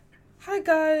Hi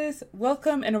guys,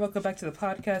 welcome back to the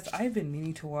podcast. I've been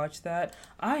meaning to watch that.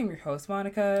 I'm your host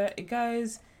Monica, and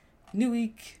guys, new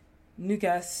week, new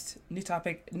guest, new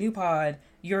topic, new pod.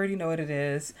 You already know what it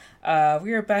is.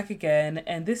 We are back again,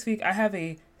 and this week I have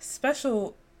a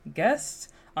special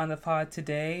guest on the pod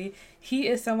today. He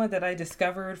is someone that I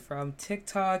discovered from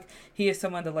TikTok. He is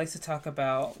someone that likes to talk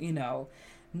about,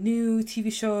 new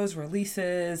TV shows,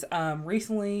 releases.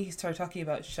 Recently, he started talking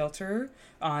about Shelter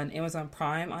on Amazon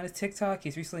Prime on his TikTok.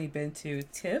 He's recently been to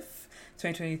TIFF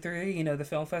 2023, the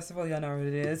film festival. Y'all know what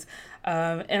it is.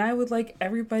 And I would like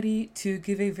everybody to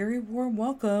give a very warm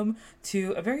welcome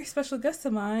to a very special guest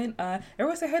of mine.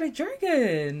 Everyone say hi to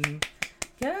Jurgen.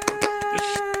 Yay!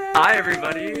 Hi,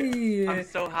 everybody. I'm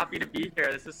so happy to be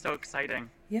here. This is so exciting.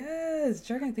 Yes,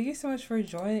 Jurgen, thank you so much for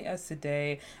joining us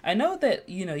today. I know that,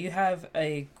 you have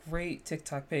a great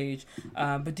TikTok page,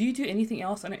 but do you do anything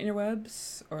else on the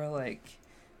interwebs? Or,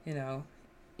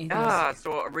 anything else?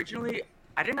 So originally,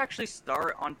 I didn't actually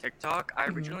start on TikTok. I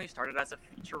originally started as a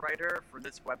feature writer for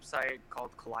this website called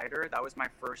Collider. That was my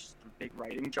first big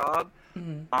writing job.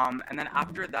 And then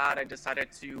after that, I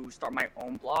decided to start my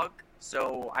own blog.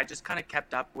 So I just kind of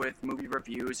kept up with movie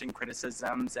reviews and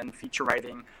criticisms and feature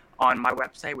writing on my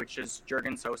website, which is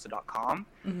jurgensosa.com.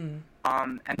 And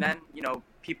then,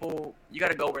 people, you got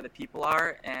to go where the people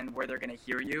are and where they're going to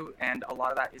hear you. And a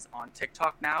lot of that is on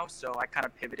TikTok now. So I kind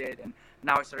of pivoted, and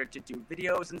now I started to do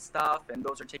videos and stuff, and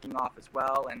those are taking off as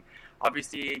well. And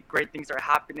obviously great things are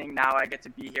happening. Now I get to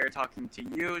be here talking to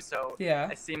you. So Yeah.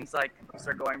 it seems like things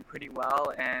are going pretty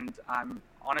well. And I'm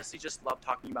honestly just love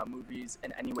talking about movies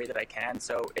in any way that I can.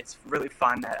 So it's really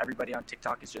fun that everybody on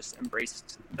TikTok has just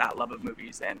embraced that love of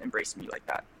movies and embraced me like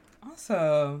that.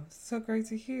 Awesome. So great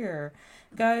to hear.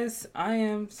 Guys, I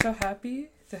am so happy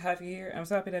to have you here. I'm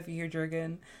so happy to have you here,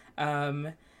 Jurgen.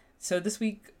 So this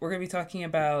week we're going to be talking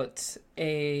about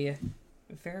a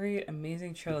very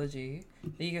amazing trilogy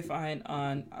that you can find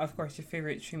on, of course, your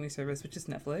favorite streaming service, which is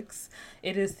Netflix.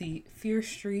 It is the Fear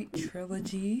Street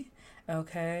Trilogy.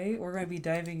 Okay, we're going to be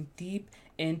diving deep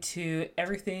into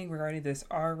everything regarding this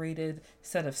R-rated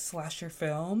set of slasher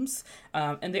films.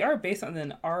 And they are based on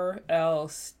an R.L.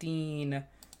 Stein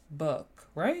book,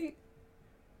 right?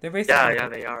 They're based on... Yeah,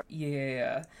 they are.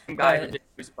 Yeah. The guy who did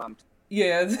Goosebumps.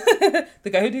 Yeah, the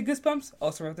guy who did Goosebumps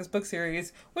also wrote this book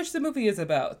series, which the movies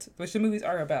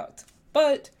are about.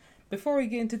 But before we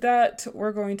get into that,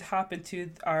 we're going to hop into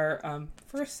our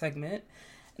first segment.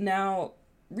 Now,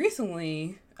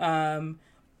 recently,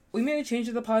 we made a change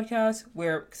to the podcast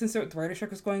where, since the writer's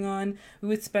strike was going on, we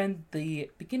would spend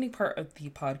the beginning part of the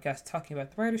podcast talking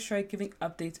about the writer's strike, giving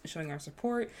updates, and showing our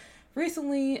support.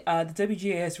 Recently, the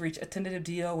WGA has reached a tentative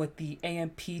deal with the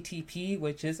AMPTP,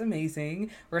 which is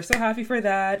amazing. We're so happy for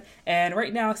that. And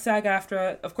right now,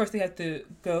 SAG-AFTRA, of course, they have to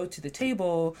go to the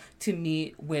table to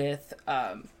meet with,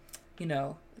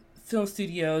 film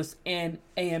studios and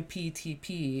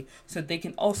AMPTP so they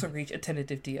can also reach a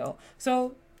tentative deal.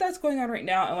 So that's going on right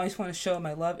now, and I just want to show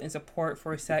my love and support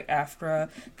for SAG-AFTRA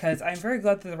because I'm very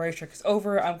glad that the writer's strike is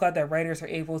over. I'm glad that writers are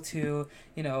able to,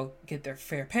 get their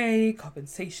fair pay,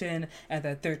 compensation, and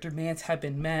that their demands have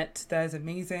been met. That is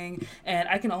amazing, and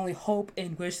I can only hope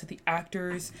and wish that the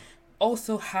actors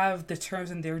also have the terms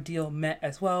in their deal met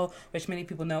as well, which many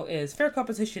people know is fair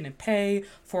compensation and pay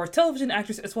for television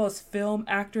actors as well as film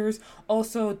actors,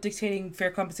 also dictating fair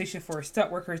compensation for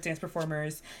stunt workers, dance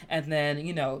performers, and then,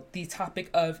 the topic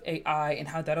of AI and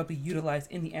how that'll be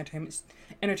utilized in the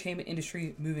entertainment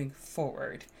industry moving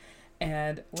forward.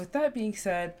 And with that being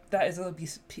said, that is a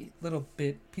little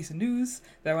piece of news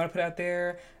that I want to put out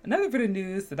there. Another bit of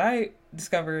news that I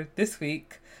discovered this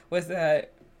week was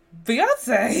that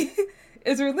Beyonce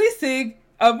is releasing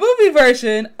a movie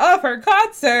version of her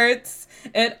concerts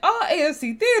in all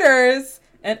AMC theaters,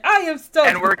 and I am stoked.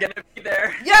 And we're gonna be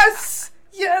there. Yes!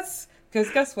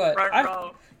 Because guess what? Front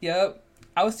row. Yep.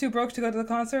 I was too broke to go to the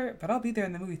concert, but I'll be there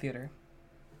in the movie theater.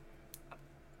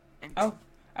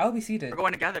 I'll be seated. We're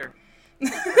going together.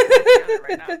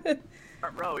 Right now.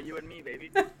 Front row, you and me,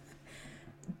 baby.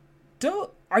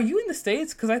 Are you in the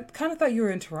States? Because I kind of thought you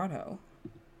were in Toronto.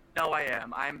 No, I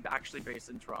am. I'm actually based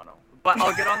in Toronto. But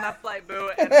I'll get on that flight,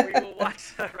 boo, and we will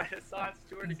watch the Renaissance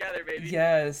tour together, baby.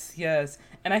 Yes.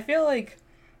 And I feel like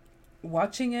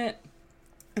watching it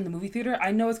in the movie theater,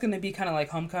 I know it's going to be kind of like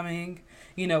Homecoming,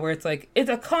 where it's like, it's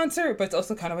a concert, but it's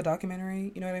also kind of a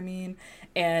documentary, you know what I mean?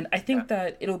 And I think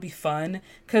that it'll be fun,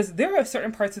 because there are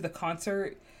certain parts of the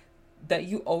concert that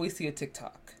you always see a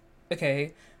TikTok.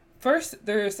 Okay? First,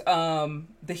 there's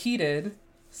the Heated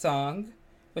song,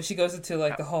 but she goes into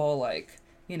the whole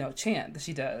chant that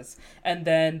she does. And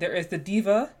then there is the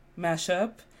Diva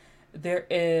mashup. There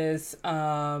is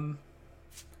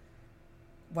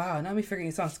wow, now me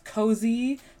forgetting songs.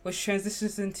 Cozy, which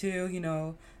transitions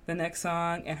into, the next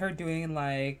song, and her doing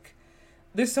like,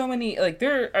 there's so many, like,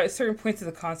 there are certain points of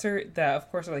the concert that of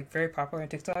course are like very popular on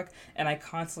TikTok, and I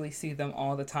constantly see them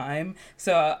all the time.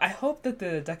 So I hope that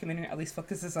the documentary at least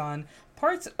focuses on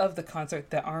parts of the concert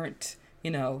that aren't,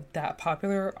 that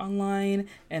popular online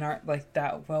and aren't like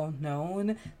that well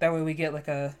known. That way we get like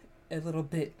a little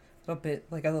bit,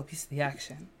 like a little piece of the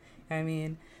action. I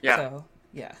mean, Yeah. so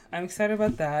yeah, I'm excited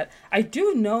about that. I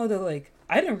do know that, like,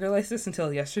 I didn't realize this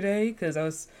until yesterday because I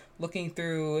was looking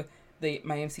through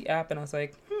my MC app and I was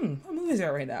like, what movie is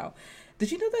that right now?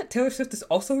 Did you know that Taylor Swift is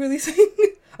also releasing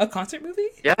a concert movie?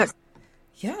 Yes.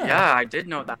 Yeah. Yeah, I did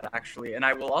know that actually, and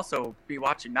I will also be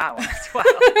watching that one as well.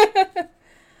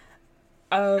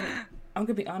 I'm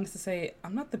gonna be honest to say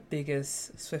I'm not the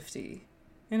biggest Swiftie,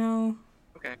 you know.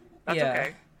 Okay, that's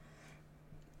okay.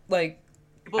 Like,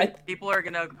 people are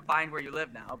gonna find where you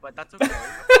live now, but that's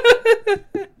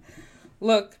okay.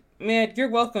 Look, man, you're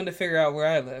welcome to figure out where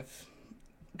I live.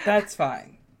 That's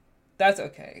fine. That's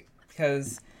okay.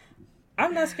 Because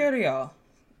I'm not scared of y'all.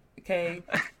 Okay?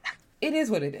 It is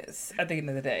what it is at the end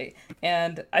of the day.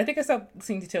 And I think I stopped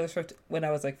listening to Taylor Swift when I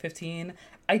was like 15.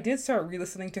 I did start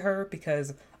re-listening to her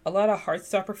because a lot of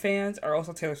Heartstopper fans are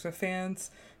also Taylor Swift fans.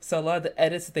 So a lot of the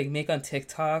edits that they make on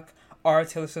TikTok are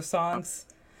Taylor Swift songs.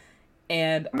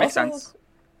 And makes also, sense.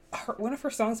 One of her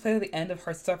songs played at the end of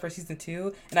Heartstopper season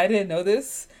 2, and I didn't know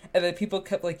this. And then people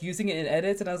kept like using it in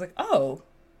edits, and I was like, oh,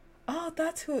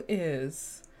 that's who it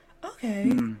is.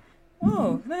 Okay.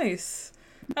 Oh, nice.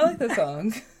 I like that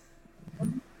song.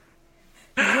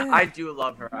 Yeah. I do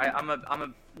love her. I'm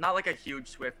a not like a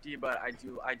huge Swiftie, but I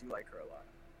do like her a lot.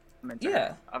 I'm into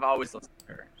her. I've always listened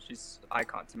to her. She's an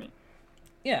icon to me.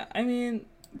 Yeah, I mean,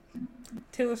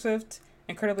 Taylor Swift,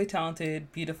 incredibly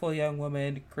talented, beautiful young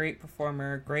woman, great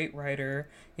performer, great writer,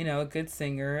 a good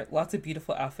singer, lots of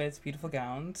beautiful outfits, beautiful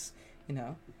gowns,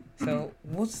 So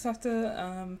we'll just have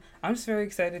to, I'm just very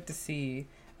excited to see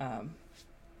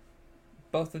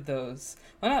both of those.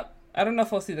 I don't know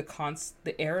if I'll see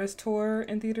the Eras tour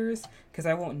in theaters because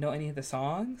I won't know any of the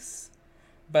songs,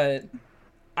 but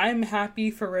I'm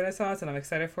happy for Renaissance and I'm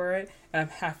excited for it, and I'm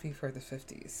happy for the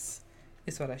 50s,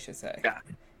 is what I should say. Yeah.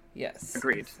 Yes.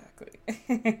 Agreed.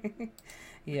 Exactly.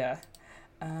 Yeah.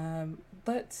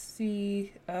 Let's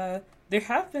see. There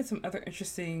have been some other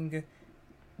interesting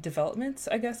developments,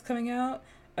 I guess, coming out.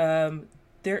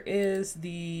 There is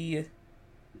the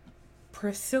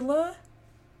Priscilla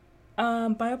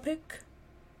biopic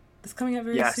that's coming out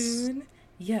very soon.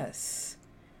 Yes.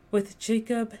 With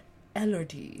Jacob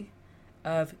Elordi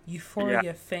of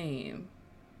Euphoria fame.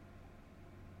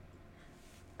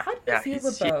 How do you feel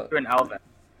about... He's doing Elvis.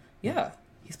 Yeah,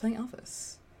 he's playing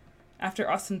Elvis. After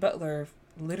Austin Butler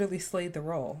literally slayed the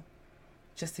role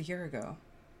just a year ago.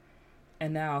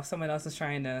 And now someone else is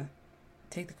trying to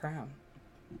take the crown.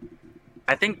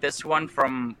 I think this one,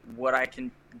 from what I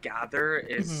can gather,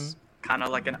 is kind of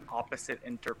like an opposite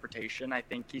interpretation. I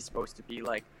think he's supposed to be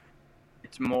like,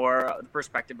 it's more the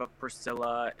perspective of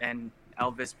Priscilla and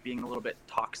Elvis being a little bit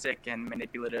toxic and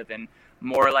manipulative, and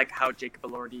more like how Jacob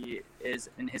Elordi is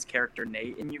in his character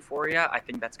Nate in Euphoria. I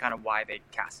think that's kind of why they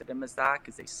casted him as that,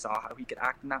 because they saw how he could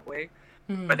act in that way.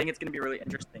 But I think it's going to be really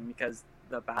interesting because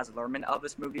the Baz Luhrmann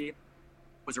Elvis movie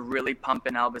was really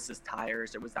pumping Elvis's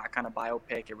tires. It was that kind of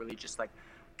biopic. It really just like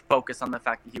focused on the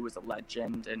fact that he was a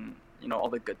legend and, all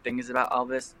the good things about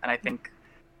Elvis. And I think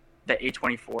the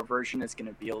A24 version is going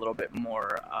to be a little bit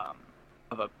more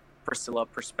of a Priscilla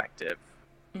perspective,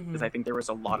 because I think there was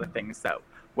a lot of things that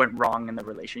went wrong in the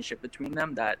relationship between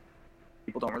them that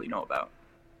people don't really know about.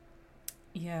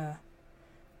 Yeah,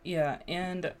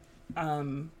 and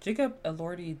Jacob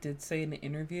Elordi did say in an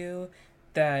interview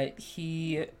that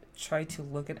he tried to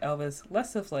look at Elvis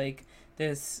less of like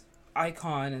this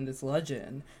icon and this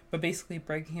legend, but basically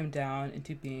breaking him down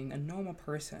into being a normal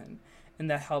person, and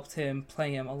that helped him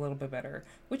play him a little bit better,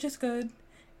 which is good.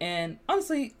 And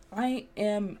honestly, I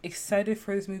am excited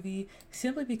for this movie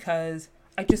simply because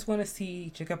I just want to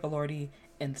see Jacob Elordi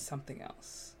in something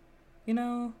else.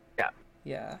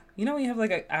 Yeah. When you have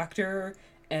like an actor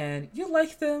and you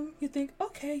like them, you think,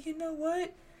 okay, you know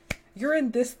what? You're in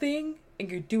this thing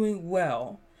and you're doing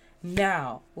well.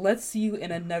 Now, let's see you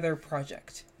in another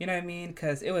project. You know what I mean?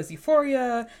 Because it was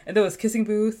Euphoria and there was Kissing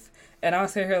Booth. And I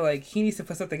was sitting here like, he needs to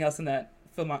put something else in that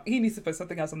film. He needs to put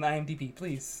something else on the IMDb,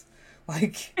 please.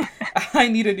 Like, I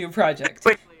need a new project.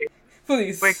 Quickly.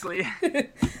 Please. Quickly.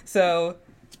 So,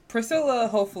 Priscilla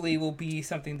hopefully will be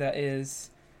something that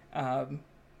is... I'm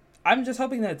just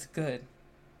hoping that it's good.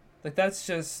 Like, that's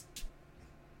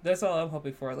all I'm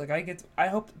hoping for. Like, I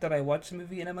hope that I watch the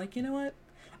movie and I'm like, you know what?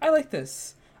 I like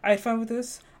this. I had fun with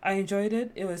this. I enjoyed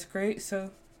it. It was great.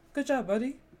 So, good job,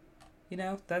 buddy. You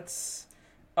know, that's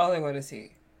all I want to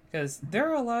see. Because there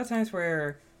are a lot of times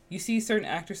where you see certain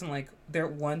actors in, like, their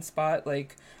one spot.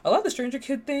 Like, a lot of the Stranger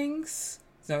Kid things.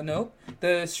 So, nope.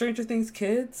 The Stranger Things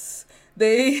kids,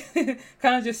 they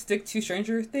kind of just stick to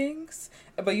Stranger Things.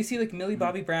 But you see, like, Millie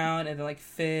Bobby Brown and then, like,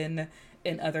 Finn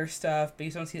and other stuff. But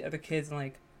you don't see the other kids in,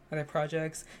 like, other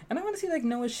projects. And I want to see, like,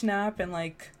 Noah Schnapp and,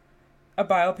 like, a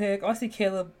biopic. I want to see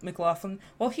Caleb McLaughlin.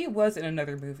 Well, he was in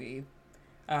another movie.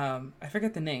 I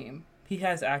forget the name. He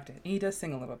has acted. He does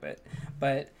sing a little bit.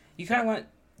 But you kind of want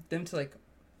them to, like,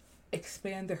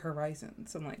 expand their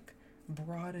horizons and, like,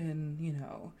 broaden, you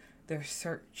know, their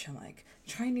search and, like,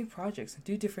 try new projects and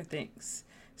do different things.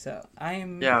 So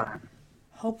I'm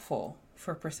hopeful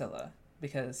for Priscilla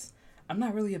because I'm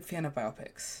not really a fan of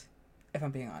biopics, if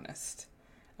I'm being honest.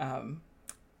 I've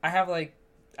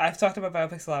talked about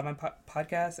biopics a lot on my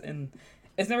podcast, and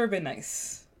it's never been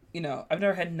nice. You know, I've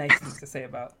never had nice things to say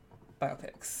about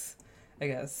biopics, I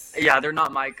guess. Yeah, they're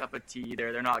not my cup of tea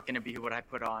either. They're not going to be what I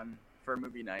put on for a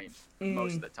movie night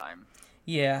most of the time.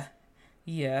 Yeah,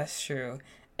 it's true.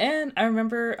 And I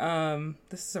remember,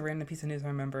 this is a random piece of news I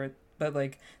remember, but,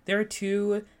 like, there are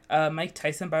 2 Mike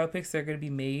Tyson biopics that are going to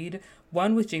be made.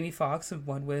 One with Jamie Foxx and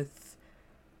one with,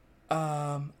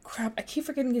 I keep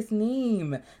forgetting his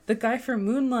name. The guy from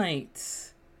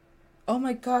Moonlight. Oh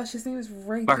my gosh, his name is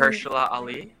right there. Mahershala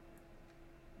Ali?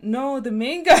 No, the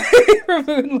main guy from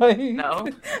Moonlight. No?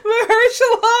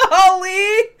 Mahershala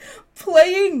Ali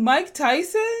playing Mike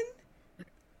Tyson?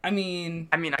 I mean,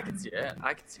 I can see it.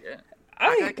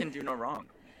 That guy can do no wrong.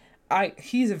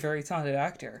 He's a very talented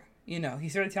actor. You know,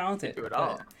 he's very talented. Do it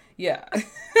all. Yeah.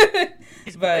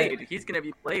 He's Blade. He's gonna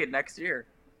be Blade next year.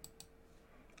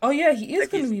 Oh yeah, he is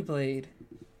gonna be Blade.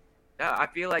 Yeah, I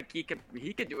feel like he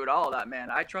could do it all. That man,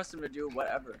 I trust him to do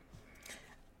whatever.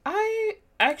 I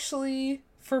actually,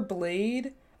 for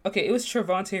Blade, okay, it was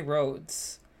Trevante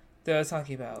Rhodes that I was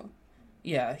talking about.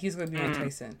 Yeah, he's gonna be Mike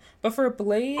Tyson. But for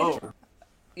Blade,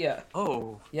 yeah.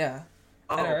 Oh. Yeah.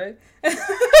 I know, right?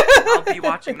 I'll be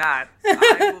watching that.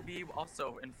 I will be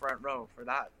also in front row for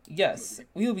that. Yes, movie.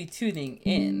 We will be tuning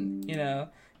in, you know,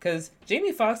 because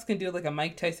Jamie Foxx can do, like, a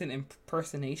Mike Tyson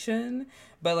impersonation,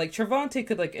 but, like, Trevante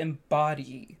could, like,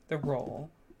 embody the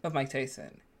role of Mike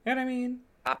Tyson. You know what I mean?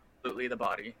 Absolutely the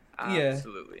body.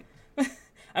 Absolutely. Yeah.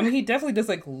 I mean, he definitely does,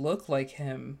 like, look like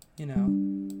him, you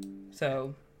know?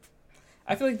 So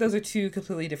I feel like those are 2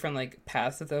 completely different, like,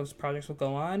 paths that those projects will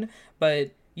go on,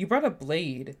 but you brought up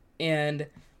Blade, and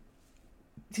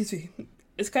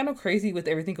it's kind of crazy with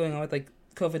everything going on with, like,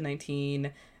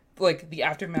 COVID-19, like, the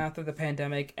aftermath of the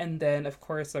pandemic, and then, of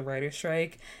course, the writer's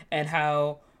strike, and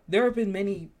how there have been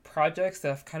many projects that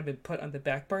have kind of been put on the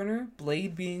back burner,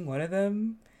 Blade being one of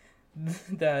them,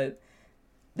 that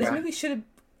movie should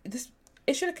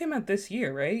have come out this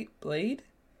year, right? Blade?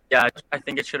 Yeah, I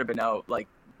think it should have been out, like,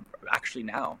 actually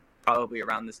now, probably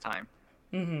around this time.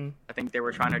 Mm-hmm. I think they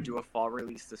were trying to do a fall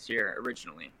release this year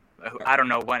originally. I don't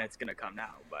know when it's gonna come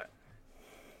now, but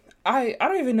I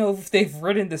don't even know if they've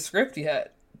written the script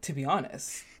yet, to be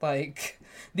honest. Like,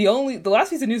 the last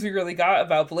piece of news we really got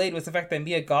about Blade was the fact that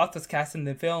Mia Goth was cast in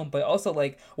the film, but also,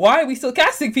 like, why are we still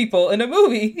casting people in a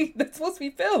movie that's supposed to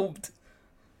be filmed?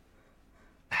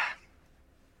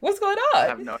 What's going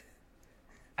on?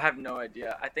 I have no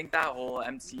idea. I think that whole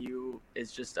MCU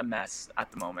is just a mess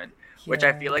at the moment, which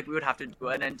I feel like we would have to do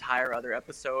an entire other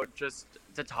episode just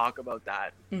to talk about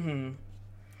that. Mm-hmm.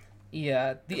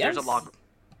 Yeah. There's a lot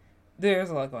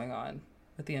going on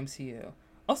with the MCU.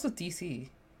 Also DC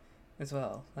as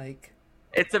well. Like,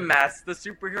 it's a mess. The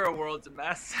superhero world's a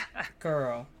mess.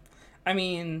 Girl. I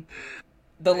mean,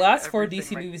 the last 4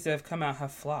 DC movies that have come out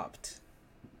have flopped.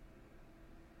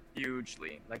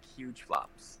 Hugely. Like, huge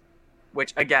flops.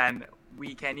 Which, again,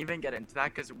 we can't even get into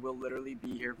that because we'll literally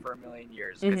be here for a million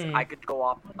years. Because I could go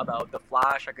off about The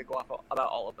Flash. I could go off about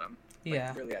all of them.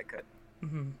 Like, really, I could.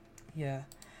 Mm-hmm. Yeah.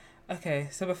 Okay,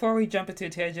 so before we jump into a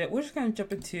tangent, we're just going to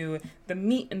jump into the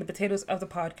meat and the potatoes of the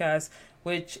podcast,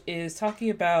 which is talking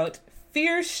about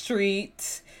Fear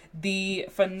Street, the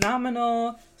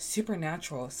phenomenal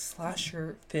supernatural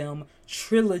slasher film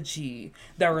trilogy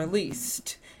that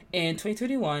released in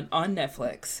 2021 on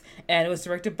Netflix, and it was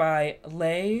directed by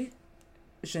Leigh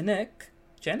Janiak.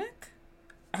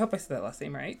 I hope I said that last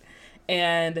name right.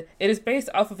 And it is based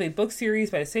off of a book series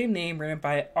by the same name written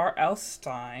by R.L.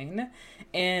 Stine.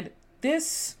 And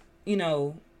this,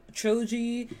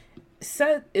 trilogy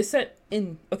this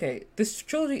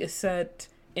trilogy is set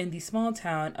in the small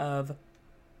town of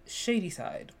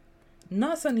Shadyside.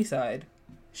 Not Sunnyside,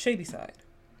 Shadyside.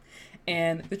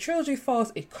 And the trilogy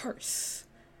follows a curse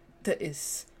that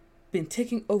is been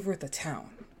taking over the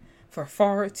town for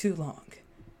far too long.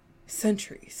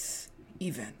 Centuries,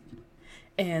 even.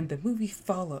 And the movie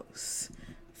follows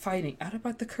finding out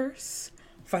about the curse,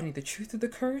 finding the truth of the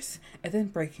curse, and then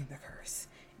breaking the curse.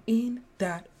 In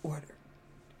that order.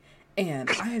 And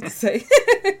I have to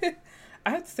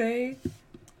say,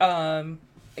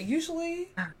 usually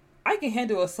I can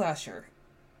handle a slasher.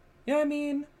 You know what I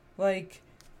mean? Like,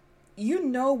 you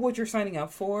know what you're signing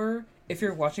up for if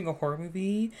you're watching a horror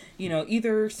movie. You know,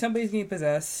 either somebody's getting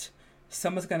possessed,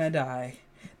 someone's gonna die,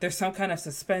 there's some kind of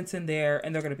suspense in there,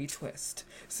 and they're gonna be twist.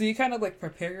 So you kind of like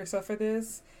prepare yourself for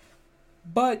this.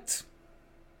 But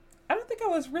I don't think I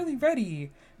was really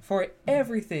ready for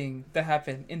everything that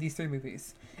happened in these three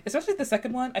movies. Especially the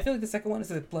second one. I feel like the second one is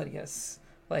the bloodiest.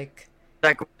 Like,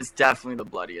 Second one is definitely the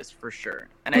bloodiest for sure.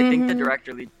 And I think the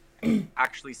director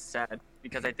actually said,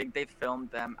 because I think they filmed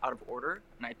them out of order,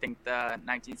 and I think the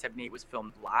 1978 was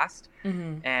filmed last.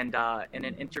 And in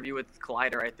an interview with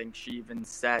Collider, I think she even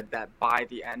said that by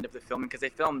the end of the filming, because they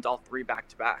filmed all three back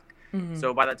to back.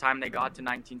 So by the time they got to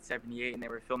 1978 and they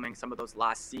were filming some of those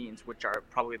last scenes, which are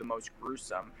probably the most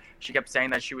gruesome, she kept saying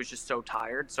that she was just so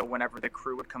tired. So whenever the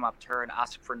crew would come up to her and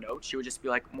ask for notes, she would just be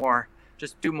like, more,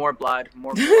 just do more blood,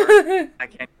 more gore. I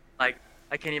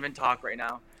can't even talk right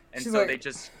now. And so they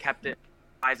just kept it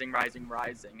rising.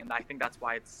 And I think that's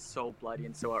why it's so bloody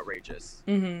and so outrageous.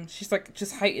 She's like,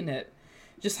 just heighten it.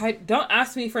 Don't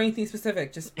ask me for anything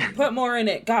specific. Just put more in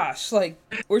it. Gosh, like,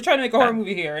 we're trying to make a horror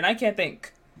movie here, and I can't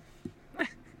think.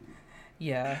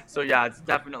 Yeah. So yeah, it's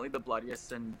definitely the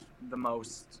bloodiest and the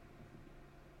most,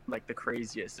 like, the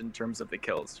craziest in terms of the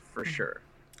kills, for sure.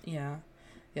 Yeah.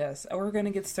 Yes. We're going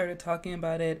to get started talking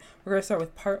about it. We're going to start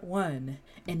with part 1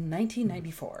 in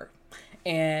 1994.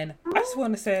 And I just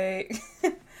want to say,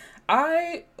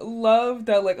 I love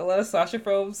that, like, a lot of slasher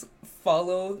films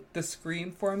follow the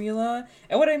Scream formula.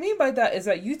 And what I mean by that is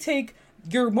that you take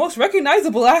your most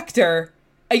recognizable actor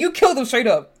and you kill them straight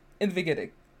up in the beginning.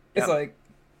 It's like,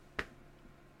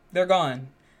 they're gone.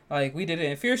 Like, we did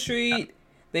it in Fear Street.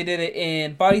 They did it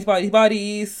in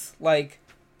Bodies. Like,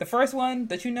 the first one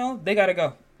that you know, they gotta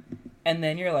go. And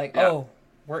then you're like, oh,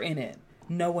 we're in it.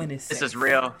 No one is safe. This is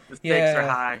real. The stakes are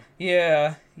high.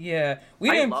 Yeah.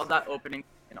 I love that opening.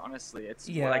 And honestly, it's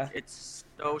like, it's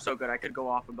so good. I could go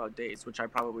off about days, which I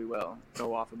probably will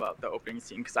go off about the opening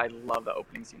scene, because I love the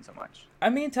opening scene so much. I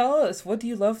mean, tell us, what do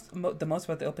you love the most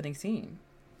about the opening scene?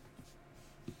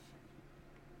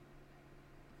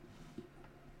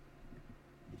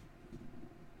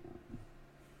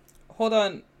 Hold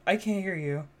on, I can't hear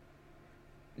you.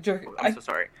 I'm so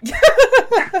sorry.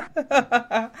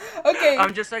 Okay.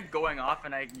 I'm just like going off,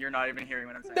 and you're not even hearing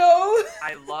what I'm saying. No.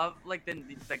 I love like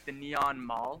the neon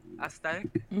mall aesthetic.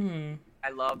 I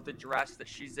love the dress that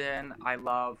she's in. I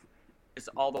love just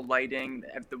all the lighting,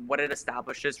 what it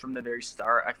establishes from the very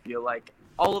start. I feel like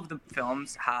all of the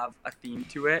films have a theme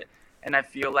to it, and I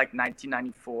feel like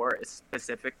 1994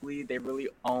 specifically, they really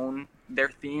own their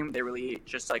theme. They really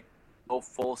just like go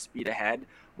full speed ahead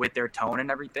with their tone and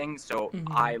everything. So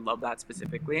I love that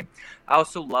specifically. I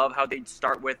also love how they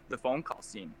start with the phone call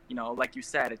scene. You know, like you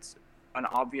said, it's an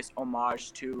obvious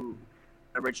homage to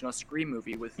the original Scream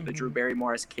movie with the Drew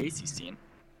Barrymore as Casey scene.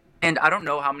 And I don't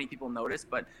know how many people noticed,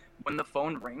 but when the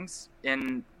phone rings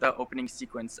in the opening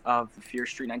sequence of Fear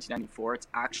Street 1994, it's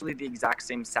actually the exact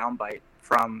same soundbite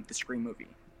from the Scream movie.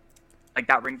 Like,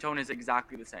 that ringtone is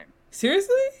exactly the same.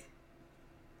 Seriously?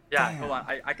 Yeah, Damn. hold on.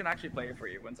 I can actually play it for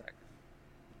you. One sec.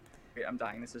 Wait, I'm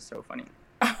dying. This is so funny.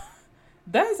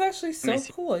 That is actually so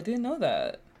cool. I didn't know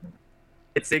that.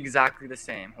 It's exactly the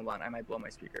same. Hold on. I might blow my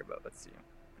speaker, but let's see.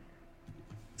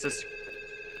 Just...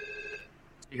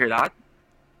 You hear that?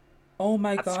 Oh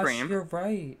my That's gosh, Scream. You're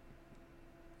right.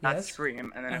 That's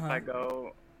Scream. And then if I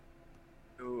go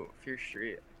to Fear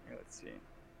Street, here, let's see.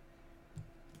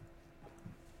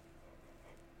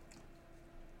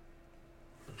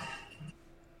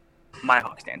 My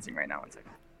hawk's dancing right now. One second.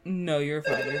 No, you're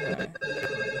fine.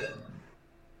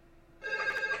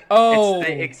 Oh. It's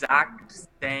the exact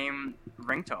same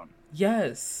ringtone.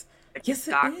 Yes. Yes,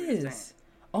 it is.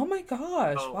 Oh my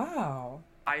gosh. So, wow.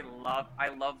 I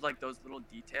love like those little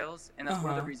details, and that's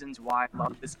one of the reasons why I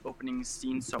love this opening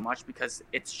scene so much, because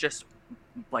it's just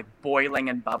like boiling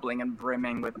and bubbling and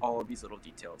brimming with all of these little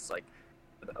details. Like,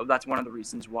 that's one of the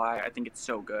reasons why I think it's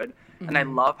so good. And I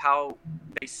love how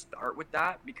they start with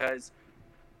that, because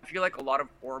I feel like a lot of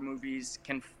horror movies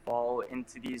can fall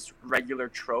into these regular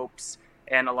tropes,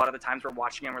 and a lot of the times we're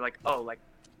watching and we're like, oh, like,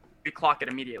 we clock it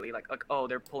immediately, like oh,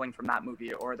 they're pulling from that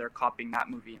movie or they're copying that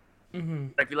movie.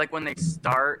 I feel like when they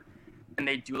start and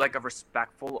they do like a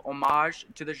respectful homage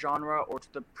to the genre or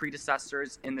to the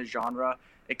predecessors in the genre,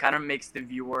 it kind of makes the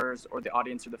viewers or the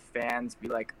audience or the fans be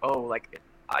like, oh, like,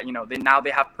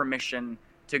 they have permission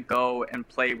to go and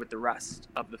play with the rest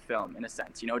of the film in a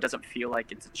sense. It doesn't feel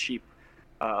like it's a cheap,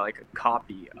 like a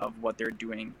copy of what they're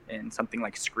doing in something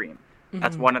like Scream. Mm-hmm.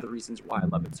 That's one of the reasons why I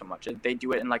love it so much. They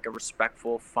do it in like a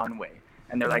respectful, fun way.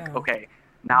 And they're like, okay,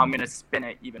 now I'm going to spin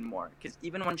it even more. Because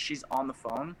even when she's on the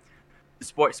phone,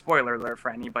 spoiler alert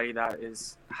for anybody that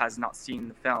has not seen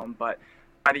the film, but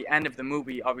by the end of the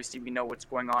movie, obviously we know what's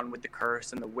going on with the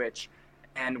curse and the witch.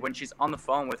 And when she's on the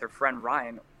phone with her friend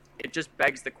Ryan, it just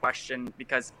begs the question,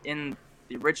 because in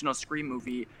the original Scream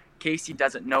movie, Casey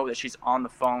doesn't know that she's on the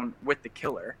phone with the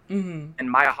killer. Mm-hmm.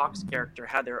 And Maya Hawke's character,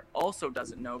 Heather, also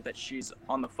doesn't know that she's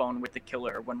on the phone with the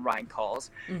killer when Ryan calls.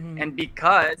 Mm-hmm. And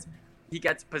because he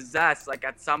gets possessed, like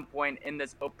at some point in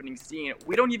this opening scene,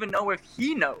 we don't even know if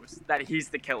he knows that he's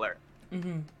the killer.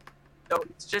 Mm-hmm. So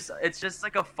it's just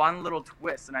like a fun little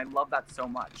twist, and I love that so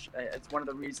much. It's one of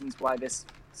the reasons why this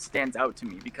stands out to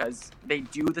me, because they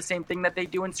do the same thing that they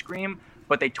do in Scream,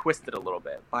 but they twist it a little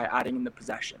bit by adding in the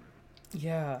possession.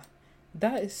 Yeah,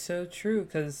 that is so true,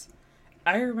 because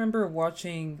I remember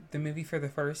watching the movie for the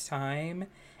first time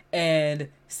and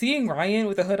seeing Ryan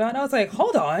with the hood on. I was like,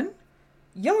 hold on,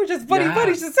 y'all were just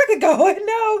buddies just a second ago, and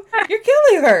now you're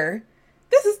killing her.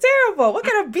 This is terrible. What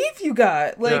kind of beef you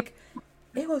got? Like,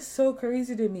 it was so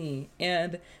crazy to me.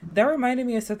 And that reminded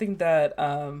me of something that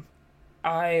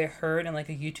I heard in like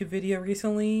a YouTube video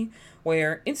recently,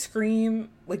 where in Scream,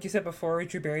 like you said before,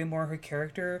 Drew Barrymore, her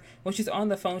character, when she's on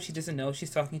the phone, she doesn't know she's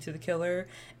talking to the killer.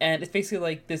 And it's basically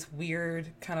like this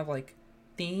weird kind of like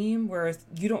theme where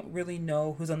you don't really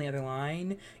know who's on the other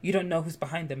line. You don't know who's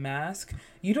behind the mask.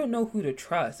 You don't know who to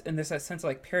trust. And there's that sense of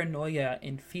like paranoia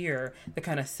and fear that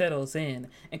kind of settles in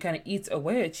and kind of eats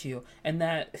away at you. And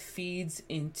that feeds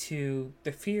into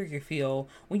the fear you feel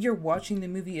when you're watching the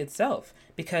movie itself.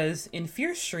 Because in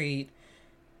Fear Street,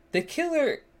 the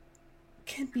killer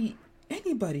can be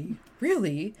anybody,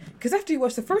 really. Because after you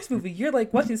watch the first movie, you're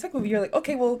like, watching the second movie, you're like,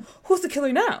 okay, well, who's the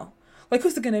killer now? Like,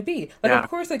 who's it going to be? Like, of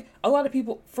course, like, a lot of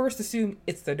people first assume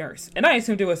it's the nurse. And I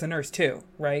assumed it was the nurse, too,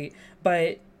 right?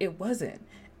 But it wasn't.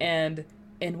 And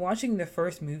in watching the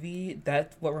first movie,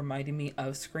 that's what reminded me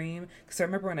of Scream. Because I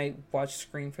remember when I watched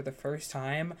Scream for the first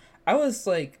time, I was,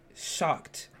 like,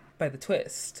 shocked by the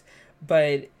twist.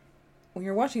 But when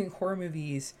you're watching horror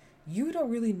movies, you don't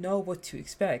really know what to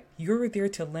expect. You're there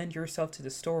to lend yourself to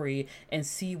the story and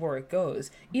see where it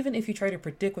goes. Even if you try to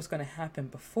predict what's going to happen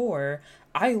before,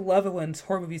 I love it when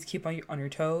horror movies keep on your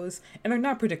toes, and they're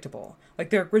not predictable. Like,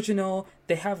 they're original,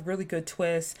 they have really good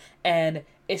twists, and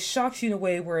it shocks you in a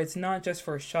way where it's not just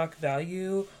for shock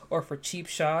value or for cheap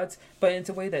shots, but it's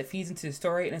a way that feeds into the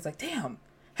story, and it's like, damn,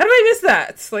 how did I miss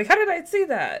that? Like, how did I see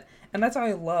that? And that's what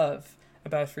I love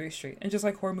about Fear Street, and just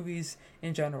like horror movies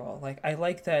in general. Like, I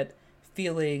like that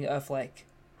feeling of like,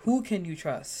 who can you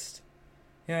trust?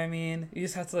 You know what I mean? You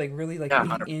just have to like really like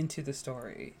lean into the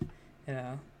story, you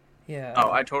know? Yeah.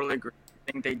 Oh, I totally agree.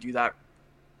 I think they do that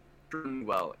really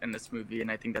well in this movie, and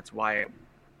I think that's why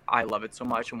I love it so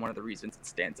much, and one of the reasons it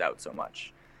stands out so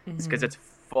much is because it's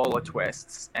full of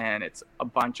twists, and it's a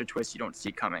bunch of twists you don't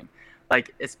see coming.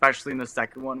 Like, especially in the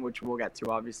second one, which we'll get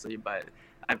to obviously, but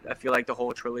I feel like the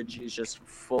whole trilogy is just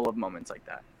full of moments like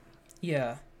that.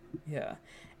 Yeah. Yeah.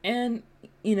 And,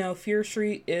 you know, Fear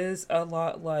Street is a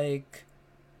lot like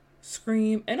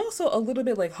Scream, and also a little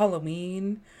bit like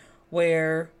Halloween,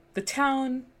 where the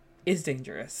town is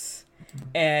dangerous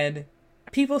and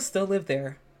people still live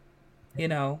there, you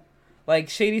know? Like,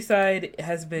 Shadyside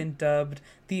has been dubbed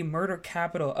the murder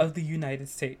capital of the United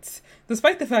States,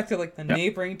 despite the fact that, like, the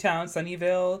neighboring town,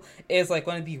 Sunnyvale, is, like,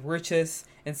 one of the richest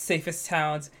and safest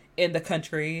towns in the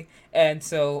country. And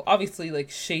so, obviously, like,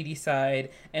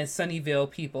 Shadyside and Sunnyvale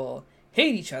people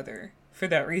hate each other for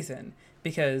that reason.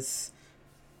 Because,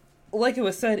 like it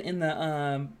was said in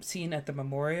the scene at the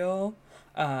memorial,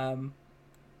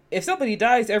 if somebody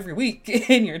dies every week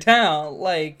in your town,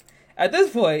 like, at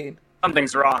this point,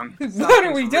 something's wrong. What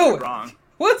are we doing? Wrong.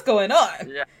 What's going on?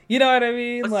 Yeah. You know what I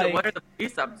mean? Like, what are the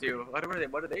police up to? What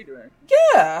are they doing?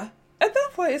 Yeah. At that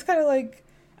point, it's kind of like,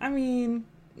 I mean,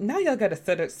 now y'all got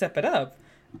to step it up.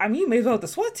 I mean, you may as well have the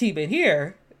SWAT team in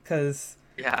here, because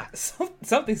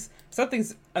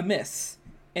something's amiss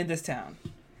in this town.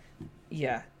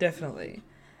 Yeah, definitely.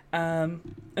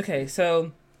 Okay,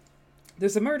 so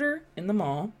there's a murder in the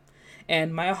mall,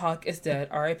 and Maya Hawke is dead.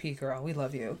 R.I.P. girl, we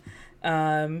love you.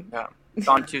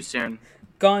 Gone too soon.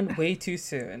 Gone way too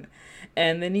soon.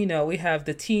 And then, you know, we have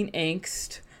the teen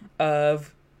angst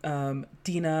of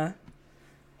Dina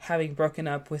having broken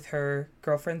up with her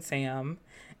girlfriend Sam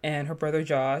and her brother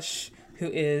Josh, who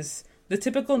is the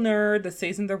typical nerd that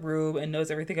stays in the room and knows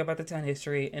everything about the town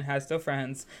history and has no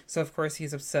friends. So of course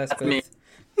he's obsessed That's with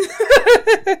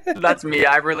me. That's me.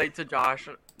 I relate to Josh.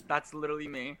 That's literally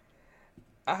me.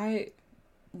 I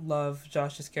love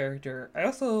Josh's character. I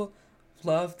also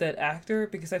love that actor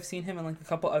because I've seen him in like a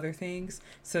couple other things.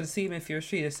 So to see him in Fear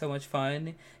Street is so much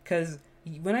fun. Because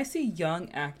when I see young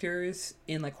actors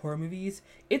in like horror movies,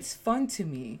 it's fun to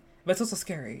me. But it's also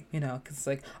scary, you know, because it's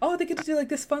like, oh, they get to do like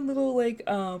this fun little like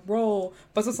role.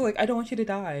 But it's also like, I don't want you to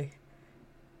die.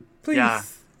 Please. Yeah.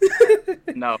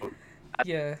 No. I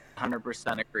Yeah.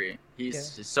 100% agree.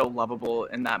 He's just so lovable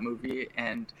in that movie,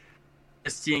 and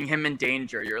just seeing him in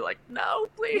danger, you're like, no,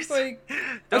 please, Like,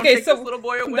 don't okay, take so this little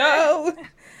boy away. no.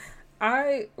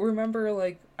 I remember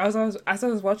like as I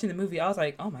was watching the movie, I was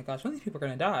like, oh my gosh, one of these people are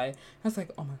gonna die. I was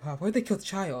like, oh my god, why'd they kill the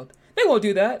child? They won't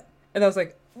do that. And I was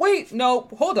like, wait, no,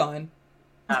 hold on.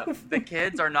 The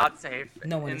kids are not safe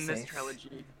No one in is this safe.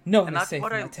 trilogy. No one And is that's safe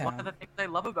what in I that one of town. the things I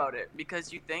love about it,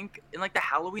 because you think in like the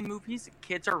Halloween movies,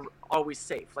 kids are always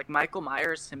safe. Like Michael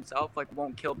Myers himself like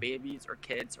won't kill babies or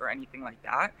kids or anything like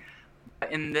that.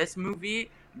 But in this movie,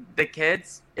 the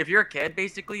kids, if you're a kid,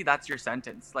 basically that's your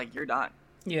sentence. Like you're done.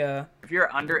 Yeah. If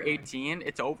you're under 18,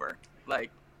 it's over. Like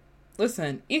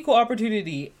Listen, equal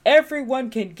opportunity. Everyone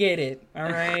can get it. All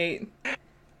right.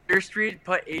 Fear Street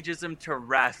put ageism to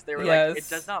rest. They were Yes. like, it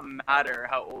does not matter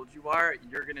how old you are,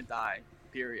 you're gonna die.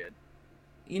 Period.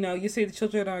 You know, you say the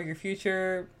children are your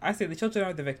future. I say the children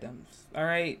are the victims. All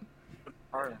right.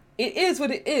 It is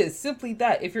what it is. Simply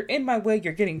that. If you're in my way,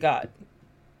 you're getting got.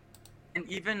 And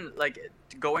even like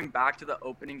going back to the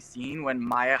opening scene when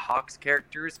Maya Hawke's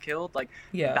character is killed, like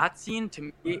Yeah. that scene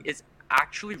to me is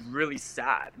actually really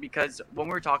sad, because when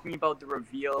we were talking about the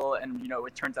reveal and you know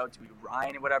it turns out to be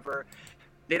Ryan and whatever,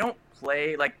 they don't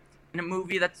play like in a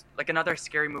movie that's like another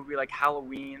scary movie like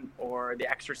Halloween or The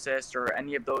Exorcist or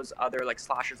any of those other like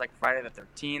slashers like Friday the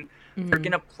 13th. They're Mhm.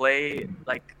 gonna play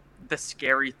like the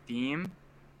scary theme.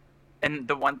 And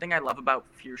the one thing I love about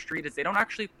Fear Street is they don't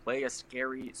actually play a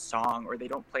scary song, or they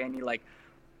don't play any like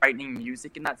frightening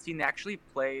music in that scene. They actually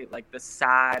play like the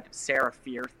sad Sarah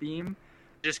Fear theme,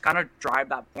 just kind of drive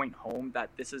that point home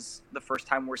that this is the first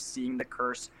time we're seeing the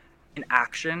curse in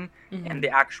action, and the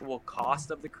actual cost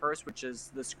of the curse, which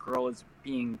is this girl is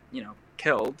being, you know,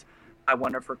 killed by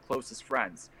one of her closest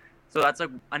friends. So that's like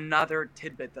another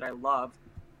tidbit that I love,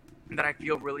 that I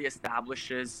feel really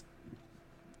establishes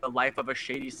the life of a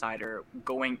shady sider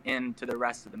going into the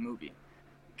rest of the movie.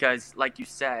 Because like you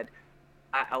said,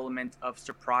 that element of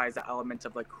surprise, that element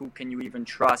of like who can you even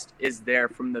trust is there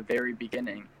from the very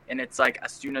beginning. And it's like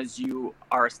as soon as you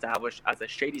are established as a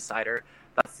shady sider,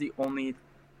 that's the only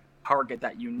target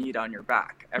that you need on your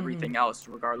back. Everything else,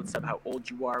 regardless of how old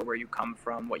you are, where you come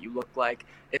from, what you look like,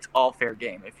 it's all fair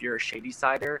game. If you're a shady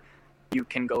sider, you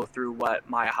can go through what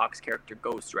Maya Hawke's character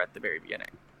goes through at the very beginning.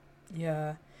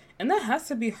 Yeah. And that has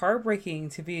to be heartbreaking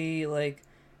to be like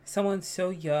someone so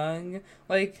young.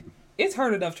 Like, it's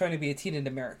hard enough trying to be a teen in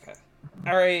America.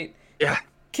 All right. Yeah.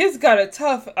 Kids got it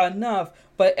tough enough,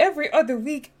 but every other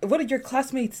week, one of your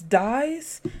classmates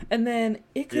dies, and then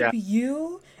it could be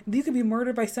you. You could be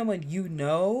murdered by someone you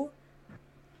know.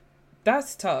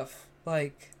 That's tough.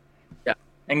 Like, yeah,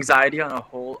 anxiety on a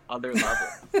whole other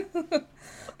level.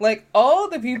 Like all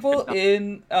the people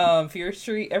in Fear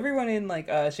Street, everyone in like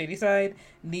Shadyside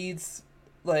needs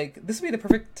like this would be the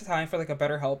perfect time for like a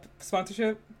BetterHelp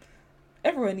sponsorship.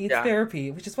 Everyone needs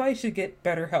therapy, which is why you should get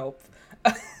BetterHelp.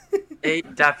 They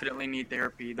definitely need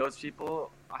therapy. Those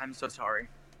people, I'm so sorry.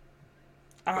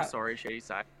 I'm sorry,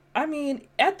 Shadyside. I mean,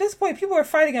 at this point, people are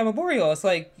fighting at Memorial. It's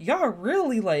like, y'all are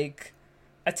really like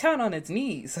a town on its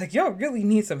knees. Like, y'all really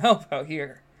need some help out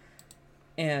here.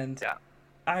 And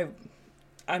I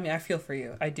mean, I feel for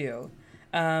you. I do.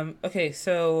 Okay,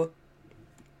 so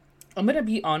I'm going to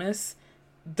be honest.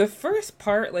 The first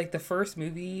part, like the first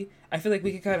movie, I feel like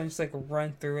we could kind of just like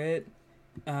run through it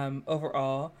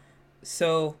overall.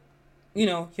 So, you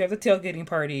know, you have the tailgating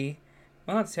party.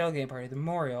 Well, not the tailgating party, the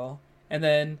memorial. And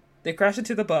then they crash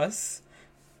into the bus.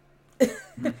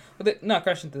 Well, not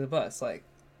crash into the bus, like,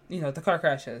 you know, the car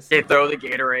crashes. They throw the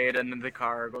Gatorade and then the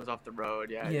car goes off the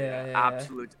road. Yeah.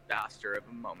 Absolute disaster of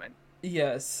a moment.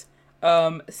 Yes.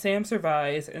 Sam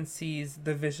survives and sees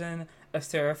the vision of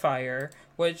Sarah Fire,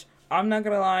 which I'm not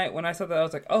gonna lie, when I saw that I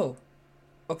was like, oh,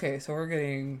 okay, so we're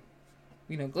getting,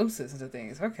 you know, glimpses into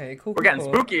things. Okay, cool. We're getting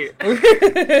spooky.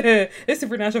 It's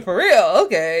supernatural for real.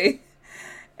 Okay.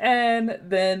 And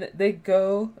then they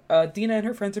go, Dina and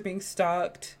her friends are being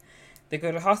stalked. They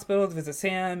go to the hospital to visit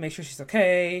Sam, make sure she's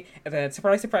okay. And then,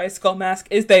 surprise, surprise, Skull Mask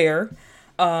is there.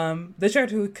 They try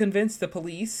to convince the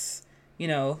police,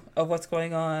 of what's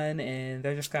going on, and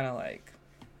they're just kind of like,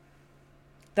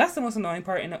 that's the most annoying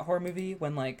part in a horror movie,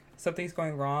 when like something's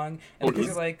going wrong and the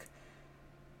police are like,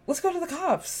 let's go to the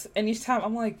cops. And each time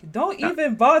I'm like, don't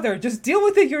even bother, just deal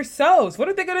with it yourselves. What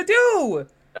are they gonna do?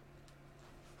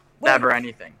 Never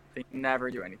anything. They never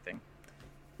do anything.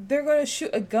 They're gonna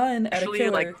shoot a gun at a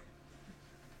killer. Like,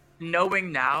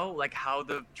 knowing now, like, how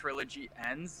the trilogy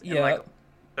ends, and like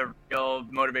the real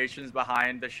motivations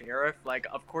behind the sheriff, like,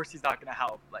 of course he's not gonna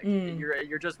help. Like,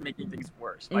 you're just making things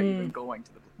worse by even going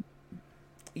to the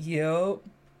police.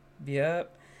 Yep.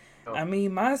 I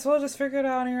mean, might as well just figure it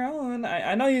out on your own.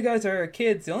 I know you guys are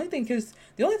kids. The only thing high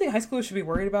schoolers should be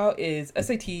worried about is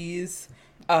SATs,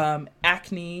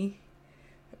 acne,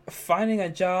 finding a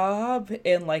job,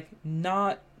 and like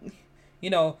not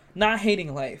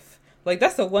hating life. Like,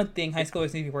 that's the one thing high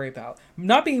schoolers need to be worried about.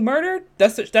 Not being murdered,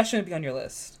 that shouldn't be on your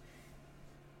list.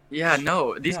 Yeah,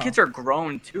 no. These kids are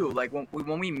grown, too. Like,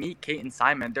 when we meet Kate and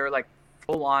Simon, they're, like,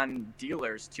 full-on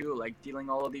dealers, too. Like,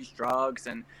 dealing all of these drugs,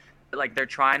 and, like, they're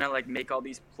trying to, like, make all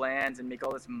these plans and make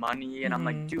all this money. And I'm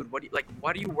like, dude, what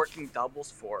are you working doubles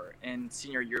for in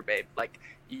senior year, babe? Like,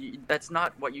 that's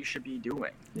not what you should be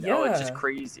doing. You know, it's just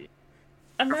crazy.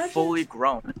 They're fully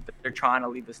grown. They're trying to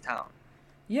leave this town.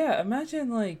 Yeah, imagine,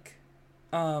 like,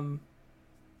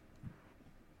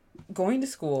 going to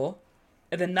school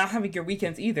and then not having your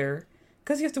weekends either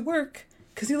because you have to work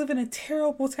because you live in a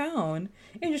terrible town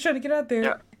and you're trying to get out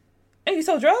there and you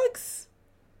sell drugs.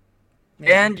 Man.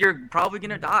 And you're probably going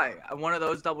to die at one of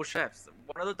those double shifts.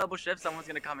 One of those double shifts, someone's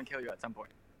going to come and kill you at some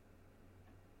point.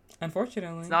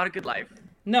 Unfortunately. It's not a good life.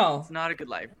 No. It's not a good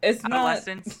life. It's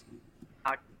Adolescents,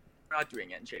 we're not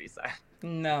doing it in Shady Side.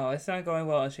 No, it's not going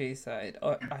well on Shady Side.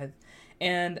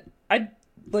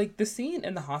 Like, the scene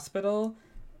in the hospital,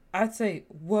 I'd say,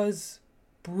 was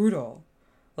brutal.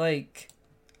 Like,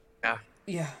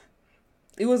 yeah,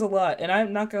 it was a lot. And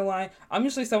I'm not gonna lie, I'm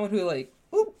usually someone who, like,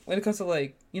 when it comes to,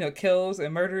 like, kills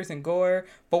and murders and gore.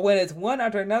 But when it's one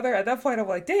after another, at that point, I'm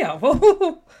like, damn,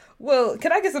 well,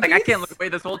 can I get some peace? I can't look away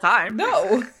this whole time.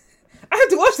 No. I have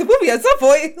to watch the movie at some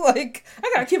point. Like,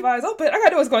 I gotta keep my eyes open. I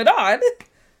gotta know what's going on.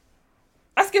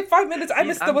 I skipped 5 minutes. I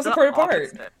missed the most important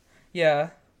part. Yeah.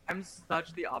 I'm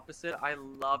such the opposite. I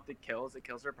love the kills. The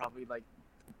kills are probably, like,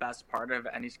 the best part of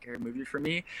any scary movie for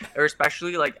me. Or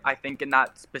especially, like, I think in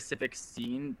that specific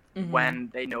scene when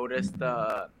they notice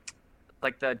the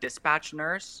dispatch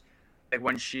nurse, like,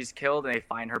 when she's killed and they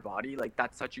find her body. Like,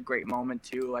 that's such a great moment,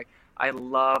 too. Like, I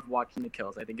love watching the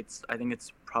kills. I think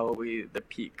it's probably the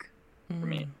peak for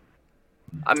me.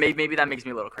 Maybe that makes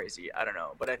me a little crazy. I don't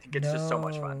know. But I think it's just so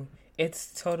much fun.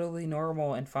 It's totally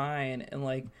normal and fine. And,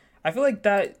 like, I feel like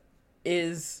that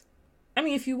is... I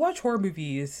mean, if you watch horror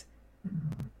movies,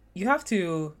 you have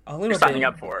to You're signing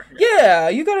up for. Yeah,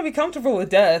 you gotta be comfortable with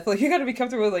death. Like, you gotta be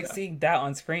comfortable with, like, seeing that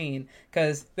on screen.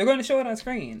 Because they're going to show it on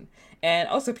screen. And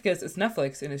also because it's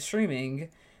Netflix and it's streaming,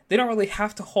 they don't really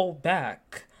have to hold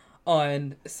back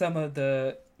on some of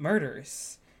the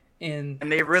murders. And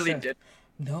they really did.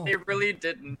 No. They really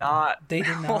did not. They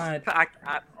did not. Back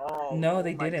at all. No,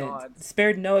 they didn't. God.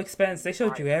 Spared no expense. They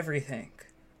showed you everything.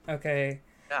 Okay.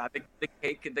 Yeah, the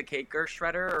caker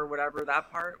shredder or whatever,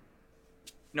 that part.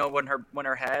 When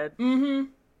her head.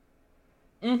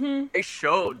 They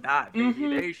showed that, baby.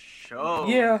 They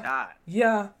showed that.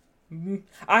 Yeah.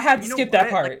 I had to skip that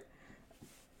part. Like,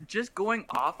 just going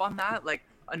off on that, like,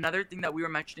 another thing that we were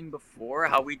mentioning before,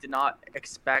 how we did not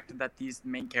expect that these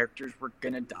main characters were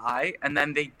gonna die, and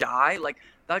then they die. Like,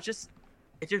 it just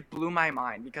blew my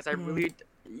mind because I really,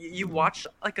 you watch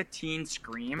like a teen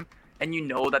scream, and you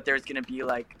know that there's gonna be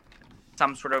like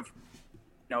some sort of,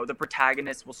 the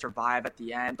protagonist will survive at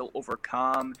the end. They'll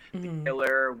overcome. The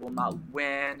killer will not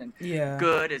win, and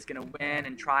good is gonna win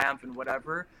and triumph and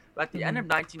whatever. But at the end of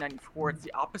 1994, it's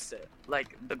the opposite.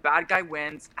 Like, the bad guy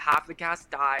wins, half the cast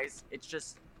dies. It's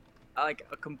just like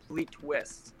a complete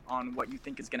twist on what you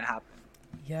think is gonna happen.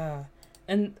 Yeah,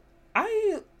 and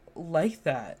I like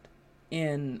that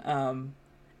in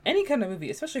any kind of movie,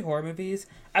 especially horror movies.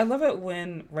 I love it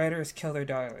when writers kill their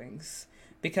darlings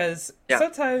because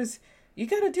sometimes you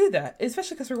gotta do that,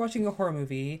 especially because we're watching a horror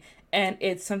movie and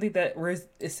it's something that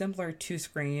is similar to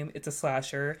Scream. It's a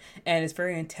slasher and it's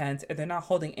very intense, and they're not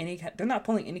pulling any kind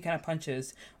of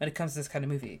punches when it comes to this kind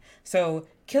of movie. So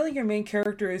killing your main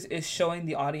characters is showing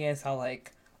the audience how,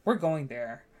 like, we're going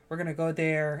there, we're gonna go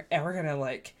there, and we're gonna,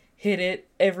 like, hit it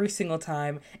every single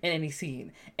time in any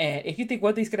scene. And if you think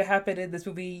one thing's gonna happen in this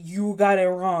movie, you got it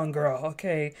wrong, girl.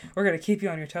 Okay, we're gonna keep you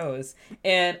on your toes.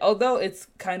 And although it's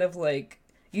kind of like,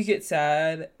 you get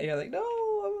sad and you're like, no,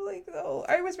 I'm like, oh,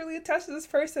 I was really attached to this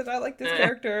person. I like this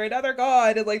character, and now they're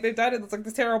gone, and like they've died in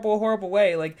this terrible, horrible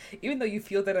way. Like even though you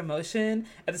feel that emotion,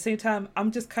 at the same time,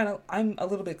 I'm a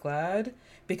little bit glad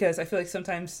because I feel like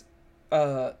sometimes,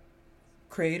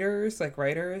 creators, like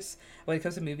writers, when it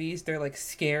comes to movies, they're like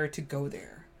scared to go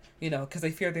there, because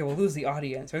they fear they will lose the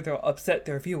audience or they'll upset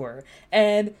their viewer.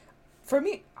 And for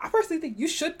me, I personally think you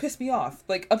should piss me off,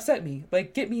 like upset me,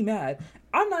 like get me mad.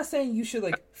 I'm not saying you should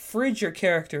like fridge your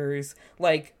characters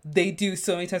like they do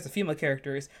so many times with female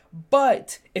characters,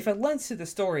 but if it lends to the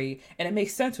story and it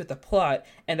makes sense with the plot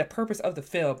and the purpose of the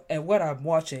film and what I'm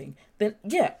watching, then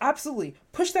yeah, absolutely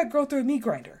push that girl through a meat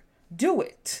grinder. Do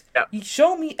it. Yeah. You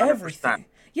show me 100%. everything.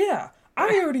 Yeah.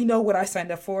 I already know what I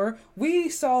signed up for. We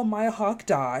saw Maya Hawke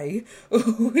die.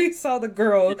 We saw the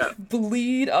girl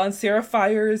bleed on Sarah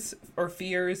Fier's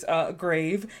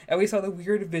grave. And we saw the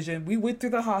weird vision. We went through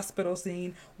the hospital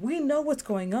scene. We know what's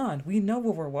going on. We know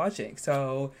what we're watching.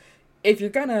 So if you're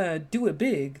gonna do it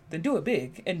big, then do it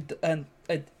big. And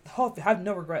have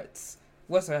no regrets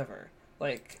whatsoever.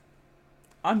 Like,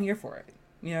 I'm here for it.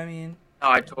 You know what I mean?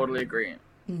 Oh, I totally agree.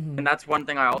 Mm-hmm. And that's one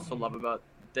thing I also love about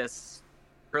this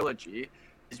trilogy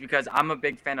is because I'm a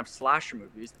big fan of slasher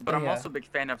movies, but I'm also a big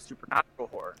fan of supernatural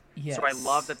horror. Yes. So I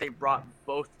love that they brought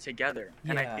both together.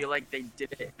 And I feel like they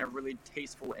did it in a really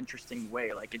tasteful, interesting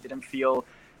way. Like it didn't feel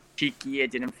cheeky,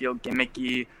 it didn't feel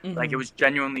gimmicky, like it was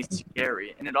genuinely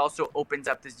scary. And it also opens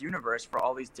up this universe for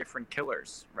all these different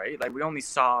killers, right? Like we only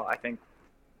saw,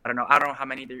 I don't know how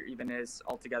many there even is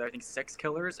altogether. I think 6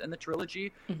 killers in the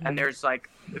trilogy. And there's like,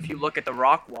 if you look at the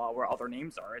rock wall where all their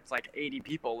names are, it's like 80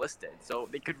 people listed. So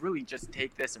they could really just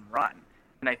take this and run.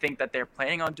 And I think that they're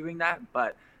planning on doing that,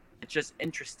 but it's just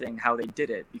interesting how they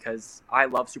did it because I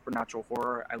love supernatural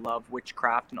horror. I love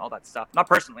witchcraft and all that stuff. Not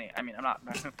personally. I mean, I'm not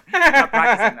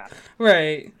practicing that.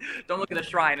 Right. Don't look at the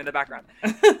shrine in the background.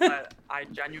 But I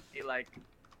genuinely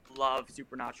love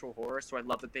supernatural horror, so I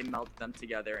love that they melted them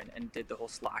together and did the whole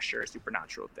slasher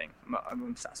supernatural thing. I'm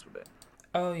obsessed with it.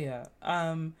 Oh yeah.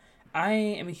 I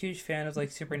am a huge fan of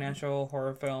like supernatural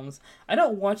horror films. I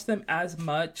don't watch them as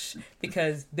much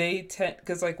because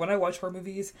because like when I watch horror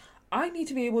movies, I need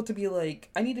to be able to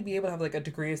have like a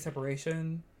degree of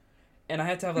separation, and I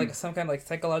have to have like some kind of like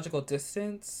psychological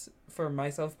distance for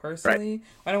myself personally. Right.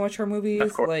 When I watch horror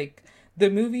movies, like the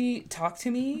movie Talk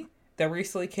to Me that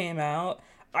recently came out,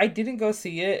 I didn't go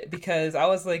see it because I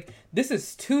was like, this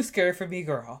is too scary for me,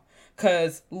 girl.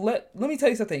 Because let me tell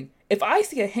you something. If I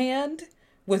see a hand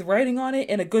with writing on it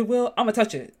in a Goodwill, I'm going to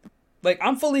touch it. Like,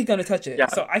 I'm fully going to touch it. Yeah.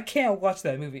 So I can't watch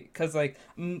that movie because, like,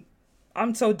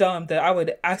 I'm so dumb that I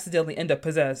would accidentally end up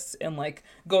possessed and, like,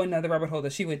 going down the rabbit hole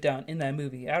that she went down in that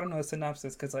movie. I don't know the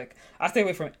synopsis because, like, I stay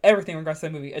away from everything in regards to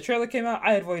that movie. A trailer came out,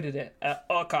 I avoided it at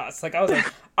all costs. Like, I was like,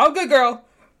 I'm good, girl.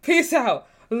 Peace out.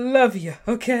 Love you,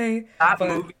 okay? That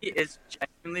movie is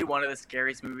genuinely one of the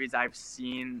scariest movies I've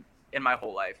seen in my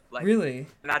whole life. Like, really?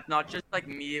 And that's not just like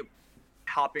me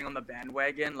hopping on the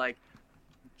bandwagon. Like,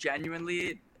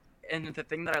 genuinely, and the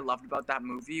thing that I loved about that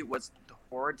movie was the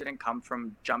horror didn't come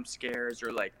from jump scares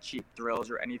or like cheap thrills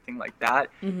or anything like that.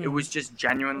 It was just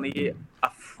genuinely a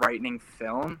frightening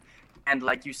film. And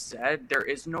like you said, there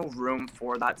is no room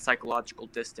for that psychological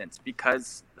distance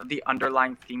because the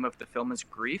underlying theme of the film is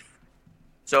grief.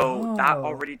 So that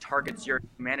already targets your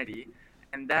humanity.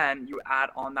 And then you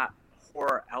add on that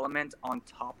horror element on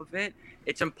top of it.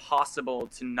 It's impossible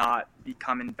to not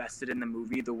become invested in the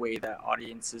movie the way that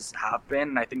audiences have been.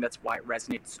 And I think that's why it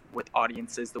resonates with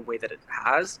audiences the way that it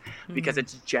has. Because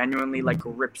it's genuinely like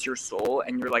rips your soul.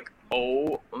 And you're like,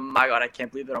 oh my God, I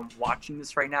can't believe that I'm watching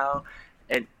this right now.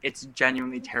 It's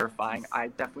genuinely terrifying. I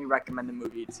definitely recommend the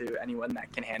movie to anyone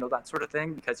that can handle that sort of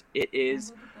thing because it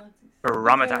is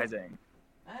traumatizing.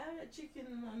 I have a chicken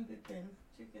on the thing.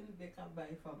 Chicken they can buy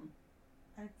from,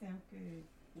 I think,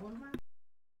 Walmart.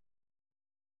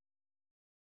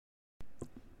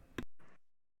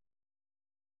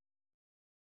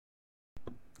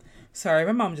 Sorry,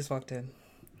 my mom just walked in.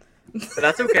 But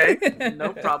that's okay.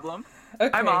 No problem. Okay.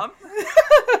 Hi, Mom.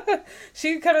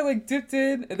 She kind of like dipped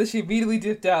in and then she immediately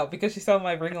dipped out because she saw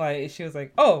my ring light and she was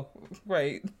like, oh,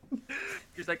 right.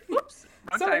 She was like, oops,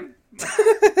 wrong time.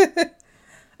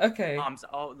 Okay. Moms,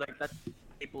 like that's the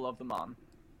staple of the mom.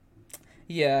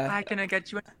 Yeah. Hi, can I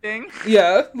get you anything?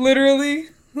 Yeah, literally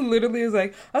is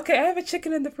like, okay, I have a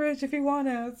chicken in the fridge if you want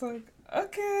it. It's like,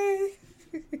 okay.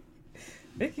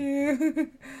 Thank you.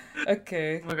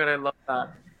 Okay. Oh my God, I love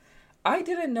that. I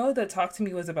didn't know that Talk to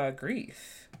Me was about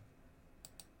grief.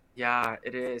 Yeah,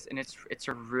 it is, and it's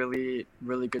a really,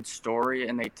 really good story,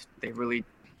 and they really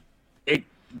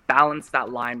balance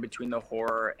that line between the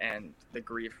horror and the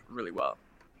grief really well.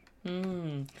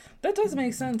 Mm. That does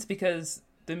make sense because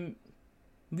the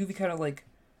movie kind of like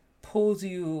pulls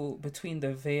you between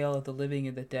the veil of the living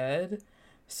and the dead.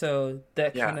 So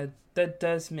Yeah. that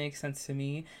does make sense to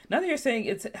me. Now that you're saying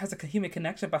it has a human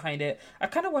connection behind it, I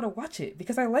kind of want to watch it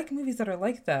because I like movies that are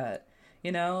like that.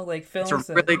 You know, like It's films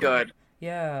that really good.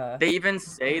 yeah. They even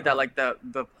say that like the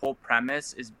whole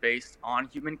premise is based on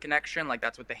human connection. Like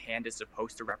that's what the hand is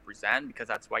supposed to represent because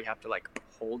that's why you have to like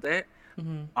hold it.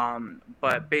 Mm-hmm.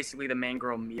 But basically the main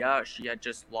girl Mia, she had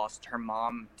just lost her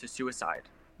mom to suicide.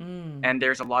 Mm. And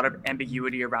there's a lot of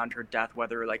ambiguity around her death,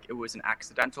 whether like it was an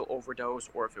accidental overdose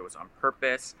or if it was on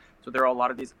purpose. So there are a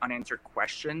lot of these unanswered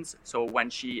questions. So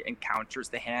when she encounters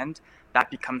the hand, that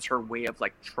becomes her way of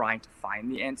like trying to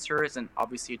find the answers. And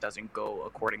obviously it doesn't go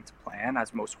according to plan,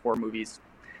 as most horror movies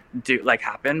do like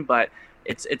happen. But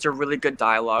it's a really good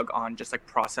dialogue on just like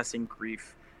processing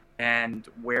grief and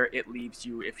where it leaves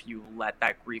you if you let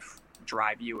that grief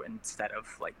drive you instead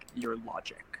of like your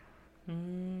logic.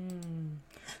 Mm.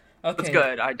 It's Okay.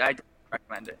 good. I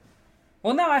recommend it.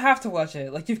 Well, now I have to watch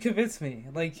it. Like, you've convinced me.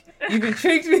 Like, you've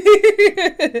intrigued me.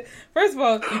 First of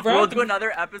all, you brought We'll up do the...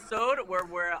 another episode where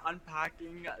we're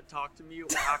unpacking Talk to Me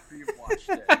after you've watched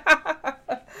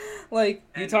it. Like,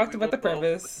 you And talked we about will the go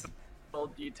premise. full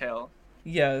detail.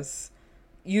 Yes.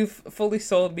 You've fully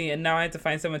sold me, and now I have to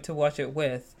find someone to watch it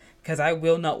with. Because I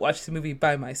will not watch the movie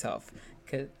by myself.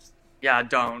 Cause... Yeah,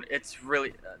 don't. It's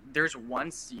really there's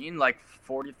one scene like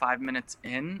 45 minutes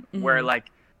in where Mm-hmm.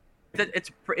 like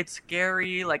it's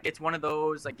scary. Like it's one of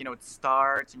those like it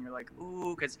starts and you're like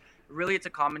ooh, because really it's a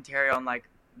commentary on like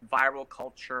viral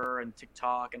culture and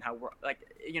TikTok and how we're like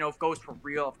if it goes for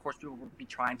real, of course people will be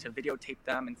trying to videotape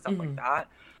them and stuff like Mm-hmm. that.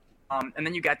 And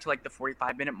then you get to like the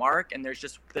 45-minute mark and there's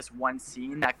just this one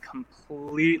scene that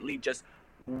completely just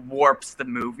warps the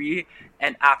movie,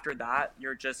 and after that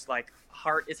you're just like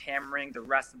heart is hammering the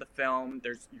rest of the film.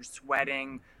 You're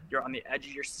sweating, you're on the edge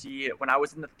of your seat. When I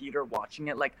was in the theater watching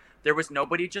it, like there was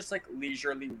nobody just like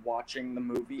leisurely watching the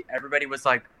movie. Everybody was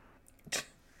like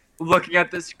looking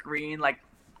at the screen. Like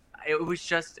it was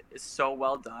just so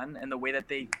well done, and the way that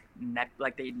they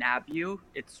they nab you,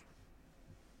 it's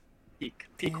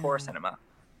peak horror Damn. cinema.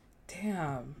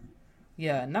 Damn.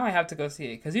 Yeah, now I have to go see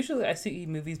it. Because usually I see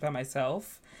movies by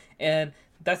myself. And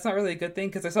that's not really a good thing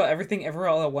because I saw Everything Everywhere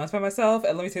All at Once by myself.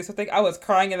 And let me tell you something. I was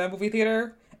crying in that movie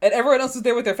theater. And everyone else was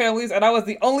there with their families. And I was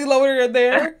the only loner in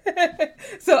there.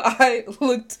 So I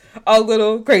looked a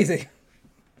little crazy.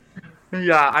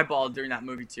 Yeah, I bawled during that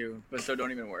movie too, but so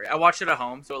don't even worry. I watched it at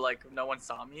home, so like no one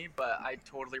saw me, but I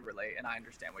totally relate and I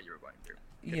understand what you were going through.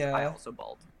 'Cause I Yeah. also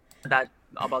bawled. That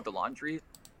about the laundry,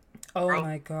 Oh bro.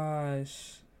 my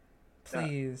gosh. Yeah,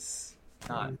 Please.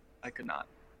 I could not.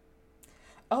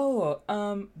 Oh,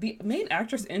 the main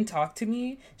actress in Talk to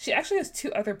Me, she actually has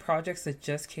two other projects that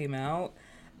just came out.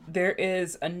 There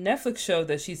is a Netflix show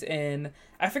that she's in.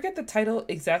 I forget the title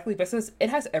exactly, but it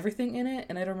has everything in it,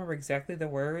 and I don't remember exactly the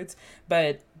words.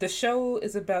 But the show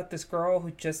is about this girl who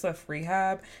just left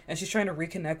rehab, and she's trying to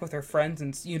reconnect with her friends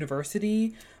in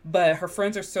university. But her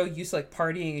friends are so used to like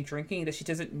partying and drinking that she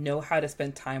doesn't know how to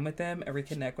spend time with them and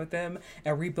reconnect with them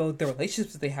and rebuild the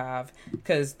relationships they have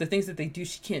because the things that they do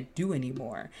she can't do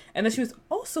anymore. And then she was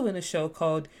also in a show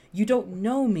called You Don't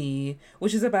Know Me,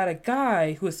 which is about a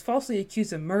guy who is falsely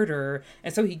accused of murder,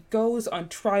 and so he goes on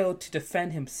trial to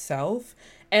defend himself.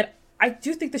 And I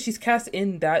do think that she's cast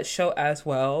in that show as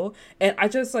well. And I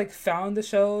just like found the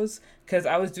shows because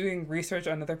I was doing research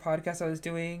on another podcast I was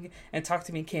doing, and Talk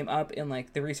to Me came up in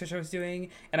like the research I was doing,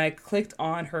 and I clicked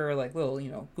on her like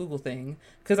little Google thing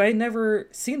because I had never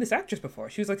seen this actress before.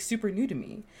 She was like super new to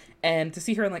me, and to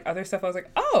see her in like other stuff, I was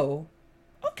like, oh,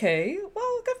 okay,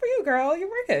 well, good for you, girl. You're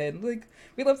working. Like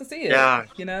we love to see it. Yeah,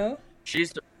 You know.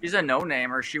 she's a no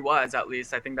name, or she was at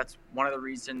least. I think that's one of the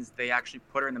reasons they actually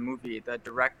put her in the movie. The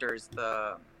directors,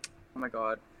 oh my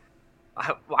god,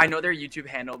 I know their YouTube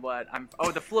handle, but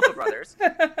the Flippa brothers,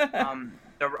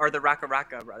 the Raka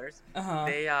Raka brothers. Uh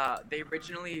huh. They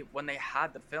originally, when they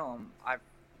had the film, I've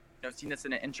seen this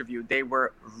in an interview. They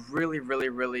were really, really,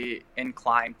 really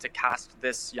inclined to cast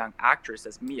this young actress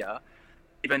as Mia,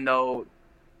 even though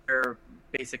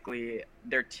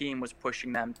their team was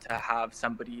pushing them to have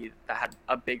somebody that had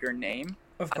a bigger name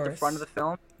Of at the front of the course.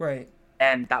 film, Right.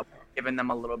 and that would have given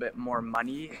them a little bit more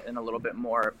money and a little bit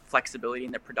more flexibility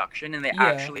in the production, and they Yeah.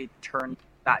 actually turned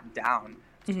that down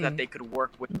so that Mm-hmm. they could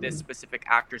work with this specific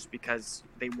actress because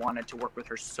they wanted to work with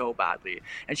her so badly.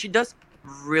 And she does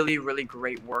really, really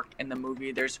great work in the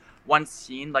movie. There's one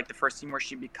scene, like the first scene where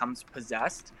she becomes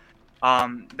possessed.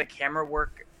 The camera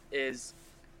work is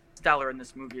stellar in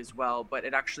this movie as well. But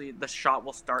it actually, the shot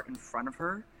will start in front of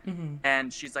her,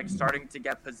 and she's like starting to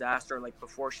get possessed, or like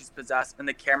before she's possessed, and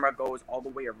the camera goes all the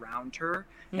way around her,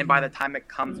 and by the time it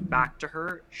comes back to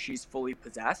her, she's fully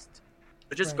possessed.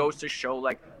 It just goes to show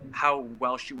like how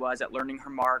well she was at learning her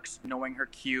marks, knowing her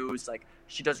cues. Like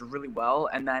she does really well,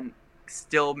 and then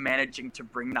still managing to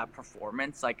bring that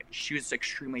performance. Like she was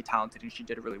extremely talented, and she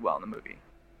did really well in the movie.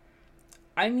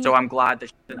 I mean, so I'm glad that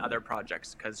she's in other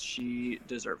projects because she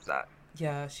deserves that.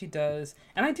 Yeah, she does.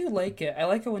 And I do like it. I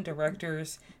like it when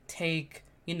directors take,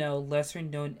 lesser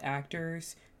known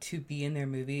actors to be in their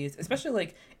movies, especially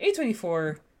like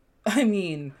A24. I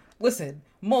mean, listen,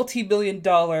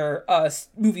 multi-billion-dollar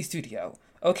movie studio,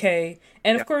 okay?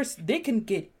 And of course, they can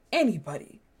get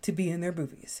anybody to be in their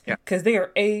movies because they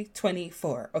are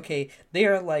A24, okay? They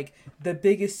are like the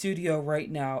biggest studio right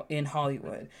now in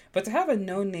Hollywood. But to have a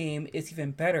known name is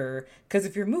even better because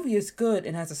if your movie is good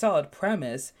and has a solid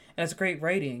premise and has great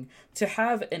writing, to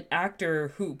have an actor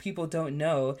who people don't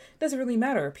know doesn't really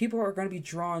matter. People are going to be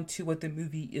drawn to what the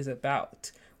movie is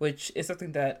about, which is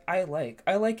something that I like.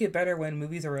 I like it better when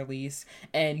movies are released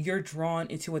and you're drawn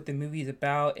into what the movie is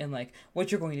about and like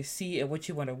what you're going to see and what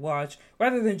you want to watch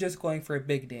rather than just going for a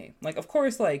big name. Like, of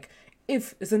course, like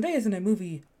if Zendaya's in a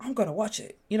movie, I'm going to watch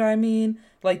it. You know what I mean?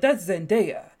 Like that's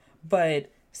Zendaya.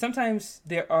 But sometimes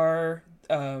there are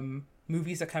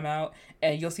movies that come out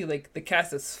and you'll see like the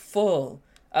cast is full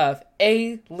of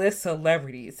A-list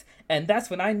celebrities. And that's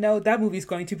when I know that movie's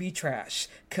going to be trash.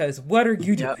 Because what are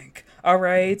you doing? All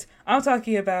right? I'm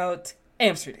talking about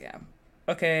Amsterdam.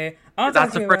 Okay?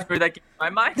 That's the first movie that came to my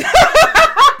mind.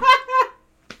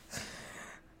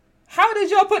 How did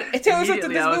y'all put Taylor Swift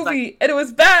in this movie and it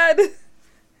was bad?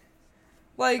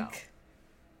 Like,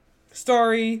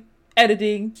 story,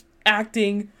 editing,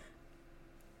 acting.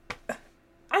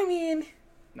 I mean...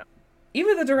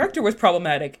 Even the director was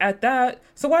problematic at that.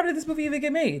 So why did this movie even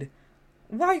get made?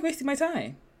 Why are you wasting my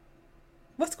time?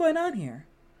 What's going on here?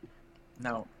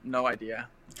 No idea.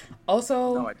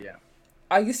 Also, no idea.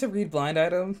 I used to read blind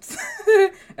items,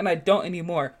 and I don't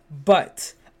anymore.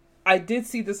 But I did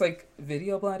see this like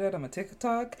video blind item on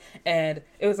TikTok, and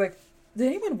it was like, did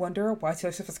anyone wonder why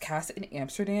Taylor Swift was cast in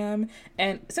Amsterdam?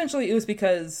 And essentially it was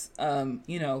because,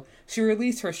 she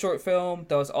released her short film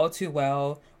that was All Too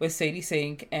Well with Sadie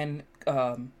Sink and,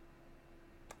 I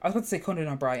was about to say Conan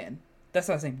O'Brien. That's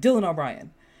not his name. Dylan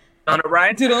O'Brien. Conan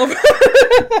O'Brien?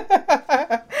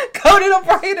 Conan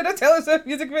O'Brien in a Taylor Swift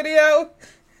music video?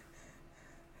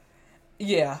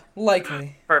 Yeah,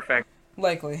 likely. Perfect.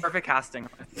 Likely. Perfect casting.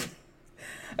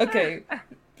 Okay.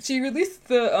 She released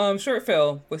the short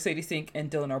film with Sadie Sink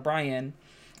and Dylan O'Brien,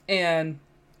 and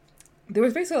there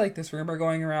was basically like this rumor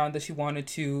going around that she wanted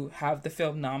to have the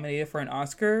film nominated for an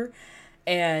Oscar.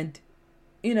 And,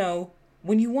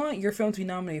 when you want your film to be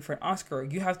nominated for an Oscar,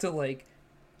 you have to like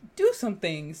do some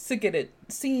things to get it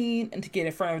seen and to get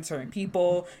in front of certain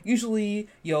people. Usually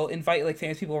you'll invite like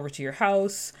famous people over to your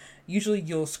house. Usually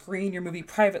you'll screen your movie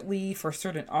privately for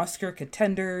certain Oscar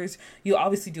contenders. You'll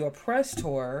obviously do a press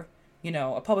tour,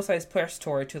 a publicized press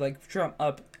tour to like drum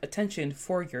up attention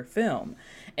for your film.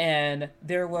 And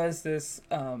there was this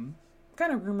kind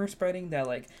of rumor spreading that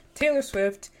like Taylor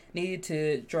Swift needed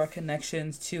to draw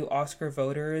connections to Oscar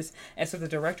voters. And so the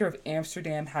director of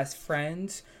Amsterdam has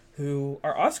friends who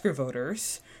are Oscar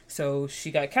voters. So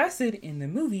she got casted in the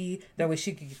movie. That way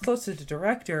she could get close to the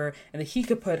director and that he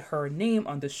could put her name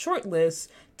on the short list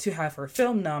to have her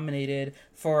film nominated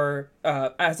for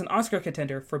as an Oscar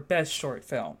contender for Best Short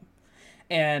Film.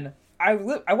 And I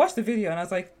watched the video and I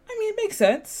was like, I mean, it makes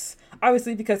sense.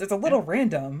 Obviously, because it's a little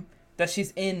random that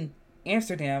she's in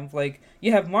Amsterdam. Like,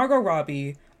 you have Margot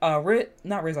Robbie,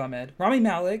 not Riz Ahmed, Rami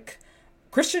Malek,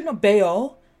 Christian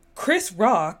Bale, Chris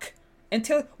Rock, and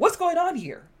Taylor. What's going on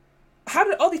here? How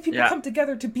did all these people come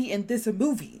together to be in this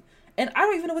movie? And I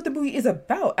don't even know what the movie is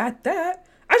about at that.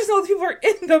 I just know these people are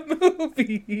in the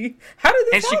movie. How did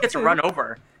this happen? And she gets run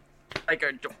over. Like,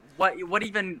 what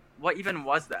even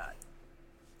was that?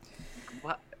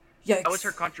 What? Yikes. That was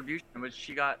her contribution, was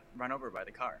she got run over by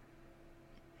the car.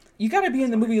 You gotta be in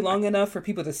the movie long enough for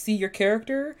people to see your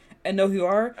character and know who you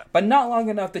are, but not long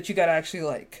enough that you gotta actually,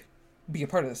 like, be a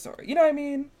part of the story. You know what I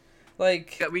mean?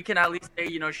 Like, we can at least say,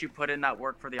 she put in that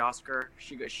work for the Oscar.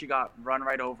 She got run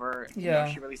right over. Yeah.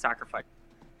 She really sacrificed.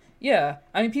 Yeah.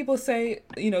 I mean, people say,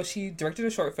 she directed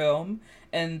a short film,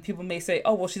 and people may say,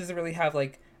 oh, well, she doesn't really have,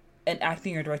 like, an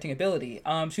acting or directing ability.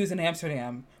 She was in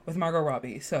Amsterdam with Margot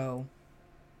Robbie, so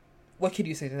what could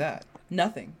you say to that?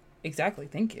 Nothing. Exactly.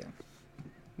 Thank you.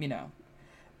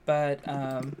 But,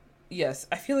 yes,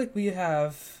 I feel like we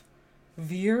have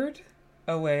veered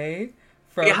away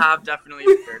from. We have definitely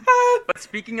veered. But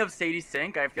speaking of Sadie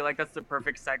Sink, I feel like that's the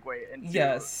perfect segue into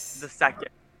the second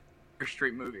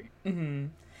Street movie. Mm-hmm.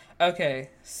 Okay,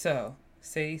 so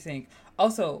Sadie Sink.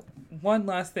 Also, one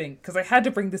last thing, because I had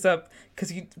to bring this up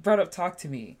because you brought up Talk to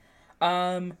Me.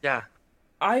 Yeah.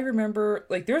 I remember,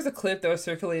 like, there was a clip that was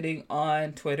circulating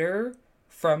on Twitter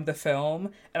from the film,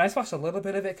 and I just watched a little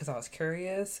bit of it because I was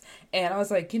curious, and I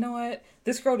was like, you know what?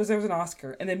 This girl deserves an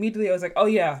Oscar. And then immediately I was like, oh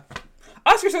yeah,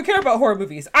 Oscars don't care about horror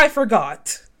movies. I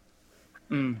forgot.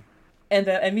 And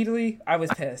then immediately I was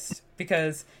pissed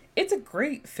because it's a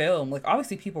great film. Like,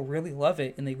 obviously people really love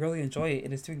it and they really enjoy it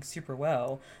and it's doing super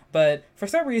well. But for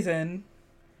some reason,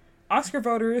 Oscar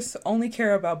voters only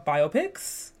care about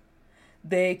biopics.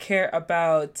 They care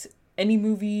about any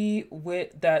movie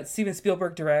that Steven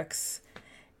Spielberg directs.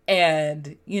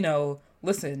 And, you know,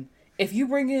 listen, if you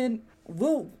bring in,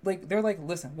 they're like,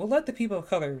 listen, we'll let the people of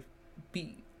color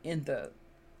be in the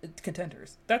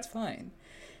contenders. That's fine.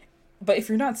 But if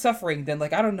you're not suffering, then,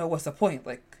 like, I don't know what's the point.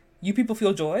 Like, you people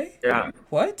feel joy? Yeah.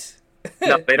 What?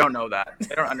 No, they don't know that.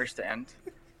 They don't understand.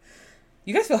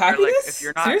 You guys feel happiness? If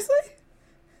you're not, seriously?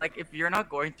 Like, if you're not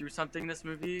going through something in this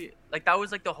movie, like, that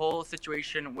was, like, the whole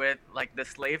situation with, like, the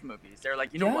slave movies. They're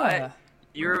like, you know what?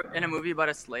 You're in a movie about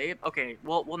a slave? Okay,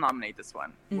 we'll nominate this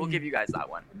one. We'll give you guys that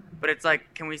one. But it's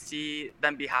like, can we see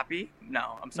them be happy?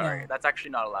 No, I'm sorry. No. That's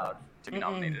actually not allowed to be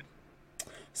nominated.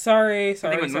 Sorry.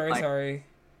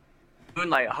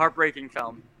 Moonlight, heartbreaking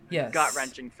film. Yes.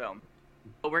 Gut-wrenching film.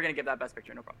 But we're going to give that Best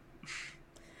Picture, no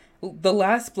problem. The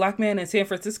Last Black Man in San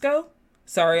Francisco?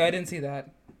 Sorry, I didn't see that.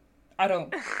 I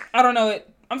don't know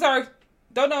it. I'm sorry.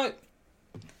 Don't know it.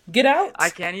 Get Out? I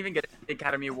can't even get the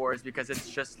Academy Awards because it's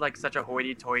just like such a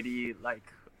hoity-toity, like,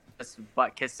 just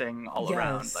butt kissing all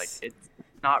around. Like, it's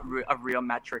not a real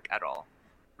metric at all.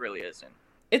 It really isn't.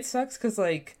 It sucks because,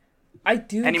 like, I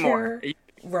do care.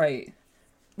 Right.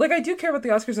 Like, I do care about the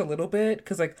Oscars a little bit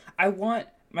because, like, I want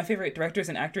my favorite directors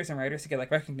and actors and writers to get,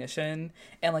 like, recognition.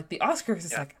 And, like, the Oscars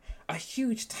is, like, a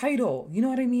huge title. You know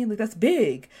what I mean? Like, that's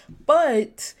big.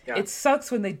 But it sucks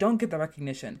when they don't get the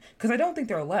recognition. Because I don't think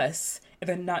they're less, and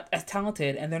they're not as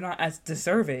talented, and they're not as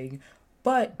deserving.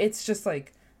 But it's just,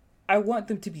 like, I want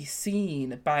them to be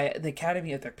seen by the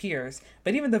Academy of their peers.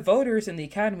 But even the voters in the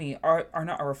Academy are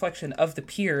not a reflection of the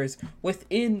peers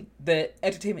within the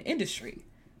entertainment industry.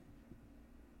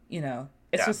 You know?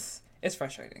 It's just, it's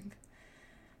frustrating.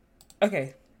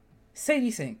 Okay. Sadie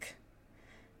Sink.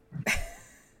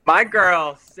 My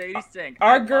girl, Sadie Sink.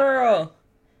 Our girl.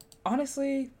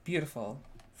 Honestly, beautiful.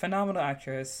 Phenomenal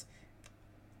actress.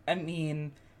 I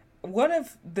mean, one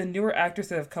of the newer actors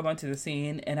that have come onto the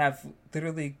scene and have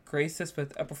literally graced us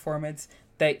with a performance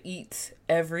that eats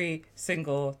every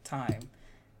single time.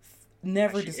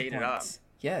 Never disappoints.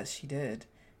 Yes, she did.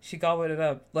 She gobbled it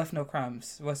up, left no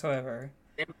crumbs whatsoever.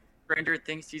 Stranger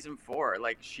Things season 4,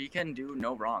 like, she can do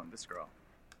no wrong, this girl.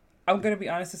 I'm going to be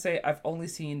honest to say I've only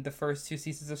seen the first 2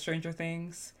 seasons of Stranger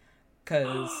Things,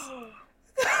 because...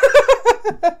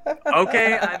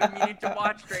 Okay, I've been meaning to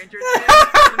watch Stranger Things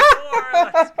season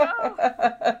 4, let's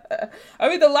go! I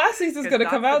mean, the last season's going to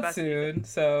come out soon,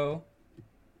 so...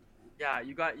 Yeah,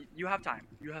 you have time.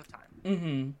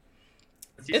 Mm-hmm.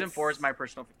 Season 4 is my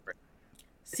personal favorite.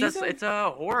 It's a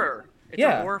horror. It's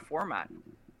a horror format.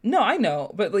 No, I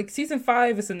know, but, like, season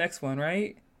 5 is the next one,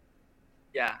 right?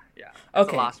 Yeah.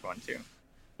 Okay. The last one, too.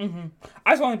 Mm-hmm.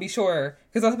 I just want to be sure,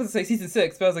 because I was about to say season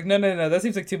 6, but I was like, no, that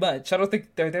seems like too much. I don't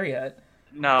think they're there yet.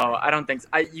 No, I don't think so.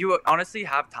 You honestly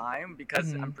have time,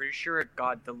 because I'm pretty sure it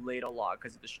got delayed a lot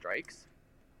because of the strikes.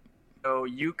 So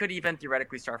you could even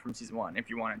theoretically start from season 1 if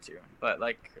you wanted to. But,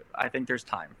 like, I think there's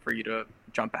time for you to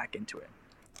jump back into it.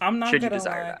 I'm not going to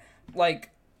lie.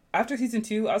 Like, after season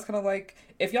 2, I was kind of like,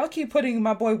 if y'all keep putting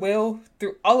my boy Will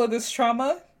through all of this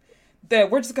trauma, then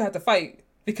we're just going to have to fight.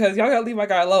 Because y'all got to leave my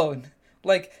guy alone.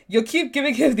 Like, you'll keep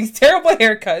giving him these terrible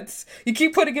haircuts. You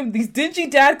keep putting him these dingy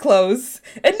dad clothes.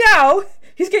 And now,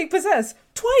 he's getting possessed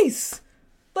twice.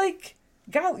 Like,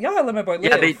 y'all gotta let my boy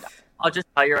live. Yeah, I'll just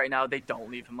tell you right now, they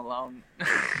don't leave him alone.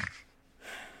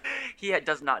 He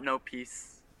does not know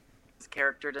peace. His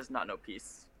character does not know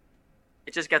peace.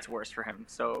 It just gets worse for him.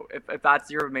 So if that's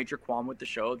your major qualm with the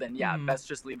show, then best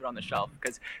just leave it on the shelf.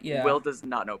 Because Will does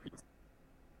not know peace.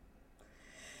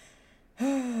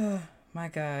 My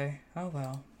guy. Oh,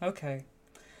 well. Okay.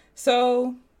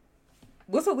 So,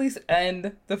 let's at least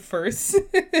end the first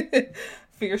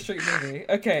Fear Street movie.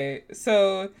 Okay,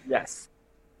 so... Yes.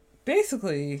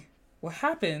 Basically, what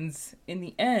happens in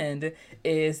the end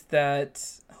is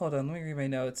that... Hold on, let me read my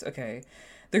notes. Okay.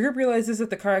 The group realizes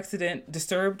that the car accident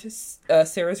disturbed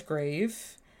Sarah's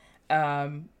grave.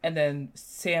 And then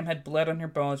Sam had blood on her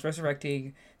bones,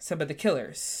 resurrecting some of the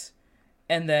killers.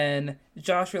 And then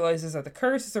Josh realizes that the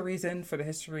curse is the reason for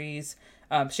the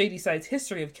shady side's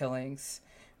history of killings,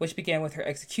 which began with her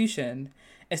execution.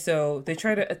 And so they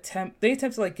attempt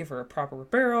to like give her a proper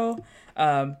burial,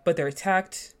 but they're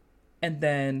attacked. And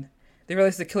then they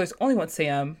realize the killers only want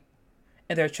Sam,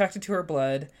 and they're attracted to her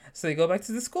blood. So they go back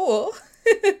to the school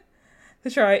to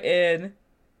try and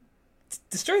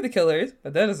destroy the killers,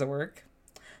 but that doesn't work.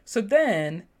 So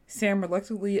then Sam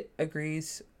reluctantly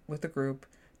agrees with the group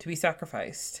to be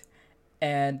sacrificed,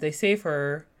 and they save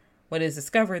her when it is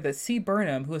discovered that C.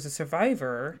 Burnham, who is a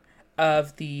survivor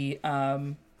of the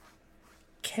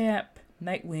Camp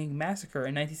Nightwing massacre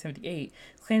in 1978,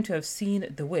 claimed to have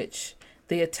seen the witch.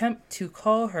 They attempt to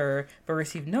call her but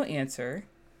receive no answer.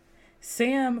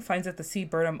 Sam finds out that C.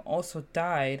 Burnham also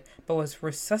died but was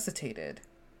resuscitated,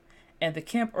 and the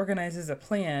camp organizes a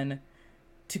plan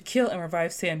to kill and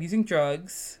revive Sam using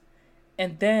drugs,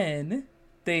 and then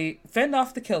they fend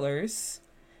off the killers,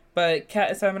 but Kat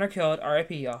and Simon are killed.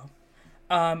 R.I.P. y'all.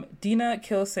 Dina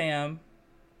kills Sam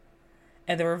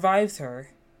and then revives her.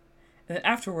 And then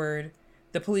afterward,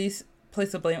 the police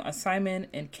place the blame on Simon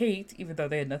and Kate, even though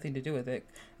they had nothing to do with it,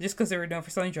 just because they were known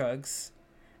for selling drugs.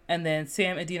 And then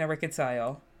Sam and Dina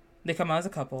reconcile. They come out as a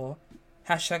couple. #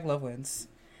 love wins.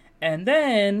 And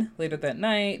then, later that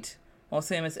night, while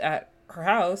Sam is at her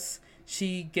house,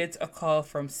 she gets a call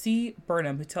from C.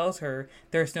 Burnham, who tells her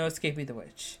there's no escaping the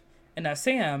witch. And now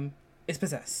Sam is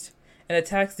possessed and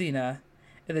attacks Dina,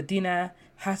 and then Dina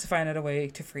has to find out a way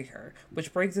to free her,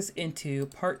 which brings us into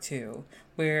part 2,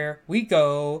 where we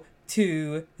go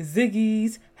to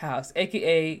Ziggy's house,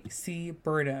 aka C.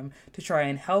 Burnham, to try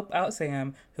and help out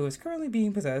Sam, who is currently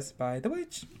being possessed by the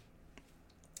witch.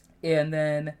 And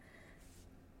then,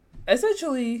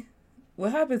 essentially,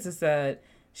 what happens is that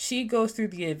she goes through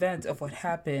the events of what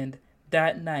happened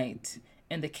that night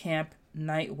in the Camp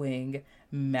Nightwing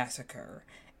massacre.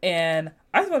 And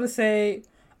I was about to say,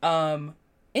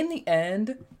 in the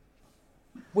end,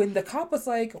 when the cop was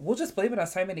like, we'll just blame it on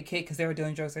Simon and Kate because they were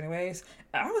dealing drugs anyways,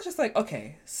 I was just like,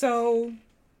 okay, so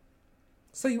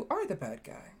you are the bad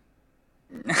guy.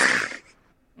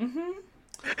 Mm-hmm.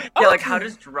 Yeah, okay. like, how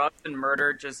does drugs and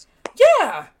murder just...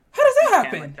 Yeah! How does that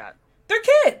happen? Like that? They're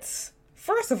kids!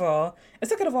 First of all, and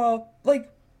second of all,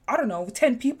 like, I don't know,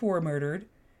 10 people were murdered.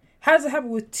 How does it happen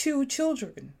with 2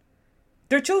 children?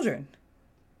 They're children.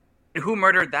 Who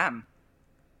murdered them?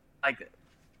 Like,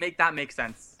 make that make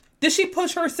sense. Did she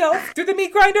push herself through the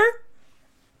meat grinder?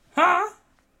 Huh?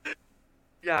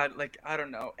 Yeah, like, I don't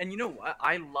know. And you know what?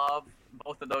 I love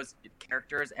both of those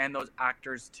characters and those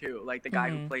actors, too. Like, the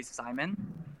guy who plays Simon.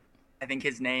 I think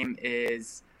his name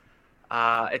is...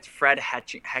 it's Fred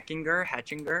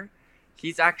Hetchinger.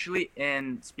 He's actually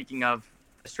in, speaking of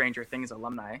Stranger Things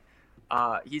alumni,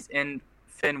 he's in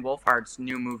Finn Wolfhard's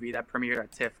new movie that premiered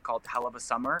at TIFF called Hell of a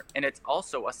Summer, and it's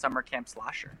also a summer camp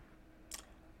slasher.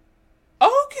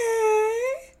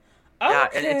 Okay. Yeah,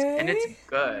 and it's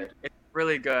good. It's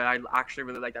really good. I actually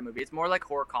really like that movie. It's more like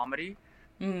horror comedy,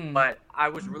 but I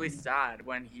was really sad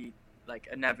when he like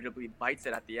inevitably bites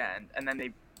it at the end, and then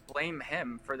they blame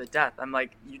him for the death. I'm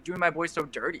like, you're doing my boy so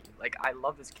dirty. Like, I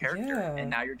love this character, and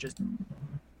now you're just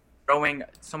throwing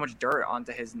so much dirt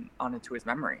onto his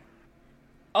memory.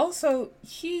 Also,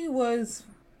 he was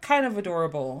kind of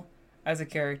adorable as a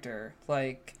character.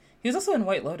 Like, he was also in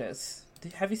White Lotus.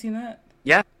 Have you seen that?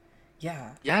 Yeah.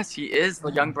 Yeah. Yes, he is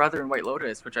the young brother in White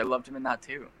Lotus, which I loved him in that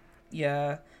too.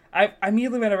 Yeah. I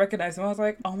immediately when I recognized him, I was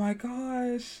like, oh my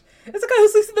gosh. It's the guy who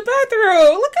sleeps in the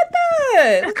bathroom. Look at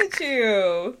that. Look at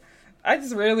you. I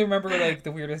just rarely remember like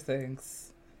the weirdest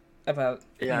things about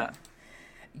him.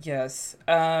 Yes.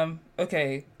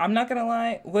 Okay. I'm not gonna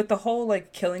lie. With the whole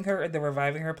like killing her and the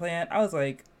reviving her plan, I was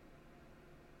like,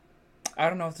 I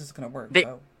don't know if this is gonna work.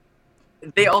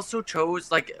 They also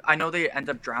chose, like, I know they end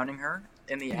up drowning her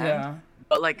in the end,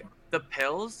 but like the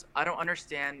pills, I don't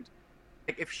understand.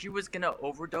 Like, if she was gonna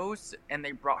overdose and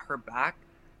they brought her back,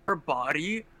 her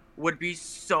body would be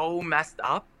so messed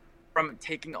up from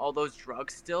taking all those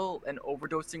drugs still and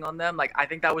overdosing on them. Like, I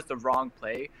think that was the wrong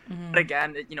play. But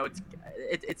again,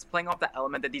 it's playing off the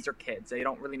element that these are kids. They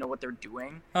don't really know what they're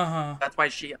doing. That's why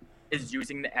she is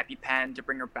using the EpiPen to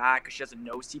bring her back, because she doesn't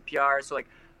know CPR. So like,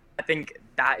 I think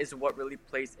that is what really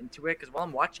plays into it. Because while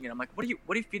I'm watching it, I'm like, what are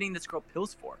you feeding this girl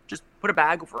pills for? Just put a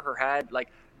bag over her head. Like,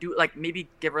 do like maybe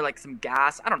give her like some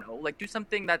gas. I don't know. Like, do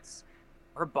something that's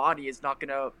her body is not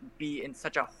gonna be in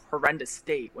such a horrendous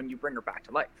state when you bring her back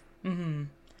to life.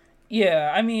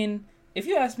 Yeah, I mean, if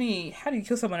you ask me, how do you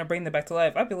kill someone and bring them back to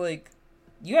life? I'd be like,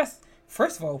 you ask,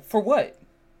 first of all, for what?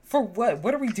 For what?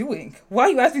 What are we doing? Why are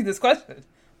you asking this question?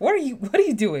 What are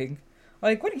you doing?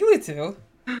 Like, what are you into?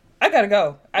 I gotta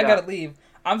go. I Yeah. gotta leave.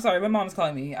 I'm sorry. My mom's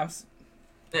calling me. I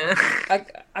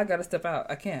gotta step out.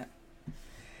 I can't.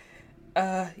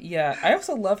 Yeah. I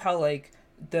also love how like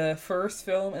the first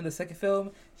film and the second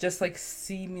film just like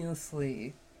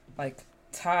seamlessly like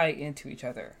tie into each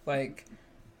other. Like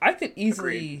I could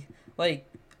easily like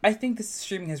I think this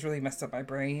streaming has really messed up my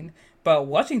brain. But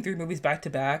watching 3 movies back to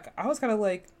back, I was kind of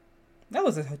like, that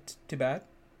wasn't too bad.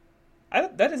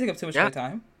 That didn't take up too much of my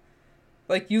time.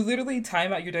 Like you literally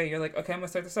time out your day. You're like, okay, I'm gonna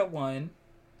start this at 1.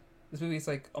 This movie's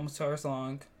like almost 2 hours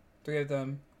long. 3 of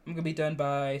them. I'm gonna be done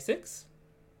by 6.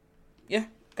 Yeah,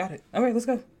 got it. All right, let's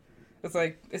go. It's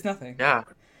like it's nothing. Yeah.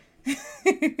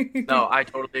 No, I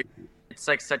totally agree. It's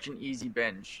like such an easy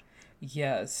binge.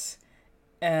 Yes.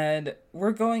 And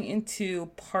we're going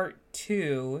into part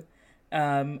 2,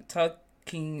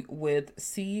 talking with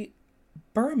C.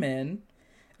 Berman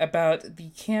about the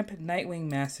Camp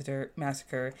Nightwing massacre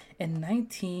in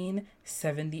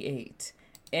 1978.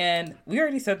 And we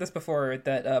already said this before,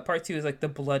 that part 2 is like the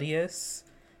bloodiest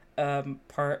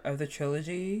part of the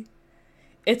trilogy.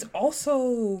 It's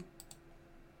also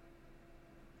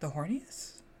the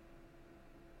horniest?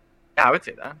 Yeah, I would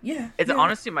say that. Yeah. It's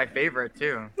honestly my favorite,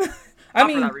 too. I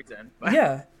mean, for that reason. But...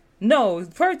 yeah. No,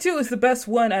 part 2 is the best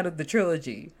one out of the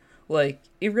trilogy. Like,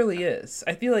 it really is.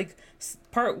 I feel like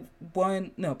part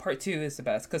 2 is the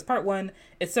best. Because part 1,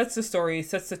 it sets the story,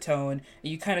 sets the tone,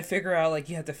 and you kind of figure out, like,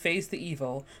 you have to face the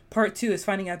evil. Part 2 is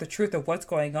finding out the truth of what's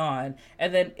going on.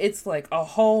 And then it's, like, a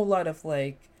whole lot of,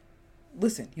 like,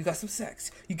 listen, you got some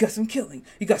sex, you got some killing,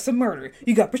 you got some murder,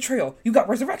 you got betrayal, you got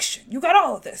resurrection, you got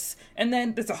all of this. And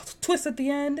then there's a twist at the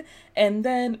end. And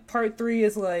then part 3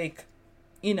 is, like,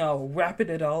 you know, wrapping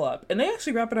it all up. And they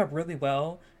actually wrap it up really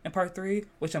well in part 3,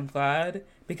 which I'm glad,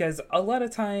 because a lot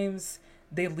of times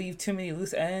they leave too many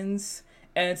loose ends.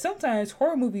 And sometimes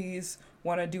horror movies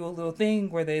want to do a little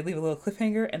thing where they leave a little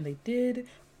cliffhanger, and they did.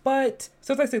 But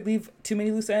sometimes they leave too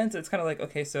many loose ends. It's kind of like,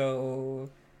 okay,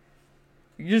 so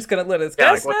you're just going to let us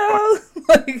guess now?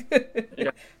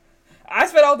 Yeah. I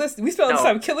spent all this, we spent all this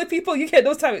time killing people. You can't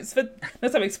no time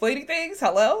explaining things?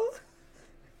 Hello?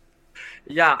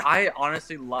 Yeah, I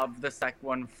honestly love the second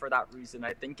one for that reason.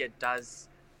 I think it does,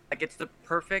 like, it's the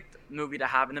perfect movie to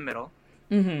have in the middle.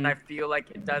 Mm-hmm. And I feel like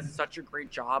it does such a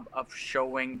great job of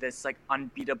showing this, like,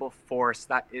 unbeatable force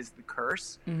that is the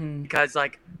curse. Mm-hmm. Because,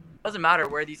 like, it doesn't matter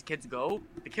where these kids go,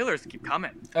 the killers keep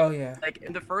coming. Oh, yeah. Like,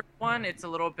 in the first one, it's a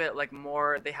little bit, like,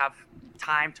 more, they have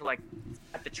time to, like,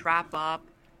 set the trap up.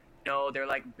 You know, they're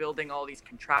like building all these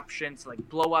contraptions to like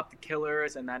blow up the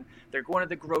killers, and then they're going to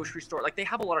the grocery store. Like, they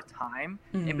have a lot of time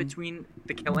in between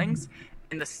the killings.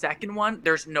 In the second one,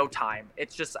 there's no time.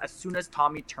 It's just as soon as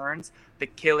Tommy turns, the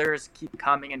killers keep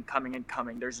coming and coming and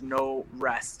coming. There's no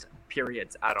rest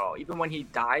periods at all. Even when he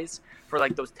dies for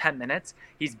like those 10 minutes,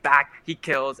 he's back, he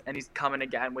kills, and he's coming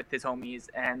again with his homies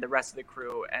and the rest of the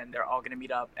crew, and they're all going to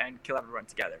meet up and kill everyone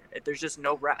together. There's just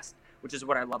no rest, which is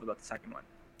what I love about the second one.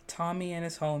 Tommy and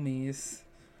his homies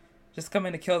just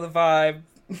coming to kill the vibe.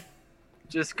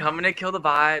 Just coming to kill the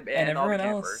vibe and all the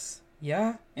everyone campers. else.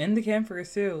 Yeah, and the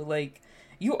campers too. Like,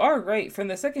 you are right. From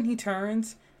the second he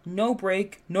turns, no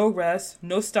break, no rest,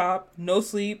 no stop, no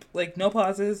sleep, like no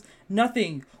pauses,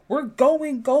 nothing. We're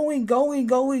going.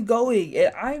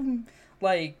 And I'm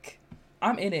like,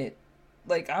 I'm in it.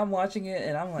 Like, I'm watching it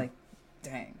and I'm like,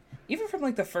 dang. Even from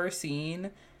like the first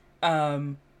scene,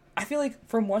 I feel like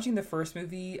from watching the first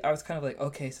movie, I was kind of like,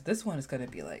 okay, so this one is going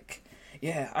to be like,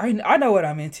 yeah, I know what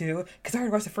I'm into, because I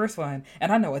already watched the first one,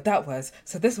 and I know what that was.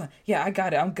 So this one, yeah, I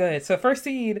got it, I'm good. So first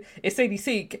scene is Sadie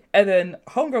Sink, and then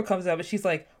Homegirl comes up, and she's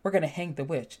like, we're going to hang the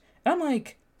witch. And I'm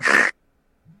like...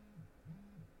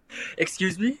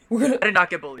 Excuse me? I did not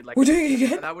get bullied like we're doing it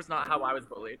again? That was not how I was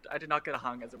bullied. I did not get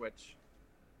hung as a witch.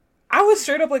 I was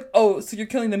straight up like, oh, so you're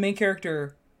killing the main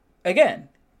character again?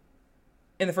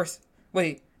 In the first...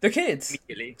 Wait... They're kids.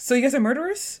 So you guys are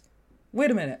murderers?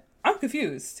 Wait a minute. I'm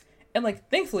confused. And, like,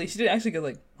 thankfully, she didn't actually get,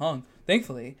 like, hung.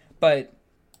 Thankfully. But,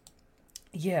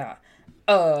 yeah.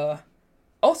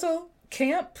 Also,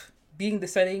 camp being the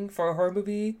setting for a horror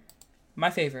movie,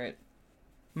 my favorite.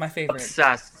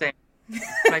 Obsessed. Same.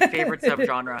 My favorite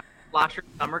subgenre. Slasher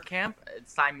summer camp,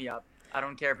 sign me up. I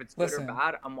don't care if it's good or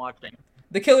bad, I'm watching.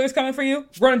 The killer's coming for you,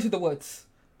 run into the woods.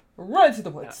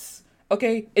 Yeah.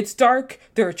 Okay, it's dark,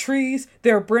 there are trees,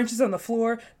 there are branches on the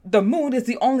floor, the moon is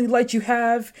the only light you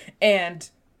have, and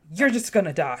you're just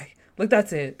gonna die. Like,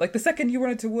 that's it. Like, the second you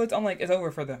run into woods, I'm like, it's over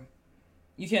for them.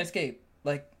 You can't escape.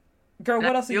 Like, girl,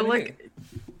 what else are you gonna do?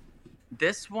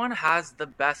 This one has the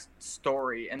best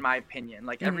story, in my opinion.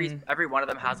 Like, every one of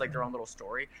them has, like, their own little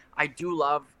story. I do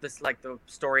love this, like, the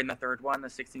story in the third one, the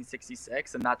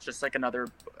 1666, and that's just, like, another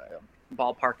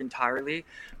ballpark entirely,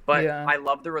 but Yeah. I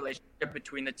love the relationship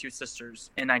between the two sisters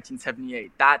in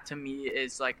 1978. That to me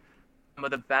is like some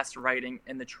of the best writing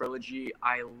in the trilogy.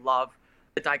 I love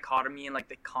the dichotomy and like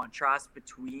the contrast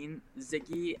between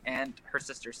Ziggy and her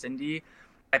sister Cindy.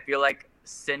 I feel like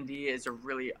Cindy is a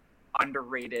really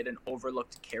underrated and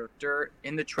overlooked character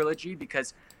in the trilogy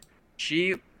because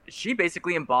she she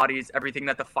basically embodies everything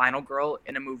that the final girl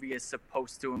in a movie is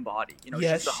supposed to embody. You know,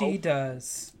 Yes, she's the she hope.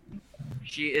 does.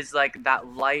 She is like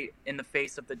that light in the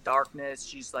face of the darkness.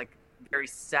 She's like very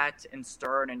set and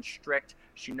stern and strict.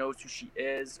 She knows who she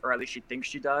is, or at least she thinks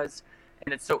she does.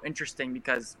 And it's so interesting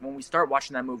because when we start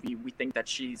watching that movie, we think that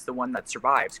she's the one that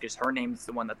survives because her name's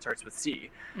the one that starts with C.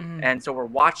 Mm-hmm. And so we're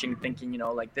watching thinking, you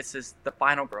know, like this is the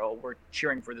final girl. We're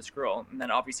cheering for this girl. And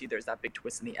then obviously there's that big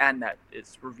twist in the end that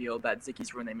is revealed that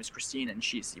Ziggy's real name is Christine and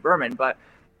she's C. Berman. But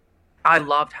I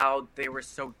loved how they were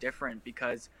so different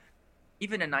because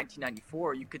even in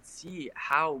 1994, you could see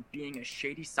how being a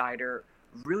shady sider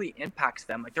really impacts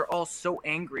them. Like they're all so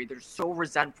angry, they're so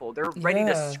resentful, they're ready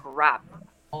to scrap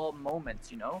all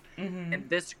moments, you know? Mm-hmm. And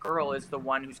this girl is the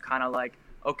one who's kind of like,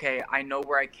 okay, I know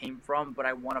where I came from, but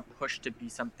I want to push to be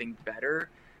something better.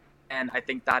 And I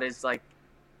think that is like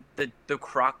the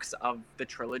crux of the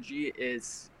trilogy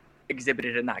is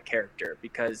exhibited in that character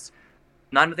because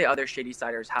none of the other shady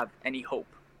siders have any hope.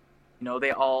 You know,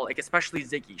 they all, like, especially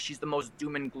Ziggy, she's the most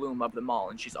doom and gloom of them all.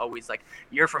 And she's always like,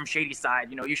 you're from shady side,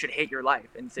 you know, you should hate your life.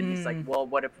 And Cindy's like, well,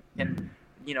 what if we can,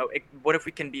 you know, what if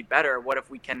we can be better? What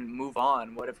if we can move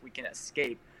on? What if we can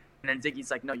escape? And then Ziggy's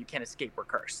like, no, you can't escape. We're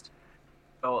cursed.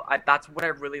 So that's what I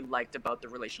really liked about the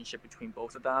relationship between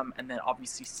both of them. And then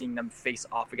obviously seeing them face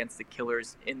off against the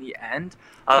killers in the end,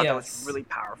 that was really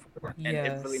powerful. And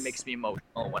it really makes me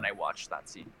emotional when I watch that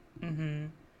scene. Mm-hmm.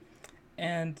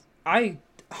 And I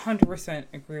 100%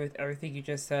 agree with everything you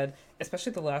just said,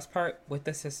 especially the last part with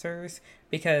the sisters,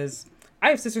 because I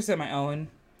have sisters of my own,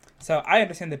 so I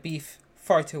understand the beef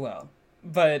far too well.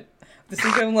 But to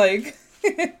see them like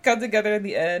come together in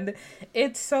the end,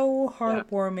 it's so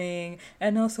heartwarming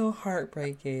and also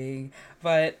heartbreaking.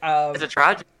 But it's a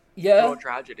tragedy. Yeah,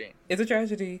 tragedy. It's a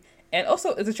tragedy, and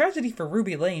also it's a tragedy for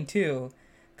Ruby Lane too,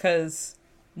 because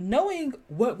knowing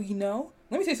what we know.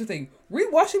 Let me say something.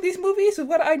 Rewatching these movies with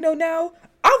what I know now,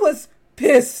 I was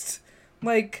pissed.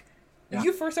 Like,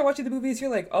 you first start watching the movies, you're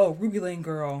like, oh, Ruby Lane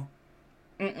girl.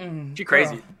 She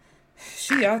crazy. Girl.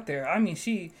 She out there. I mean,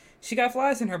 she got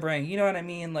flies in her brain. You know what I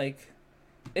mean? Like,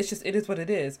 it is what it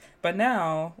is. But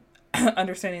now,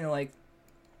 understanding like,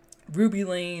 Ruby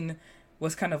Lane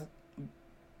was kind of,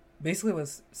 basically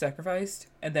was sacrificed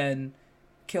and then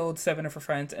killed 7 of her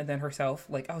friends and then herself.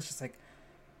 Like, I was just like,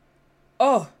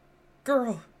 oh,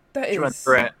 girl,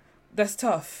 that's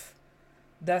tough.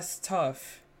 That's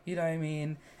tough. You know what I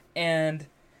mean? And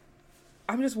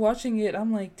I'm just watching it.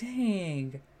 I'm like,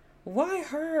 dang, why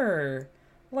her?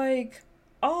 Like,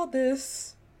 all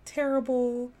this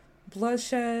terrible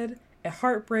bloodshed and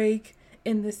heartbreak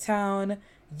in this town,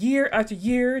 year after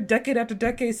year, decade after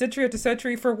decade, century after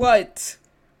century, for what?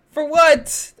 For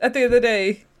what? At the end of the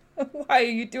day. Why are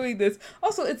you doing this?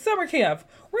 Also, it's summer camp.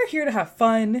 We're here to have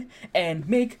fun and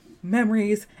make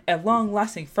memories and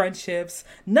long-lasting friendships,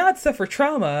 not suffer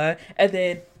trauma, and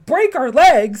then break our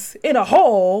legs in a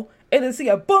hole, and then see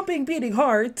a bumping, beating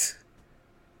heart,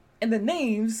 and the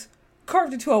names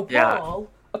carved into a wall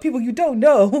of people you don't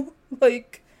know.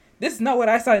 Like, this is not what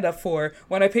I signed up for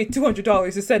when I paid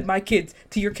 $200 to send my kids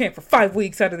to your camp for 5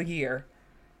 weeks out of the year.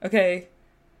 Okay?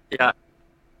 Yeah.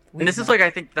 And this is like,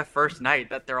 I think, the first night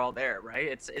that they're all there, right?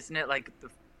 Isn't it like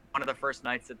one of the first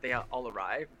nights that they all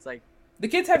arrive? It's like, the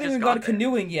kids haven't even gone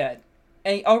canoeing yet.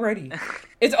 And already.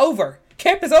 It's over.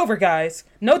 Camp is over, guys.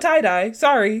 No tie-dye.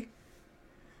 Sorry.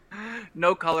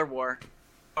 No color war.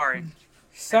 Sorry.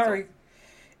 Sorry.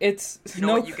 It's... You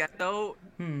know what you get, though?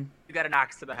 You got an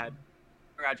axe to the head.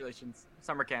 Congratulations.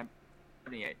 Summer camp.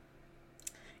 78.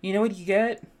 You know what you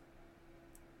get?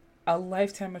 A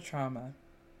lifetime of trauma.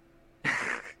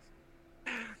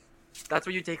 That's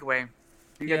what you take away.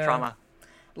 You get trauma.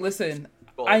 Listen,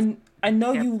 I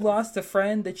know you lost a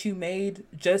friend that you made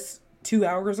just 2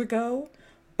 hours ago,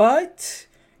 but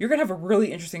you're going to have a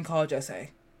really interesting college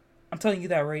essay. I'm telling you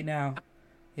that right now.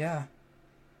 Yeah.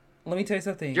 Let me tell you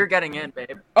something. You're getting in,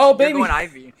 babe. Oh, baby. You're going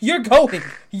Ivy. You're going.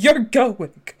 You're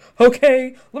going.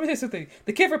 Okay? Let me tell you something.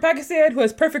 The kid from Pakistan who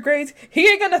has perfect grades, he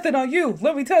ain't got nothing on you.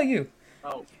 Let me tell you.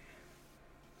 Oh.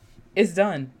 It's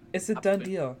done. It's a done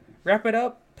deal. Wrap it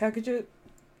up. Package it.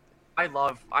 I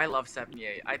love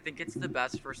 78. I think it's the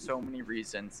best for so many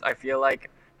reasons. I feel like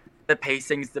the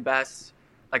pacing's the best.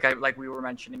 like we were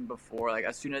mentioning before, like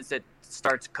as soon as it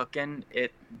starts cooking,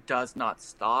 it does not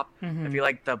stop. I feel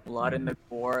like the blood and the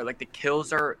gore, like the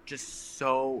kills are just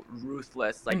so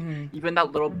ruthless. Like even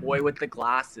that little boy with the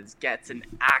glasses gets an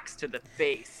axe to the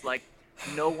face. Like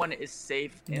no one is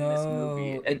safe in this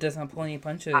movie. It doesn't pull any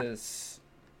punches.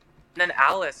 And then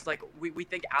Alice, like we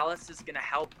think Alice is gonna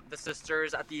help the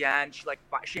sisters at the end.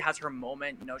 She has her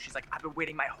moment, you know. She's like, I've been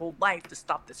waiting my whole life to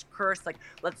stop this curse. Like,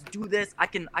 let's do this. I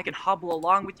can hobble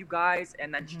along with you guys.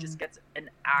 And then she just gets an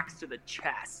axe to the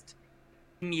chest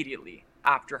immediately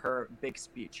after her big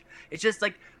speech. It's just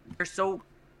like they're so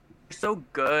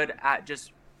good at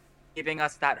just giving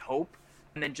us that hope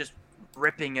and then just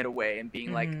ripping it away and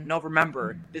being like, no,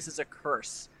 remember, this is a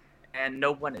curse. And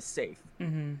no one is safe.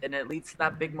 And it leads to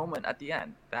that big moment at the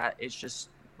end that is just,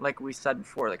 like we said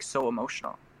before, like so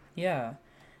emotional. Yeah.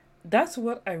 That's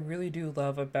what I really do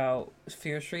love about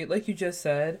Fear Street, like you just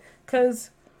said,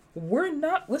 because you're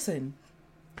not watching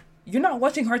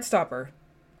Heartstopper,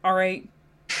 all right?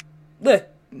 Look,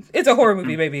 it's a horror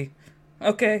movie, baby,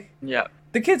 okay? Yeah.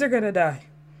 The kids are gonna die,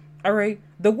 all right?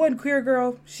 The one queer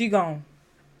girl, she gone,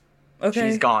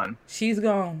 okay? She's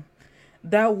gone.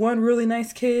 That one really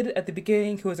nice kid at the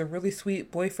beginning who was a really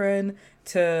sweet boyfriend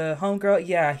to homegirl,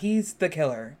 yeah, he's the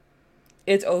killer.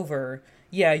 It's over.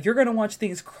 Yeah, you're gonna watch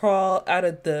things crawl out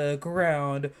of the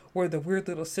ground where the weird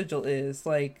little sigil is.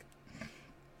 Like,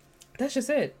 that's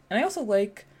just it. And I also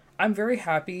I'm very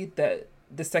happy that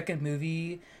the second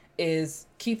movie is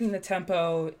keeping the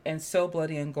tempo and so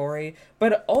bloody and gory,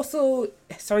 but it also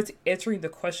starts answering the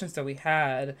questions that we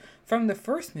had from the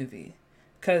first movie.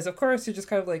 Because, of course, you're just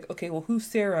kind of like, okay, well, who's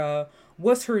Sarah?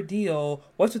 What's her deal?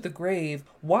 What's with the grave?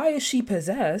 Why is she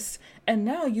possessed? And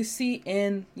now you see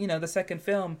in, the second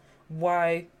film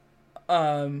why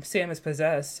Sam is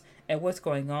possessed and what's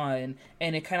going on.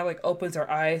 And it kind of, opens our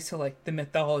eyes to, the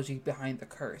mythology behind the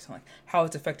curse. And, how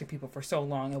it's affected people for so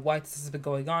long and why this has been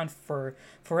going on for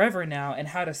forever now and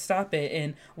how to stop it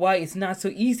and why it's not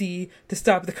so easy to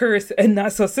stop the curse and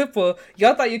not so simple.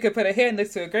 Y'all thought you could put a hand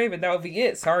next to a grave and that would be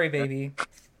it. Sorry, baby.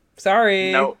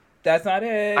 Sorry. No. That's not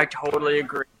it. I totally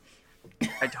agree.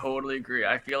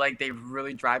 I feel like they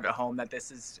really drive it home that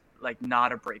this is,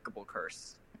 not a breakable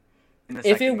curse.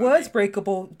 If it was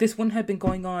breakable, this wouldn't have been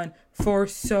going on for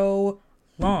so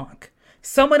long.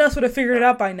 Someone else would have figured it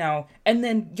out by now, and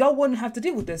then y'all wouldn't have to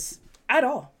deal with this at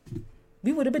all.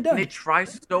 We would have been done. They try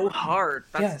so hard.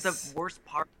 That's the worst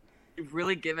part. They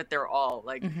really give it their all.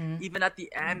 Even at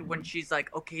the end when she's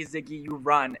like, "Okay, Ziggy, you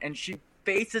run," and she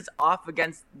faces off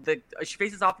against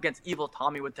evil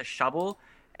Tommy with the shovel,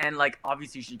 and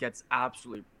obviously she gets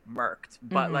absolutely murked.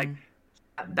 But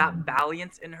that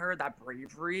valiance in her, that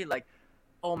bravery,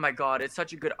 oh my god, it's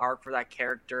such a good arc for that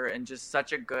character and just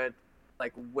such a good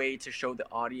way to show the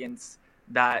audience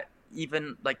that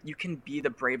even you can be the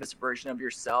bravest version of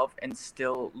yourself and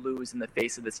still lose in the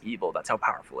face of this evil. That's how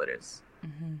powerful it is.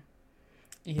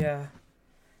 Yeah.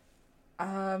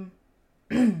 I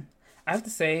have to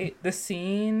say the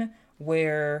scene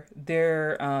where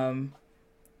they're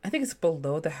I think it's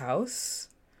below the house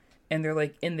and they're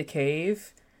in the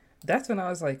cave, that's when I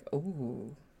was like,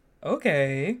 ooh,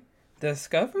 okay.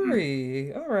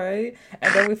 Discovery. All right.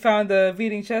 And then we found the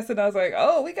beating chest and I was like,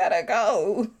 oh, we gotta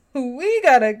go. We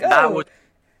gotta go.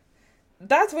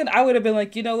 That's when I would have been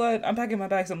like, you know what? I'm packing my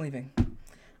bags. I'm leaving.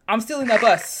 I'm stealing that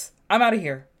bus. I'm out of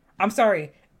here. I'm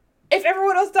sorry. If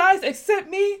everyone else dies except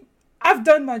me, I've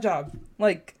done my job.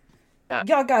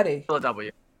 Y'all got it. Still a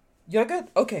W. Y'all good?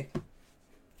 Okay.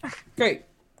 Great.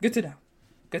 Good to know.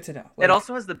 Good to know. It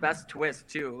also has the best twist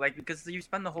too, because you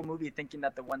spend the whole movie thinking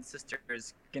that the one sister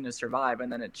is gonna survive, and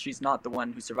then she's not the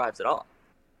one who survives at all.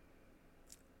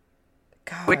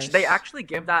 Gosh. Which they actually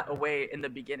give that away in the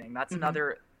beginning. That's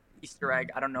another Easter egg.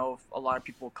 I don't know if a lot of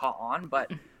people caught on, but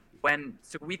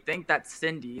so we think that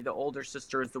Cindy, the older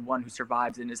sister, is the one who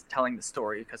survives and is telling the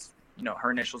story because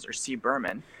her initials are C.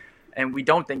 Berman. And we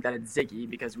don't think that it's Ziggy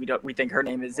because we think her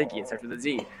name is Ziggy except for the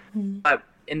Z. But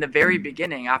in the very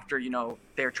beginning, after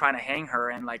they're trying to hang her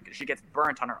and she gets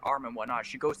burnt on her arm and whatnot,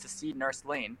 she goes to see Nurse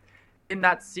Lane. In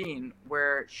that scene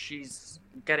where she's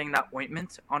getting that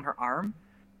ointment on her arm,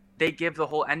 they give the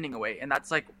whole ending away, and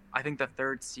that's I think the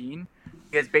third scene,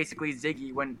 because basically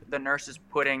Ziggy, when the nurse is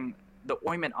putting the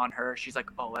ointment on her, she's like,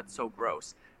 "Oh, that's so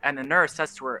gross," and the nurse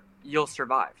says to her, "You'll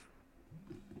survive."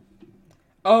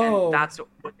 Oh. And that's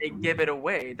what they give it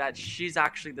away, that she's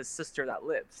actually the sister that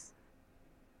lives.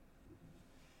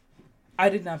 I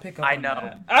did not pick up on know.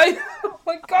 That. Oh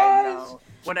my gosh.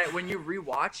 When you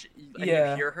rewatch and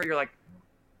you hear her, you're like,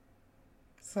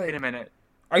 wait a minute.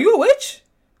 Are you a witch?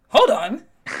 Hold on.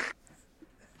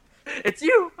 It's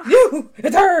you. You!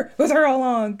 It's her! It was her all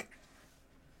along.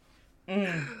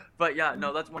 But yeah,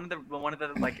 no, that's one of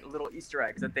the like little Easter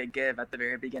eggs that they give at the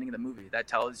very beginning of the movie that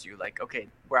tells you like, okay,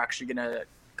 we're actually gonna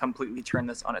completely turn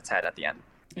this on its head at the end.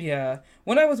 Yeah.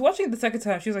 When I was watching it the second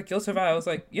time, she was like, "You'll survive." I was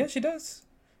like, "Yeah, she does."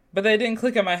 But it didn't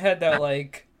click in my head that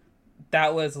like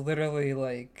that was literally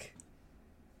like,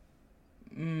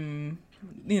 you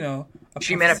know,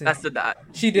 She manifested that.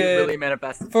 She did. Really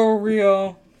manifested. For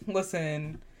real.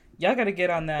 Listen, y'all gotta get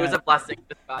on that. It was a blessing in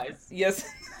disguise. Yes.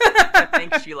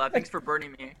 Thanks, Sheila. Thanks for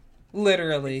burning me.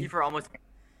 Literally. Thank you for almost.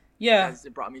 Yeah.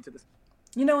 It brought me to this.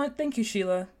 You know what? Thank you,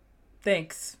 Sheila.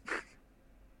 Thanks.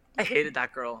 I hated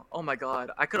that girl. Oh my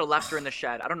god. I could have left her in the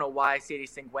shed. I don't know why Sadie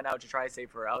Sink went out to try to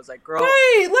save her. I was like, girl.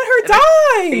 Right! Let her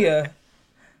die!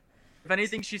 If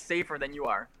anything, she's safer than you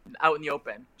are. Out in the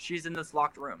open. She's in this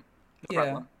locked room. No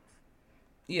problem.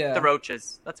 Yeah. The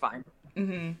roaches. That's fine.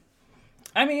 Mm-hmm.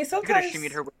 I mean, You sometimes... could have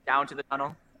shimmied her way down to the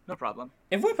tunnel. No problem.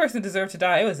 If one person deserved to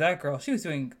die, it was that girl. She was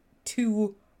doing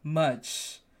too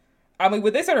much. I mean,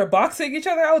 when they started boxing each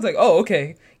other, I was like, oh,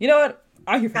 okay. You know what?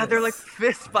 I'm here for this. They're like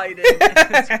fist fighting.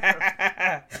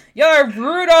 Y'all are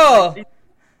brutal.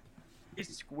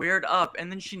 She's squared up,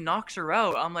 and then she knocks her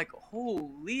out. I'm like,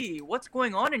 holy, what's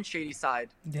going on in Shady Side?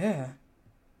 Yeah.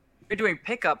 They're doing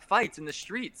pickup fights in the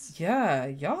streets. Yeah,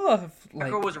 y'all have like.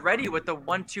 That girl was ready with the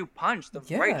 1-2 punch, the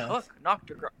right Yeah. hook, knocked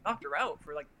her out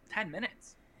for like 10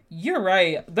 minutes. You're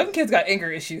right. Them kids got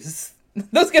anger issues.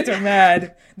 Those kids are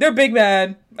mad. They're big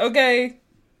mad. Okay.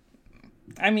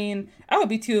 I mean, I would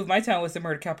be too if my town was the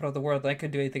murder capital of the world and I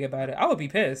couldn't do anything about it. I would be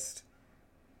pissed.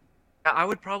 I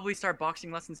would probably start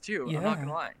boxing lessons too. Yeah. I'm not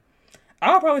gonna lie.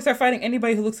 I would probably start fighting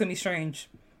anybody who looks at me strange.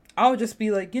 I would just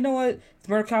be like, you know what? It's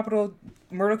murder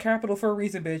capital for a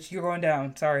reason, bitch. You're going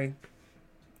down. Sorry.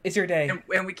 It's your day.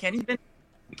 And we can't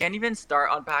even start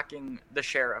unpacking the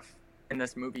sheriff in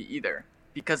this movie either,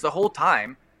 because the whole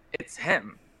time it's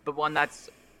him, the one that's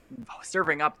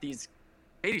serving up these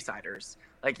Sadie-siders.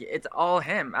 Like, it's all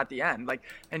him at the end. Like,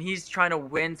 and he's trying to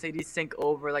win Sadie Sink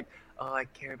over. Like, oh, I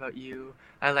care about you.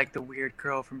 I like the weird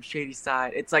girl from Shady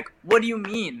Side. It's like, what do you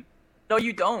mean? No,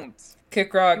 you don't.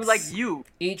 Kick rocks. You like you.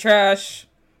 Eat trash.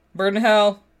 Burn in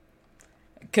hell.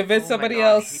 Convince somebody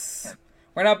else.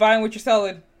 We're not buying what you're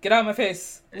selling. Get out of my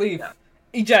face. Leave. Yeah.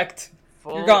 Eject.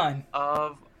 You're gone.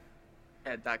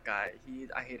 That guy.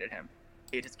 I hated him.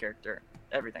 Hate his character.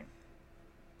 Everything.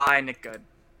 Nick Good.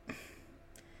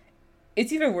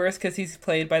 It's even worse because he's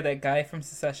played by that guy from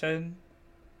Succession.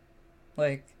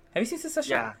 Like, have you seen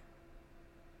Succession?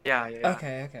 Yeah.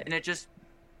 Okay. And it just,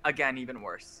 again, even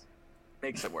worse.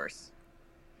 Makes it worse.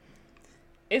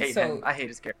 I hate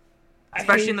his character.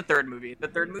 Especially in the third movie. The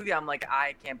third movie, I'm like,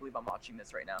 I can't believe I'm watching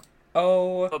this right now.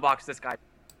 Oh. So box this guy.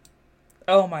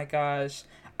 Oh my gosh.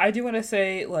 I do want to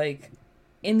say, like,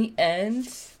 in the end,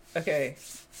 okay,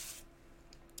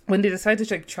 when they decided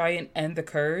to, like, try and end the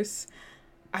curse,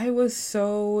 I was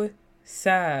so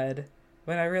sad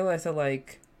when I realized that,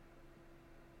 like,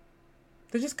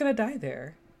 they're just gonna die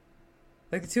there.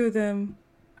 Like, the two of them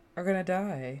are gonna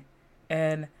die.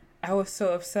 And I was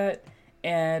so upset.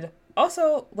 And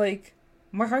also, like,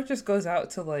 my heart just goes out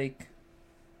to, like,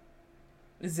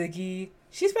 Ziggy.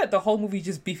 She spent the whole movie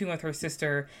just beefing with her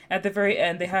sister. At the very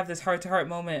end, they have this heart-to-heart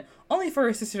moment, only for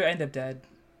her sister to end up dead.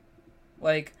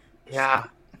 Like, yeah.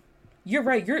 You're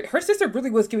right. Her sister really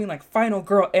was giving, like, final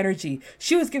girl energy.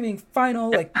 She was giving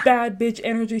final, like, bad bitch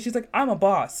energy. She's like, I'm a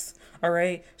boss, all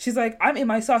right? She's like, I'm in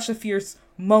my Sasha Fierce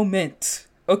moment,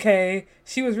 okay?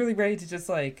 She was really ready to just,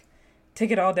 like, take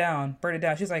it all down, burn it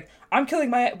down. She's like, I'm killing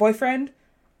my boyfriend.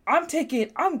 I'm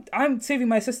saving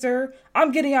my sister.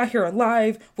 I'm getting out here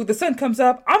alive. When the sun comes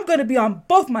up, I'm going to be on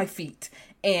both my feet.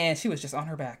 And she was just on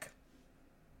her back.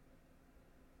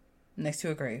 Next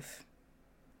to a grave.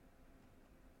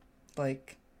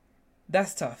 Like,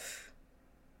 that's tough.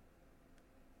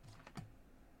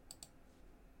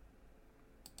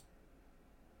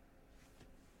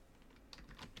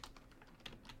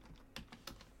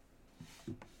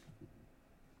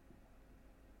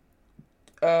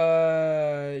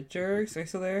 Jurgs, are you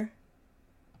still there?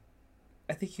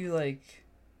 I think you, like,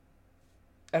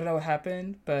 I don't know what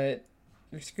happened, but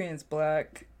your screen is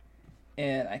black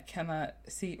and I cannot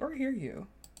see or hear you.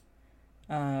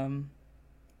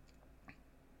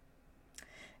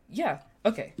 Yeah,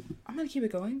 okay. I'm gonna keep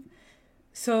it going.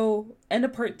 So, end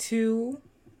of part 2,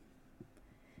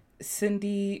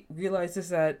 Cindy realizes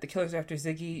that the killers are after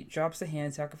Ziggy, drops the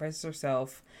hand, sacrifices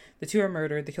herself. The two are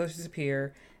murdered, the killers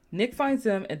disappear. Nick finds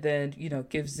them and then,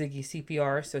 gives Ziggy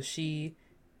CPR, so she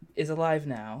is alive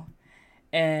now.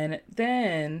 And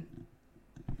then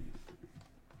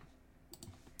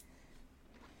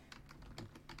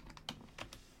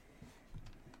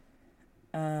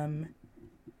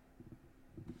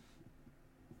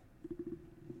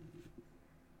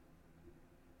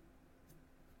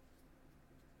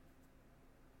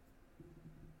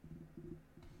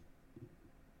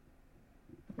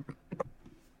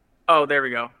Oh, there we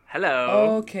go.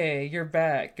 Hello. Okay, you're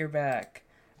back. You're back.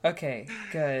 Okay,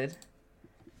 good.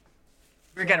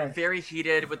 We're Yeah. getting very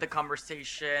heated with the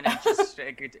conversation, and just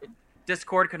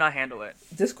Discord could not handle it.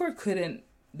 Discord couldn't.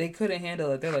 They couldn't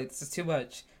handle it. They're like, this is too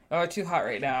much. Oh, too hot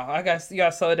right now. You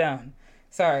gotta slow it down.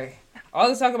 Sorry. All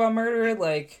this talk about murder,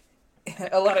 like,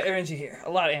 a lot of energy here. A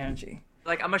lot of energy.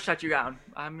 Like, I'm gonna shut you down.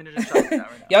 I'm gonna just shut you down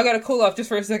right now. Y'all gotta cool off just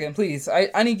for a second, please. I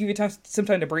need to give you some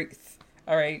time to breathe.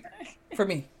 All right, for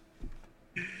me.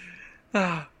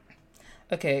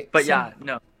 Okay. But so, yeah,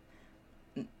 no.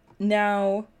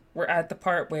 Now we're at the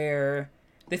part where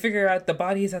they figure out the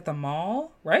body's at the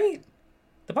mall, right?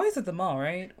 The body's at the mall,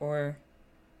 right? Or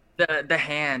the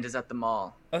hand is at the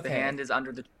mall. Okay. The hand is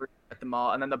under the tree at the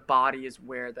mall, and then the body is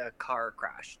where the car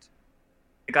crashed.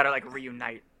 They gotta like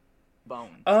reunite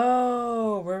bones.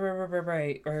 Oh,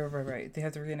 right. They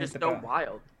have to reunite it's the so bone.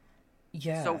 Wild.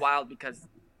 Yeah. So wild because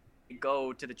they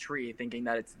go to the tree thinking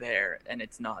that it's there and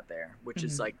it's not there, which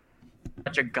is like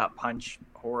such a gut punch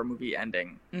horror movie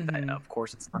ending. That, of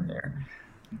course, it's not there.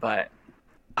 But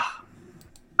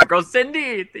my girl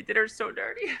Cindy, they did her so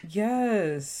dirty.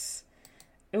 Yes,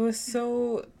 it was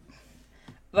so.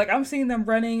 Like, I'm seeing them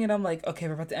running, and I'm like, okay,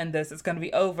 we're about to end this. It's gonna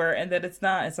be over, and then it's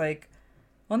not. It's like,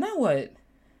 well, now what?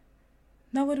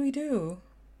 Now what do we do?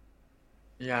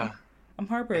 Yeah, I'm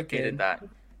heartbroken. I hated that.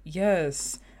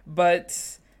 Yes,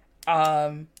 but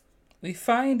we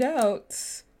find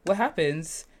out what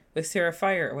happens with Sarah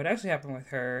Fire, what actually happened with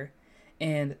her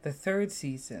in the third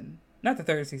season. Not the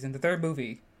third season, the third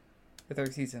movie. The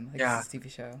third season, like this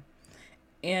TV show.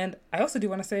 And I also do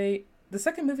want to say the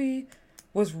second movie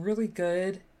was really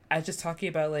good at just talking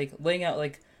about, like, laying out,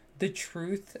 like, the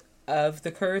truth of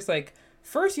the curse. Like,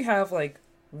 first you have, like,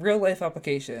 real life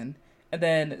application. And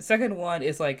then second one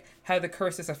is, like, how the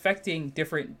curse is affecting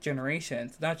different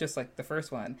generations, not just, like, the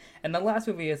first one. And the last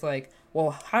movie is, like, well,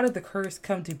 how did the curse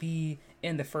come to be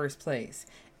in the first place?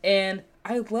 And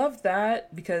I love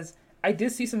that because I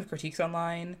did see some critiques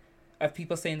online of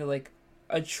people saying that, like,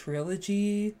 a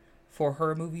trilogy for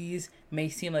horror movies may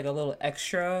seem like a little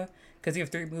extra because you have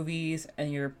 3 movies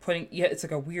and you're putting, it's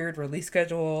like a weird release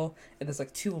schedule and it's,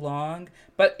 like, too long.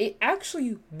 But it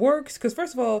actually works because,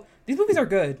 first of all, these movies are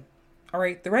good. All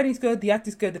right, the writing's good, the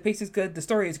acting's good, the pacing's good, the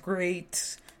story is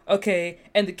great, okay,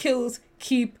 and the kills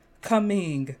keep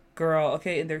coming, girl,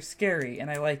 okay, and they're scary, and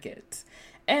I like it.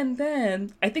 And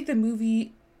then, I think the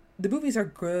movies are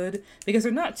good because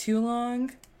they're not too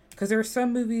long, because there are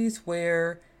some movies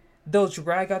where they'll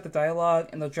drag out the dialogue,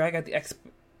 and they'll drag out the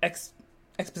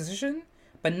exposition,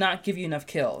 but not give you enough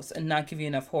kills, and not give you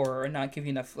enough horror, or not give you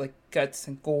enough, like, guts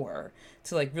and gore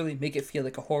to, like, really make it feel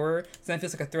like a horror. So then it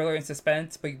feels like a thriller and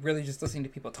suspense, but you're really just listening to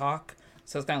people talk.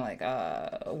 So it's kind of like,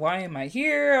 why am I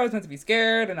here? I was meant to be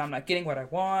scared, and I'm not getting what I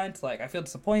want. Like, I feel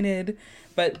disappointed.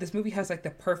 But this movie has, like, the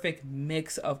perfect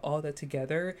mix of all that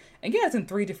together. And yeah, it's in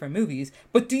 3 different movies.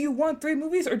 But do you want 3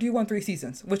 movies, or do you want 3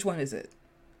 seasons? Which one is it?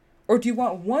 Or do you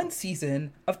want 1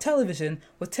 season of television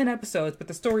with 10 episodes, but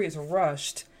the story is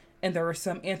rushed, and there are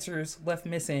some answers left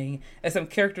missing, and some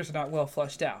characters are not well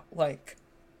fleshed out? Like,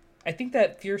 I think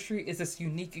that Fear Street is this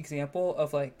unique example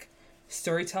of, like,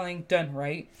 storytelling done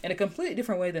right in a completely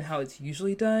different way than how it's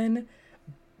usually done,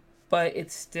 but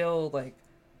it's still, like,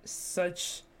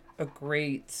 such a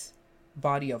great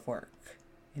body of work,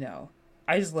 you know?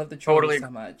 I just love the trilogy so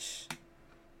much.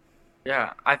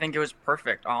 Yeah, I think it was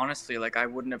perfect, honestly. Like, I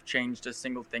wouldn't have changed a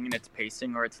single thing in its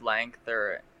pacing or its length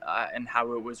or and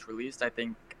how it was released. I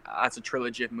think as a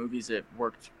trilogy of movies, it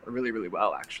worked really, really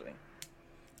well, actually.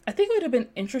 I think it would have been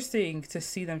interesting to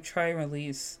see them try and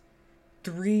release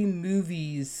 3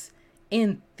 movies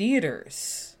in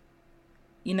theaters.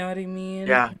 You know what I mean?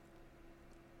 Yeah.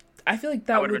 I feel like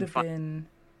that would have been...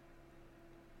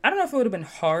 I don't know if it would have been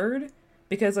hard,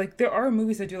 because, like, there are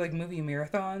movies that do, like, movie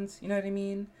marathons. You know what I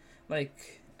mean?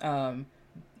 Like,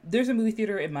 there's a movie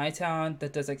theater in my town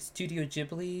that does, like, Studio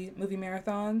Ghibli movie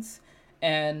marathons.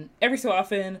 And every so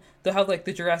often, they'll have, like,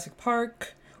 the Jurassic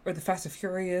Park or the Fast and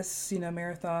Furious, you know,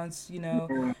 marathons, you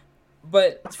know.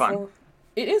 But that's fun.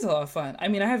 It is a lot of fun. I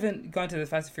mean, I haven't gone to the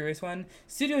Fast and Furious one.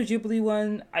 Studio Ghibli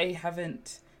one, I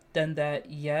haven't done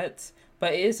that yet.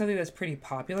 But it is something that's pretty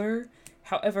popular.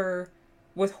 However,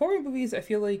 with horror movies, I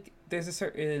feel like there's a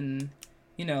certain,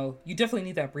 you know, you definitely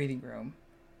need that breathing room.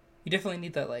 You definitely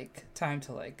need that, like, time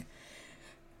to, like,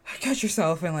 catch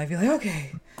yourself and, like, be like,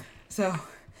 okay. So,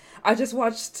 I just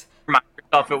watched... Remind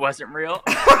yourself it wasn't real.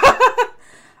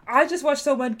 I I just watched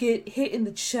someone get hit in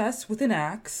the chest with an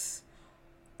axe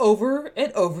over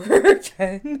and over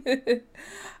again.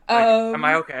 Am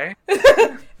I okay?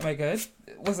 Am I good?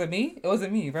 Was it me? It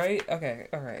wasn't me, right? Okay,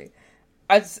 all right.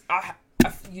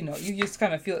 You know, you just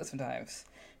kind of feel it sometimes.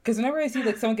 Because whenever I see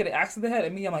like someone get an axe to the head,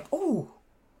 at me, I'm like, ooh.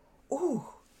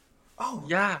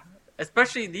 Yeah,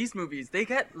 especially these movies, they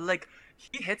get like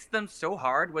he hits them so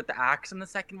hard with the axe in the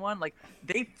second one, like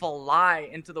they fly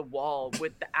into the wall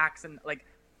with the axe, and like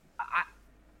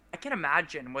I can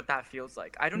imagine what that feels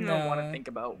like. I don't even want to think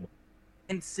about.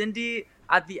 And Cindy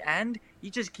at the end, he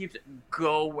just keeps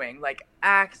going, like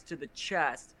axe to the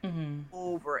chest,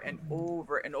 over and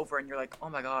over and over, and you're like, oh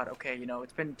my god, okay, you know,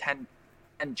 it's been 10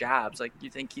 jabs. Like, you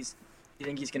think he's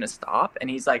gonna stop? And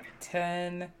he's like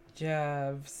 10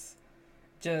 jabs.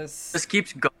 Just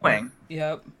keeps going.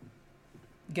 Yep.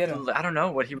 Get him. I don't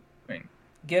know what he was doing.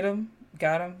 Get him.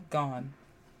 Got him. Gone.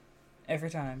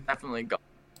 Every time. Definitely gone.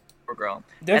 Poor girl.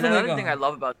 Definitely and another gone. thing I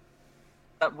love about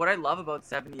what I love about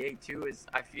 78 too is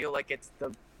I feel like it's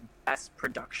the best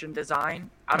production design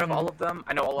out of all of them.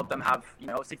 I know all of them have, you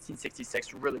know,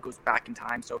 1666 really goes back in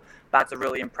time, so that's a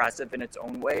really impressive in its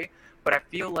own way. But I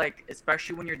feel like,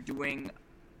 especially when you're doing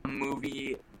a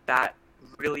movie that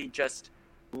really just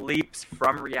leaps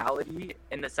from reality,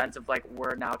 in the sense of like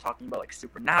we're now talking about like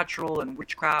supernatural and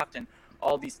witchcraft and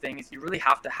all these things, you really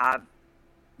have to have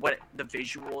what the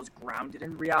visuals grounded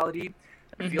in reality.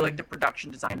 I feel like the production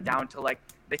design down to like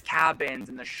the cabins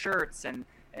and the shirts and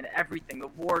everything, the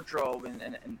wardrobe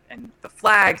and the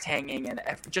flags hanging and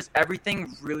just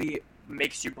everything really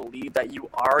makes you believe that you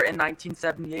are in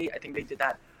 1978. I think they did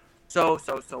that so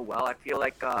well. I feel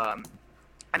like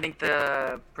I think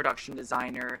the production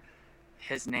designer,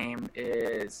 his name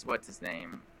is, what's his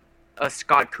name?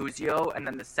 Scott Cuzio, and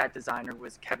then the set designer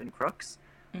was Kevin Crooks.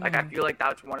 Like, I feel like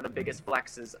that's one of the biggest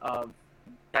flexes of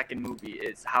second movie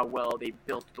is how well they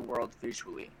built the world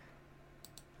visually.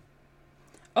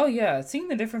 Oh yeah, seeing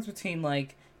the difference between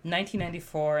like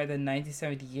 1994 and then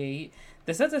 1978,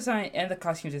 the set design and the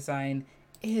costume design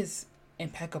is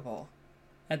impeccable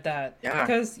at that. Yeah.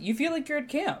 Because you feel like you're at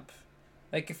camp.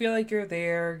 Like, you feel like you're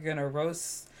there, you're gonna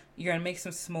roast, you're gonna make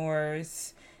some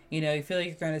s'mores, you know, you feel like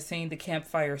you're gonna sing the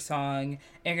campfire song,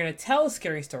 and you're gonna tell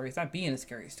scary stories, not being a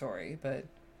scary story, but,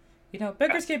 you know,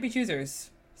 beggars can't be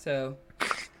choosers, so...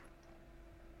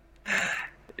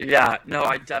 Yeah, no,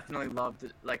 I definitely loved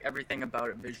it, like everything about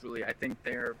it visually. I think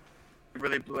they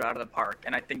really blew it out of the park,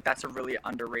 and I think that's a really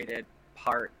underrated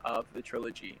part of the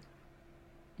trilogy.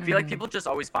 I feel like people just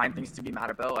always find things to be mad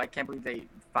about. I can't believe they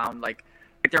found like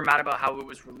they're mad about how it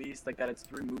was released, like that it's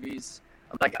 3 movies.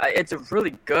 Like, it's a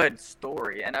really good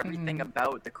story, and everything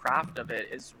about the craft of it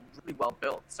is really well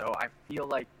built. So I feel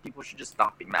like people should just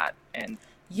stop being mad and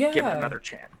give it another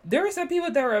chance. There were some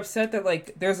people that were upset that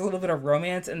like there's a little bit of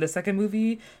romance in the second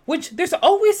movie, which there's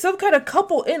always some kind of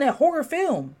couple in a horror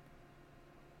film.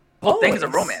 The whole thing is a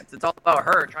romance. It's all about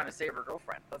her trying to save her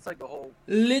girlfriend. That's like the whole...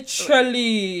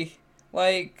 Literally.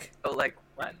 Like... But like,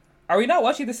 when? Are we not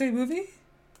watching the same movie?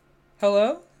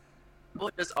 Hello? People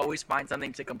just always find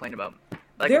something to complain about.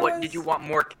 Like, did you want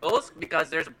more kills? Because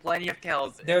there's plenty of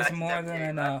kills. There's more than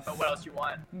enough. What else you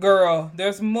want? Girl,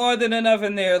 there's more than enough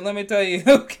in there, let me tell you.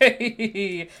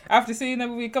 Okay. After seeing that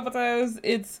movie a couple times,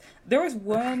 there was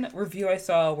one review I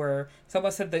saw where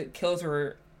someone said the kills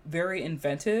were very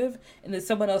inventive, and then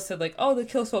someone else said like, oh, the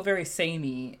kills felt very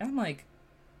samey. And I'm like,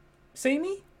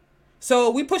 samey?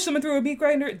 So we pushed someone through a meat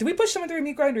grinder? Did we push someone through a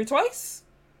meat grinder twice?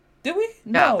 Did we?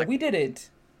 No, we didn't.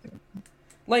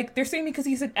 Like, they're samey because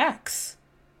he's an axe.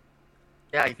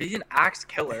 Yeah, if he's an axe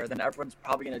killer, then everyone's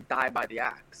probably gonna die by the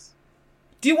axe.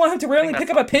 Do you want him to randomly pick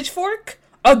up a pitchfork?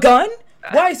 A gun?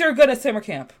 Why is there a gun at summer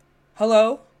camp?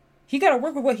 Hello? He gotta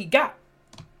work with what he got.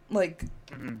 Like,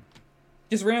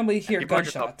 just randomly hear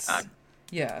gunshots.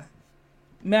 Yeah.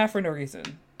 Mad for no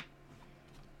reason.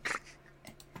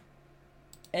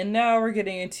 And now we're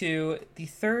getting into the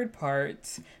third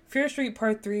part, Fear Street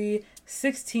Part 3,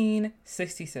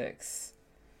 1666.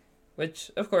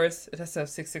 Which, of course, it has to have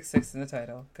 666 in the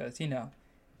title, because, you know,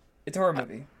 it's a horror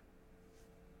movie.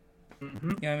 You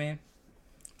know what I mean?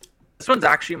 This one's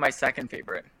actually my second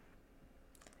favorite.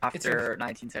 After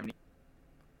 1970.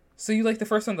 So you like the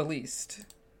first one the least?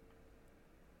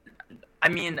 I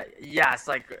mean, yes,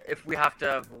 like, if we have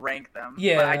to rank them.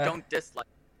 Yeah. But I don't dislike.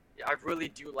 I really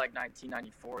do like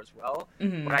 1994 as well.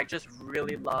 But I just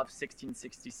really love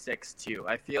 1666 too.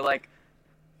 I feel like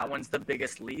that one's the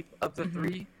biggest leap of the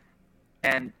 3.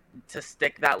 And to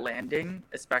stick that landing,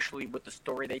 especially with the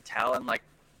story they tell and like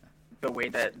the way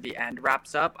that the end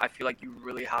wraps up, I feel like you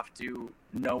really have to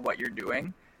know what you're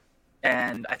doing.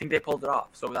 and I think they pulled it off.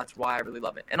 So that's why I really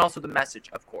love it. And also the message,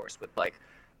 of course, with like,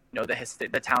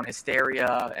 the town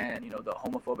hysteria and the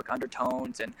homophobic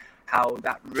undertones, and how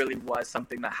that really was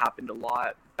something that happened a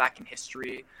lot back in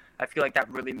history. I feel like that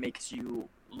really makes you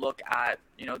look at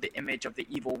the image of the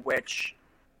evil witch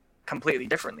completely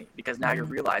differently, because now you're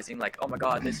realizing like, oh my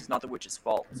god, this is not the witch's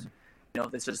fault.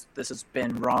 This has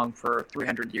been wrong for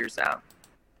 300 years now.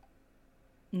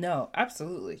 No,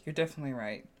 absolutely. You're definitely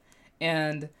right.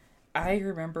 And I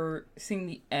remember seeing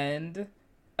the end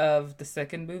of the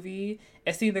second movie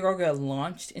and seeing the girl get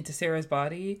launched into Sarah's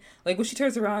body. Like, when she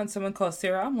turns around, someone calls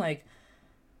Sarah, I'm like,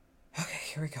 okay,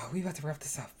 here we go. We about to wrap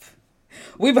this up.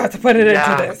 We about to put it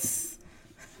into this.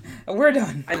 We're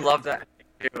done. I love that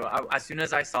too. As soon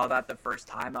as I saw that the first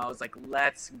time, I was like,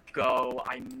 let's go.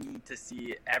 I need to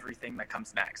see everything that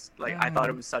comes next. Like, I thought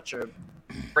it was such a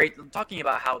great... Talking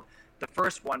about how the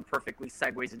first one perfectly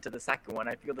segues into the second one,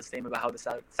 I feel the same about how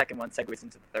the second one segues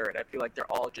into the third. I feel like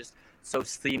they're all just so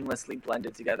seamlessly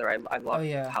blended together. I love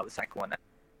how the second one...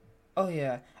 Oh,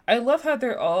 yeah. I love how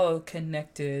they're all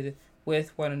connected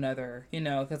with one another,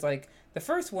 because, like, the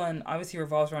first one obviously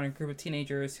revolves around a group of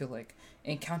teenagers who, like,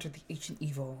 encounter the ancient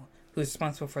evil who's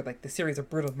responsible for, like, the series of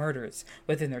brutal murders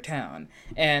within their town.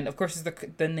 And, of course,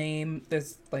 the name,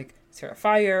 there's, like, Sarah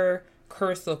Fire,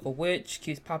 Cursed Local Witch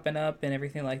keeps popping up and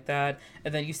everything like that.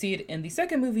 And then you see it in the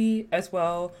second movie as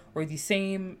well, where the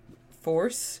same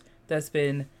force that's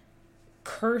been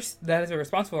cursed, that has been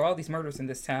responsible for all these murders in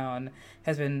this town,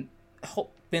 has been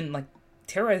like,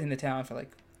 terrorizing the town for,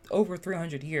 like, over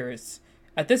 300 years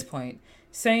at this point.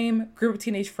 Same group of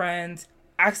teenage friends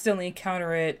accidentally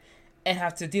encounter it and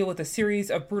have to deal with a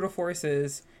series of brutal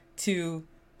forces to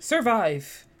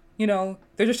survive. They're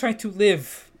just trying to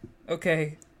live.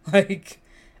 Okay? Like,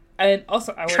 and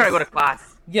also I was trying to go to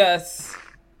class. Yes.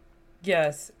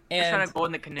 And just trying to go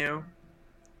in the canoe.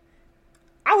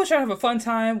 I was trying to have a fun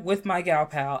time with my gal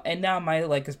pal, and now my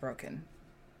leg is broken.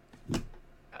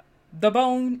 The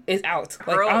bone is out.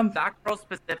 That girl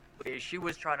specifically, she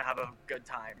was trying to have a good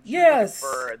time. She yes.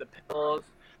 was looking for the pills,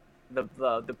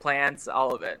 the plants,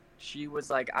 all of it. She was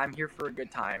like, I'm here for a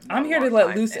good time. I'm here to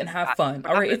let loose and have fun.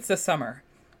 All right, it's the summer.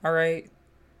 All right.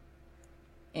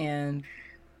 And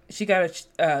she got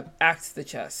to axe the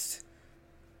chest,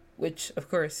 which, of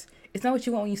course, is not what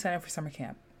you want when you sign up for summer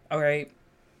camp. All right?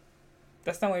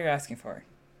 That's not what you're asking for.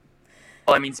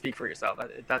 Well, I mean, speak for yourself.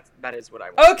 That is what I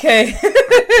want. Okay.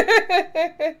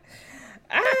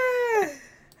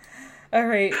 All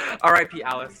right. R.I.P.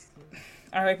 Alice.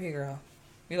 R.I.P. girl.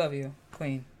 We love you,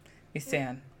 queen. We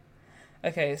stan.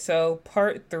 Okay, so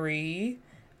part 3.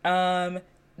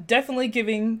 Definitely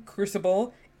giving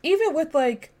Crucible, even with,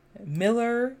 like,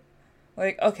 Miller.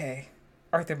 Like, okay,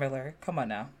 Arthur Miller. Come on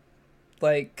now.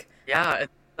 Like... Yeah,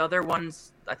 the other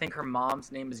ones, I think her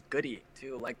mom's name is Goody,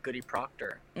 too. Like, Goody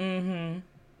Proctor. Mm-hmm.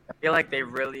 I feel like they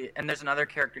really... And there's another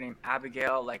character named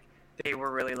Abigail. Like, they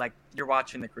were really, like, you're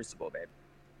watching The Crucible, babe.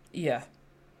 Yeah.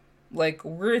 Like,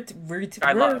 we're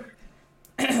love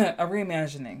it. A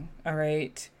reimagining, all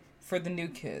right? For the new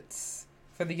kids.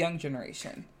 For the young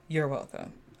generation. You're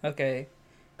welcome. Okay?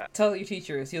 Tell your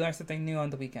teachers you learned something new on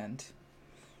the weekend.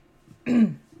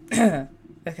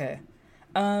 Okay.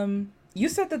 You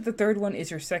said that the third one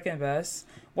is your second best.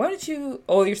 Why don't you...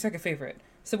 Oh, your second favorite.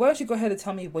 So why don't you go ahead and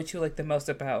tell me what you like the most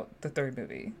about the third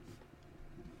movie?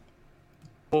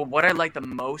 Well, what I like the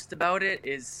most about it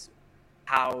is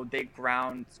how they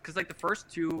ground... Because, like, the first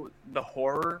two, the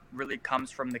horror really comes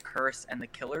from the curse and the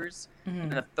killers. Mm-hmm.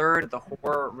 And the third, the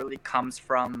horror really comes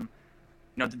from,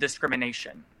 the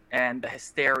discrimination and the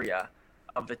hysteria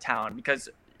of the town. Because,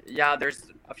 yeah,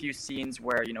 there's a few scenes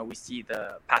where, we see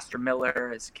the Pastor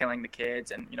Miller is killing the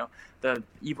kids and, the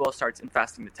evil starts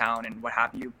infesting the town and what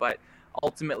have you. But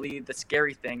ultimately, the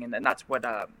scary thing, and that's what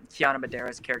Kiana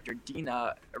Madera's character,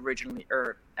 Dina,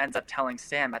 ends up telling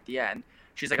Sam at the end.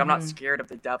 She's like, I'm not scared of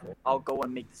the devil. I'll go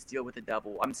and make this deal with the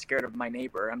devil. I'm scared of my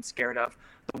neighbor. I'm scared of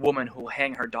the woman who will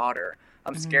hang her daughter.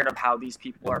 I'm scared of how these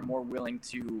people are more willing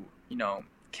to,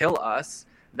 kill us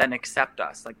than accept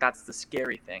us. Like, that's the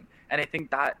scary thing. And I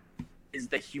think that is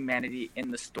the humanity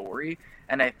in the story.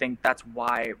 And I think that's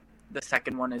why the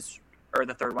third one, is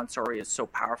so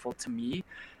powerful to me,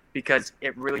 because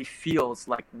it really feels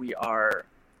like we are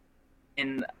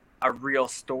in a real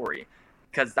story.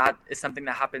 Because that is something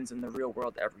that happens in the real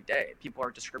world every day. People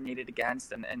are discriminated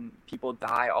against and people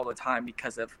die all the time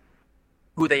because of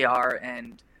who they are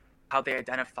and how they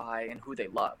identify and who they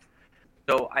love.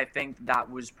 So I think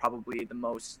that was probably the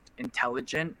most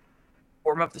intelligent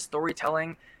form of the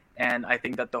storytelling. And I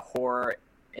think that the horror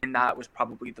in that was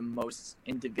probably the most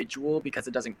individual, because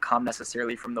it doesn't come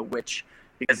necessarily from the witch,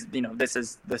 because, this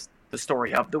is the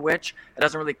story of the witch. It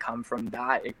doesn't really come from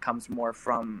that. It comes more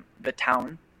from the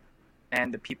town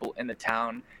and the people in the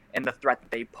town and the threat that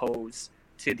they pose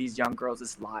to these young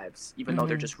girls' lives, even though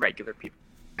they're just regular people.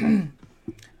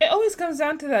 It always comes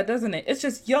down to that, doesn't it? It's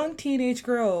just young teenage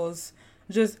girls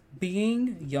just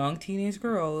being young teenage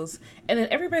girls, and then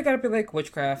everybody gotta be like,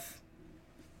 witchcraft,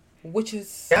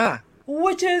 witches. Yeah.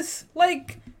 Witches,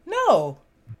 like, no.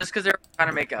 Just because they're trying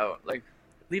to make out. Like,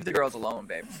 leave the girls alone,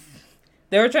 babe.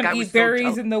 They were trying to eat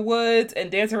berries in the woods and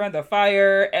dance around the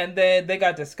fire, and then they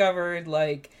got discovered.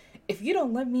 Like, if you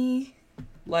don't let me,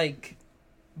 like,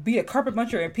 be a carpet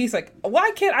muncher in peace, like,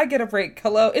 why can't I get a break?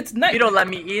 Hello? It's night. You don't let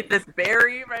me eat this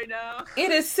berry right now?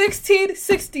 It is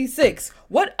 1666.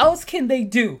 What else can they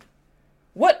do?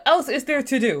 What else is there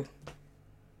to do?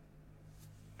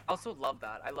 I also love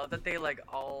that. I love that they, like,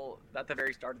 all, at the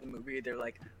very start of the movie, they're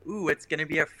like, ooh, it's gonna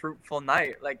be a fruitful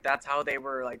night. Like, that's how they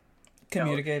were, like,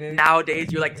 communicated.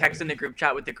 Nowadays, you're like texting the group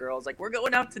chat with the girls, like, we're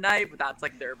going out tonight, but that's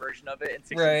like their version of it in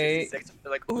 1666. Right.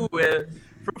 They're like, ooh,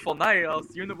 fruitful night, I'll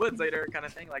see you in the woods later, kind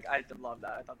of thing. Like, I love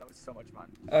that. I thought that was so much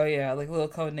fun. Oh yeah, like little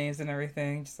code names and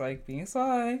everything, just like being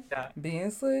sly,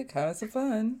 being slick, having some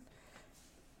fun.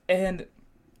 And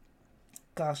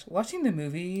gosh, watching the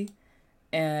movie,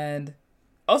 and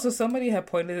also somebody had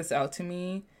pointed this out to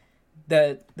me,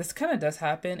 that this kind of does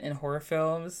happen in horror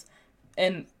films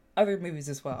and other movies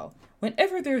as well.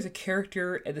 Whenever there's a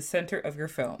character at the center of your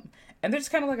film, and there's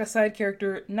kind of like a side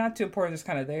character, not too important, just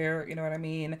kind of there, you know what I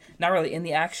mean? Not really in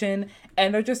the action,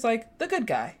 and they're just like the good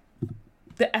guy,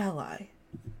 the ally,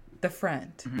 the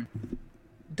friend. Mm-hmm.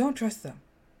 Don't trust them.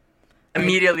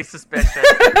 Immediately suspicious.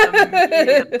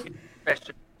 Immediately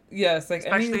suspicious. Yes, like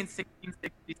especially in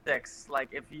 1666. Like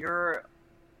if you're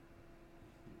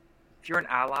an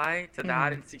ally to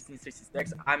that in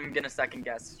 1666, I'm gonna second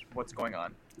guess what's going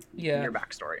on. Yeah. In your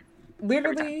backstory.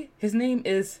 Literally, his name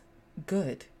is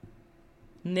Good.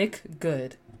 Nick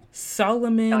Good.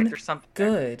 Solomon like there's something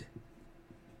Good.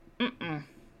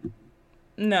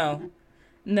 No.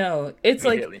 It's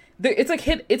like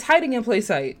it's hiding in plain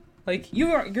sight. Like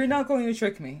you're not going to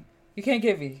trick me. You can't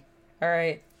get me. All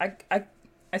right.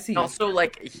 I see. Also,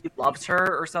 like he loves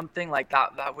her or something like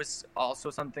that. That was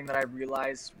also something that I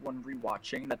realized when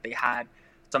rewatching, that they had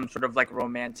some sort of like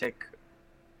romantic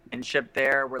kinship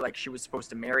there, where like she was supposed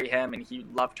to marry him and he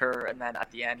loved her, and then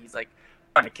at the end he's like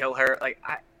trying to kill her. Like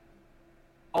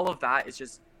all of that is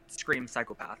just screams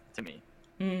psychopath to me.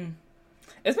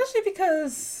 Especially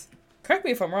because, correct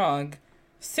me if I'm wrong,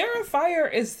 Sarah Fire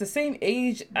is the same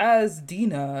age as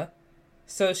Dina,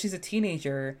 so she's a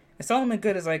teenager. And Solomon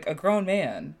Good is like a grown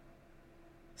man.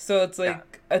 So it's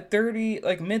like a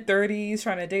mid-30s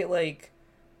trying to date like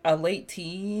a late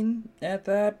teen at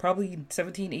that, probably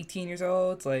 17, 18 years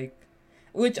old. It's like,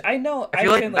 which I know. I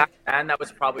feel like back then that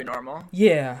was probably normal.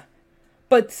 Yeah.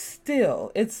 But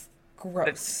still, it's gross.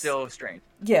 It's still strange.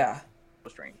 Yeah.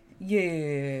 Strange.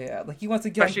 Yeah. Like he wants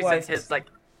a young wife. Especially since his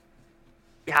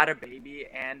he had a baby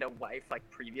and a wife like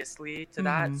previously to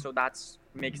that, so that's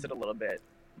makes it a little bit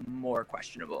more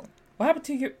questionable. What happened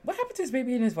to his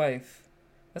baby and his wife?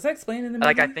 Was that explained in the movie?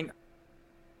 Like I think,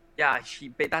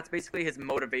 that's basically his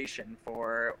motivation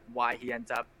for why he ends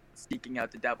up seeking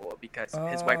out the devil, because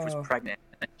his wife was pregnant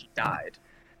and she died.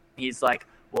 He's like,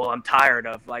 well, I'm tired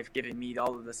of life giving me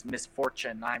all of this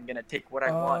misfortune. I'm gonna take what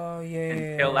I want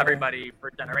and kill everybody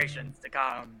for generations to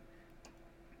come.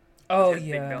 Big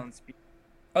villain speech.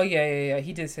 Oh yeah.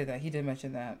 He did say that. He did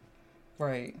mention that.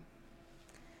 Right.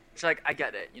 Which, like, I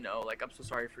get it, like, I'm so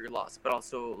sorry for your loss, but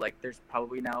also, like, there's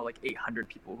probably now, like, 800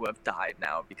 people who have died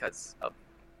now because of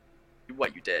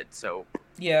what you did, so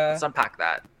let's unpack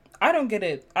that. I don't get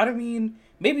it. I don't mean,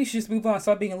 maybe you should just move on,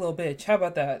 stop being a little bitch. How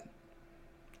about that?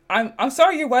 I'm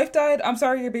sorry your wife died, I'm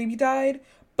sorry your baby died,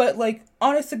 but, like,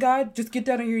 honest to God, just get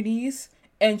down on your knees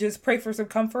and just pray for some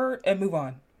comfort and move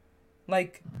on.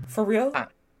 Like, for real?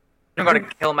 You're gonna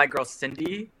kill my girl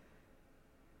Cindy?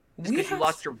 Just because you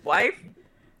lost your wife?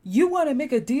 You want to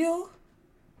make a deal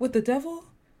with the devil?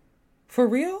 For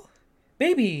real?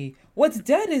 Baby, what's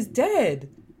dead is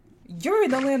dead. You're in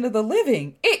the land of the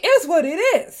living. It is what it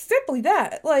is. Simply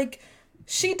that. Like,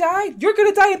 she died. You're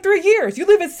going to die in 3 years. You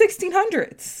live in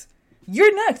 1600s.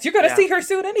 You're next. You're going to see her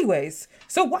soon anyways.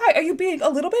 So why are you being a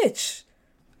little bitch?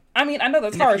 I mean, I know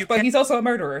that's harsh, but he's also a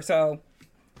murderer, so...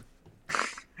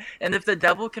 And if the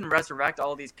devil can resurrect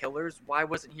all these killers, why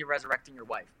wasn't he resurrecting your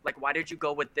wife? Like, why did you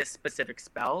go with this specific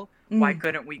spell? Why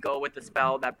couldn't we go with the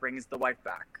spell that brings the wife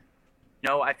back?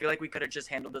 I feel like we could have just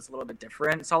handled this a little bit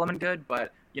different, Solomon Good,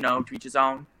 but, to each his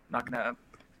own. I'm not going to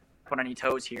put any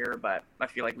toes here, but I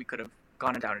feel like we could have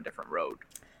gone down a different road.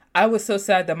 I was so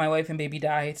sad that my wife and baby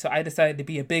died, so I decided to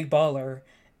be a big baller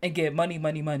and get money,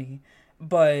 money, money.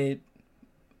 But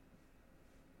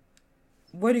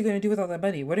what are you going to do with all that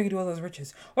money? What are you going to do with all those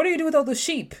riches? What are you going to do with all those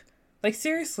sheep? Like,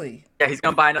 seriously. Yeah, he's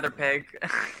going to buy another pig.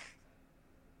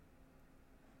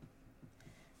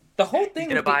 The whole thing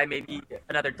He's going to buy maybe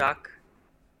another duck.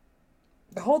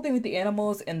 The whole thing with the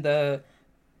animals in the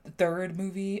third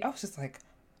movie, I was just like,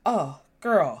 oh,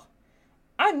 girl.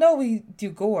 I know we do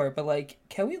gore, but, like,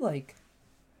 can we, like,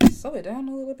 slow it down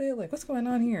a little bit? Like, what's going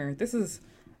on here? This is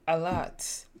a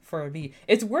lot for me.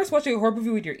 It's worse watching a horror movie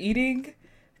when you're eating,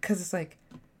 because it's like,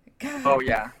 God. Oh,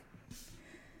 yeah.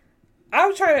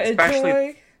 I'm trying to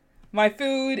enjoy my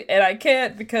food, and I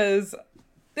can't because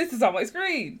this is on my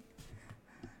screen.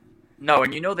 No,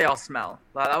 and you know they all smell.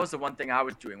 That was the one thing I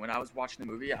was doing when I was watching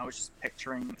the movie. I was just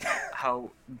picturing how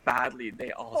badly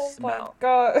they all smell.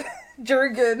 Oh my God.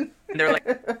 Jurgen. And they're like...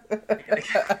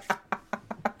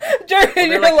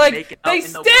 Jurgen, you're like they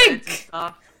stink!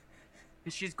 And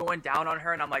she's going down on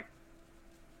her, and I'm like...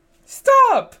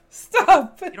 Stop!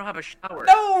 You don't have a shower.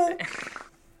 No!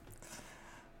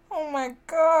 Oh my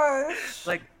gosh.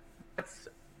 Like,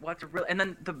 what's real? And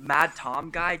then the Mad Tom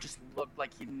guy just looked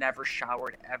like he never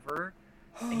showered ever.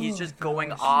 And he's just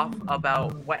going off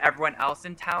about what everyone else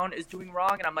in town is doing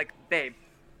wrong. And I'm like, babe,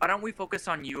 why don't we focus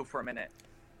on you for a minute?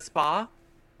 Spa,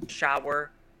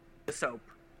 shower, the soap.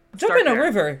 Jump in a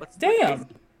river. Damn.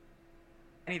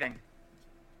 Anything.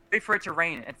 Wait for it to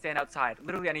rain and stand outside.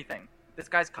 Literally anything. This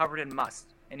guy's covered in must.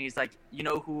 And he's like, you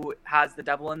know who has the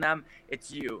devil in them?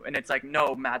 It's you. And it's like,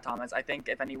 no, Mad Thomas. I think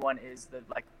if anyone is the,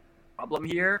 like, problem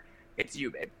here, it's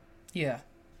you, babe. Yeah.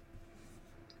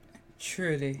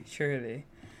 Truly.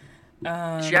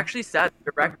 She actually said,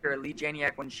 the director, Lee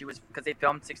Janiak, when she was, because they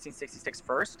filmed 1666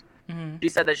 first, she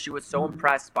said that she was so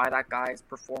impressed by that guy's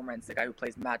performance, the guy who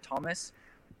plays Mad Thomas,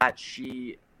 that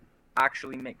she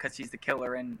actually made, because he's the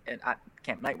killer at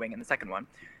Camp Nightwing in the second one,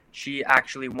 she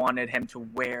actually wanted him to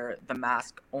wear the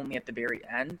mask only at the very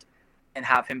end and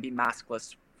have him be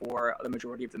maskless for the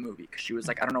majority of the movie. Because she was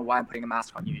like, I don't know why I'm putting a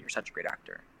mask on you. You're such a great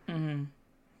actor.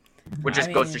 Which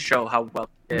just goes to show how well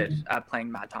he did at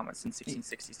playing Mad Thomas in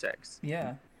 1666.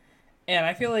 Yeah. And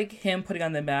I feel like him putting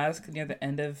on the mask near the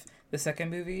end of the second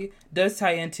movie does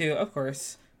tie into, of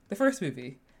course, the first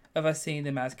movie of us seeing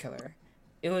the mask killer.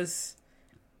 It was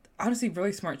honestly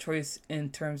really smart choice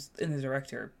in the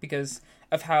director because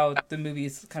of how the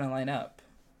movies kind of line up.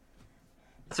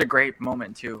 It's a great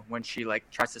moment too when she like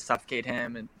tries to suffocate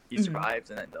him and he survives,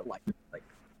 and then the light. Like,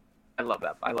 I love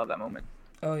that moment.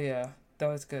 Oh yeah, that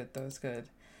was good.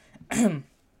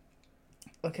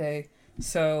 Okay,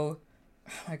 so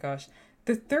oh my gosh,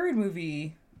 the third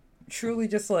movie truly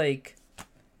just like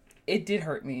it did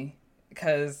hurt me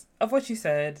because of what you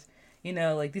said. You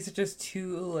know, like these are just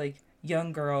two like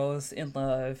young girls in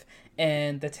love,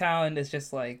 and the town is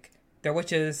just like they're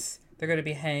witches. They're gonna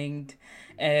be hanged.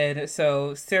 And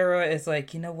so Sarah is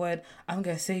like, you know what? I'm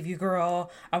gonna save you,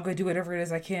 girl. I'm gonna do whatever it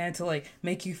is I can to like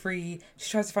make you free.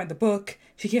 She tries to find the book.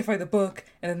 She can't find the book.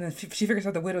 And then she figures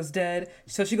out the widow's dead.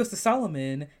 So she goes to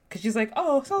Solomon because she's like,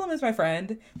 oh, Solomon's my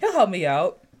friend. He'll help me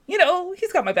out. You know,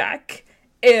 he's got my back.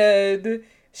 And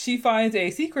she finds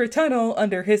a secret tunnel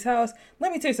under his house.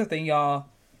 Let me tell you something, y'all.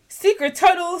 Secret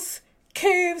tunnels,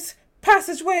 caves,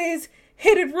 passageways,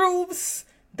 hidden rooms.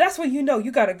 That's when you know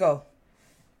you gotta go.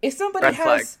 If somebody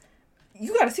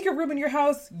you got a secret room in your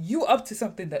house, you up to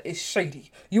something that is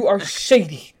shady. You are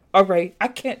shady, all right? I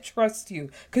can't trust you.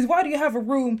 Because why do you have a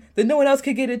room that no one else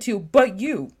can get into but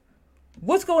you?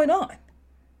 What's going on?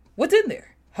 What's in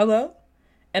there? Hello?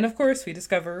 And of course, we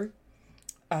discover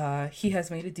he has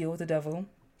made a deal with the devil.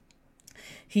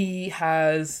 He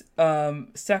has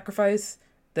sacrificed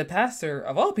the pastor,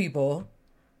 of all people,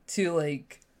 to,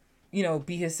 like, you know,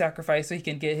 be his sacrifice so he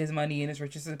can get his money and his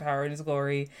riches and power and his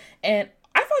glory. And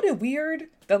I found it weird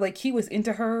that, like, he was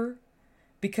into her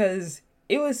because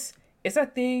it's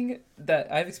that thing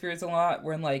that I've experienced a lot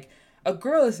where, like, a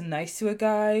girl is nice to a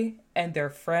guy and they're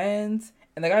friends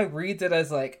and the guy reads it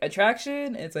as, like,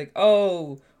 attraction. And it's like,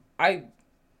 oh, I'm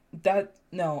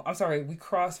sorry, we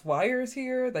crossed wires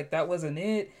here. Like, that wasn't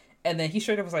it. And then he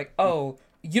straight up was like, oh,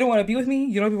 you don't want to be with me?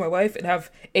 You don't want to be my wife and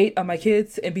have 8 of my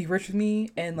kids and be rich with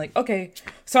me? And like, okay,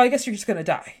 so I guess you're just going to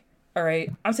die. All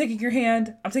right. I'm taking your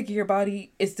hand. I'm taking your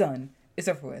body. It's done. It's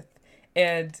over with.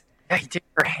 And yeah, he took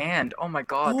her hand. Oh my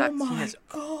God. That scene is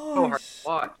so hard to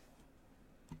watch.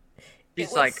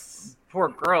 She's like, poor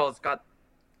girl's got.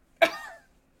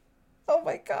 Oh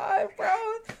my God, bro.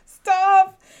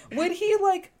 Stop. When he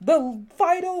like the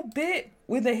final bit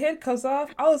when the head comes off,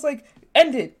 I was like,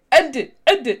 end it.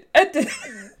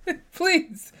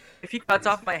 Please. If he cuts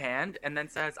off my hand and then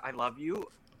says, I love you,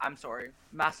 I'm sorry.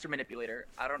 Master manipulator.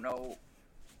 I don't know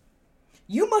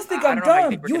You must think I I'm don't know how you dumb.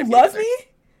 think we're You gonna be love together. me?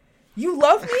 You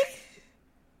love me?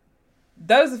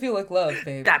 That doesn't feel like love,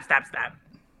 babe. Stab. Can't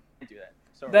do that.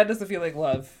 Sorry. That doesn't feel like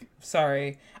love.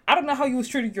 Sorry. I don't know how you was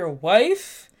treating your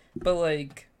wife, but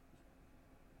like...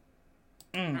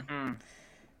 No,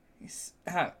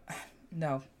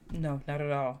 not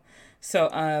at all.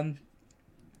 So,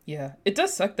 yeah. It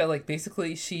does suck that, like,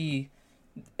 basically she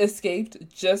escaped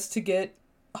just to get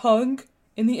hung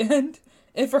in the end.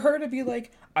 And for her to be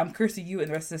like, I'm cursing you and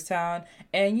the rest of this town.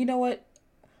 And you know what?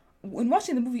 When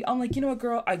watching the movie, I'm like, you know what,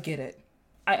 girl? I get it.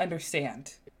 I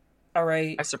understand. All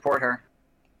right? I support her.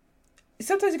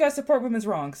 Sometimes you gotta support women's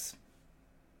wrongs.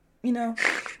 You know?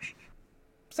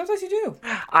 Sometimes you do.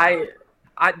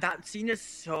 That scene is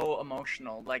so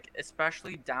emotional, like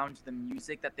especially down to the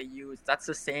music that they use. That's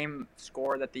the same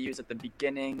score that they use at the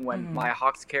beginning when Maya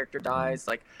Hawke's character dies.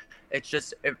 Like, it's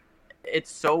just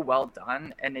it's so well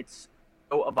done, and it's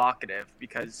so evocative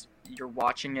because you're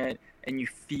watching it and you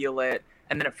feel it,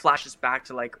 and then it flashes back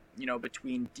to, like, you know,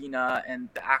 between Dina and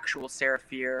the actual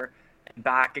Seraphir and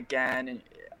back again, and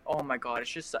oh my god,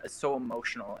 it's so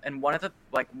emotional. And one of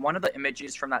the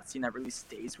images from that scene that really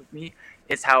stays with me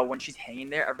is how when she's hanging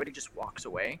there, everybody just walks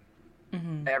away.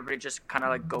 Everybody just kind of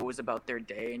like goes about their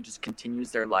day and just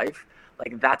continues their life.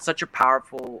 Like, that's such a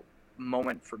powerful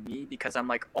moment for me because I'm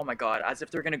like, oh my god, as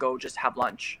if they're gonna go just have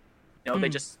lunch. You know, they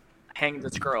just hanged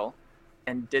this girl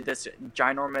and did this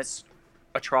ginormous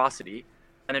atrocity,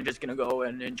 and they're just gonna go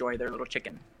and enjoy their little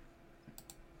chicken.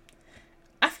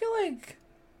 I feel like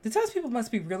the townspeople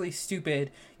must be really stupid.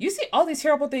 You see all these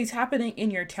terrible things happening in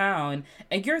your town,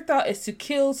 and your thought is to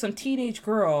kill some teenage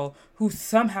girl who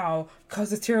somehow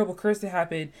caused a terrible curse to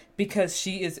happen because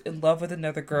she is in love with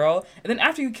another girl. And then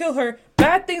after you kill her,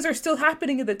 bad things are still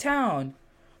happening in the town.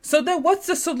 So then what's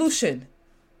the solution?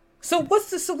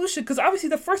 Because obviously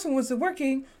the first one wasn't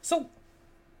working. So,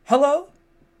 hello?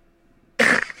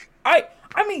 I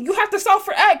mean, you have to solve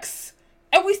for X,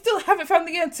 and we still haven't found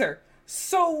the answer.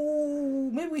 So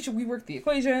maybe we should rework the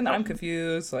equation. I'm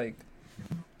confused. Like,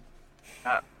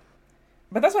 but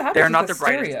that's what happens. They're with not the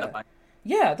hysteria. brightest in the bunch.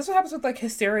 Yeah, that's what happens with like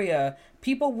hysteria.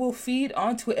 People will feed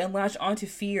onto it and latch onto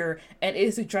fear, and it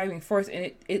is a driving force,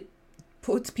 and it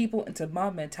puts people into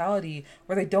mob mentality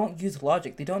where they don't use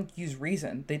logic, they don't use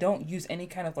reason, they don't use any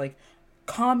kind of like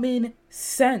common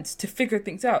sense to figure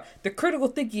things out. The critical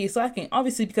thinking is lacking,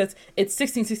 obviously, because it's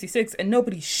 1666 and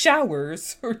nobody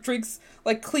showers or drinks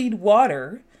like clean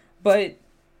water. But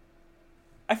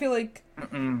I feel like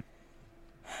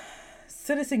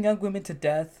sentencing young women to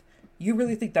death, you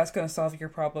really think that's going to solve your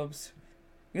problems?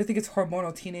 You think it's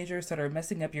hormonal teenagers that are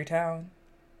messing up your town?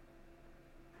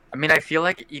 I mean, I feel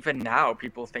like even now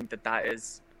people think that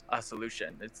is a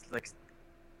solution. It's like,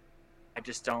 I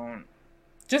just don't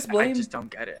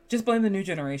get it. Just blame the new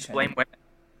generation. Blame women.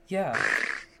 Yeah.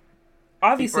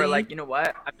 Obviously. People are like, you know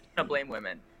what? I'm just gonna blame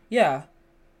women. Yeah.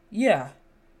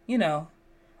 You know.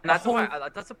 And that's why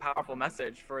that's a powerful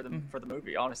message for the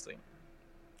movie, honestly.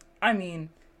 I mean,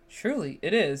 truly,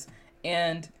 it is.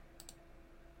 And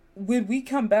when we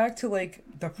come back to like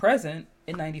the present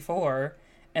in '94,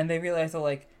 and they realize that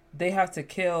like they have to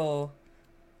kill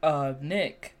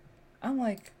Nick, I'm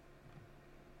like,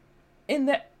 in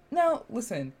that. Now,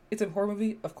 listen, it's a horror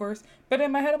movie, of course, but in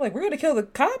my head, I'm like, we're going to kill the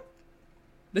cop?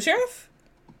 The sheriff?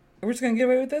 And we're just going to get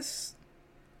away with this?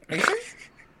 Are you sure?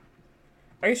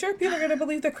 Are you sure people are going to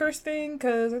believe the curse thing?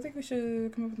 Because I think we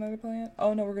should come up with another plan.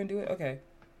 Oh, no, we're going to do it? Okay.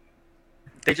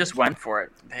 They just went for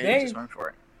it. They just went for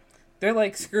it. They're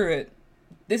like, screw it.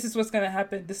 This is what's going to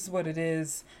happen. This is what it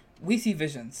is. We see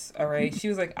visions, all right? She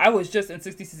was like, I was just in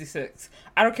 6066.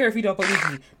 I don't care if you don't believe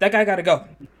me. That guy got to go,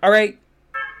 all right?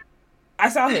 I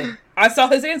saw him. I saw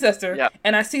his ancestor,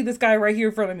 and I see this guy right here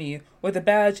in front of me with a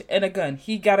badge and a gun.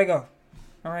 He gotta go.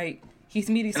 All right? He's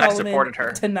meeting Solomon I supported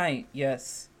her tonight.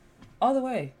 Yes. All the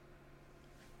way.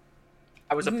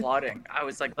 I was applauding. I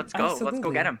was like, let's go. Absolutely. Let's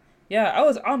go get him. Yeah, I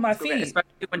was on my feet. Especially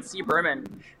when C.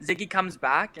 Berman, Ziggy comes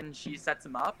back and she sets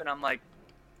him up, and I'm like,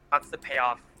 that's the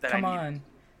payoff that I need. Come on.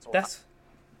 That's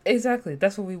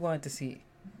what we wanted to see.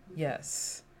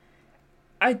 Yes.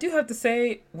 I do have to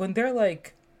say, when they're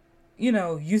like, you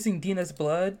know, using Dina's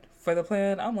blood for the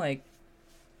plan, I'm like,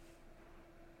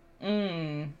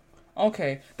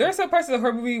 okay. There are some parts of the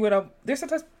horror movie when there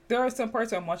are some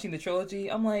parts where I'm watching the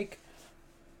trilogy, I'm like,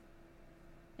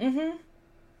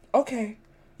 okay,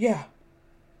 yeah.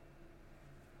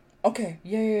 Okay,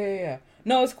 yeah.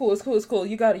 No, it's cool.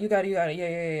 You got it.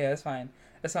 Yeah, it's fine.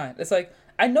 It's like,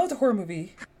 I know it's a horror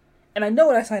movie, and I know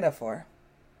what I signed up for,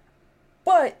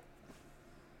 but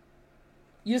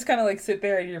you just kind of like sit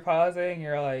there and you're pausing.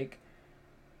 You're like,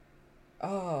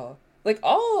 oh, like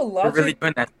all logic. We're really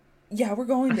doing that. Yeah, we're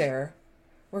going there.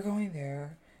 We're going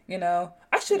there. You know,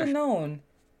 I should have known.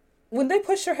 When they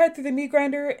pushed her head through the meat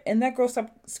grinder and that girl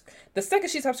stopped, the second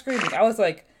she stopped screaming, I was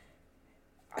like,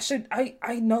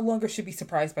 I no longer should be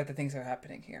surprised by the things that are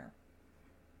happening here.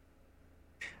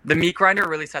 The meat grinder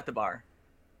really set the bar.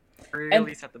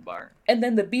 Really set the bar. And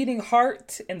then the beating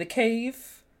heart in the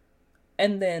cave,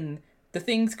 and then the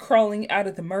things crawling out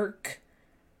of the murk.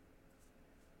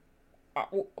 I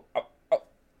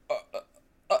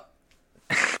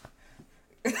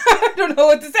don't know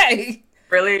what to say.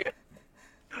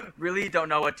 Really don't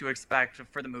know what to expect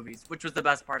for the movies, which was the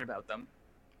best part about them.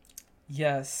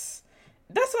 Yes.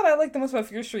 That's what I like the most about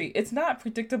Fear Street. It's not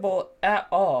predictable at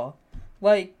all.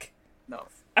 Like, No.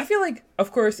 I feel like,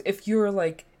 of course, if you're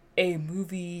like a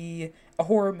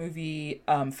horror movie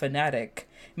fanatic,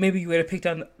 maybe you would have picked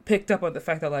up on the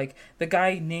fact that like the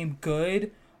guy named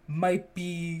Good might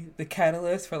be the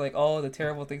catalyst for like all the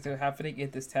terrible things that are happening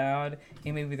in this town,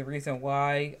 and maybe the reason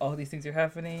why all these things are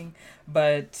happening.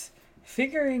 But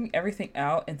figuring everything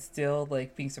out and still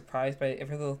like being surprised by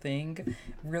every little thing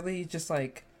really just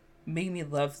like made me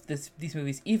love these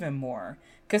movies even more.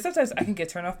 Because sometimes I can get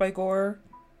turned off by gore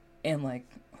and like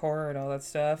horror and all that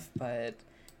stuff, but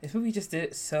this movie just did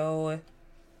it so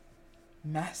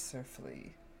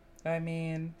masterfully. I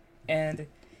mean, and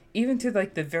even to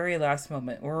like the very last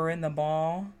moment where we're in the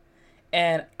mall,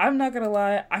 and I'm not gonna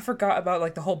lie, I forgot about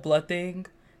like the whole blood thing.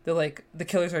 That like the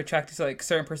killers are attracted to like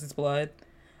certain person's blood.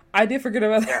 I did forget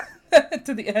about that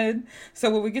to the end. So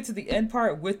when we get to the end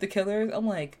part with the killers, I'm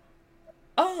like,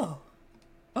 oh,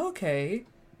 okay,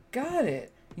 got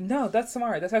it. No, that's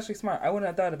smart. That's actually smart. I wouldn't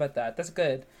have thought about that. That's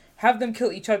good. Have them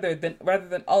kill each other rather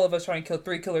than all of us trying to kill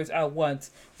 3 killers at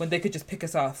once when they could just pick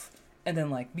us off and then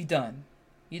like be done.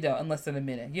 You know, in less than a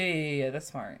minute. Yeah. That's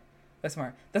smart. That's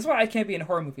smart. That's why I can't be in a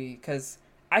horror movie, because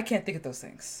I can't think of those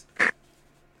things.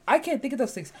 I can't think of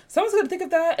those things. Someone's gonna think of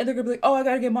that and they're gonna be like, "Oh, I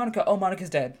gotta get Monica. Oh, Monica's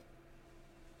dead."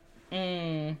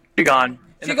 She gone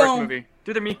in the first movie.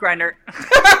 Do the meat grinder.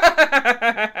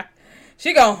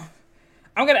 She gone.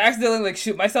 I'm gonna accidentally like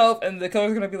shoot myself, and the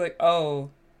killer's gonna be like,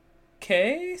 "Oh,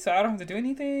 okay, so I don't have to do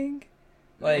anything."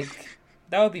 Like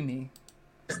that would be me.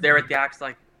 Just there at the axe,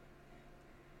 like.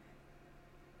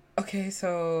 Okay,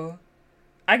 so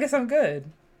I guess I'm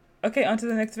good. Okay, on to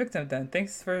the next victim then.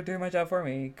 Thanks for doing my job for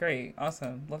me. Great,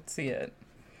 awesome, love to see it.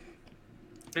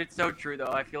 It's so true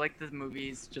though. I feel like the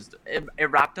movie's just it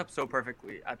wrapped up so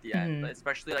perfectly at the end,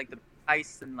 especially like the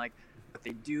ice and like what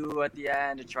they do at the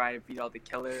end to try to beat all the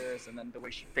killers, and then the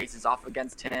way she faces off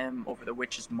against him over the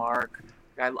witch's mark.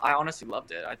 I honestly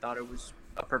loved it. I thought it was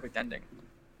a perfect ending.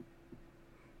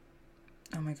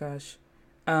 Oh my gosh.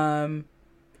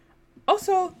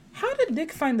 Also, how did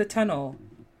Nick find the tunnel?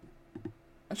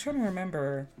 I'm trying to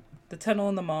remember. The tunnel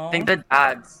in the mall? I think the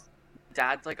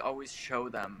dads like always show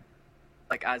them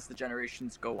like as the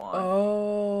generations go on.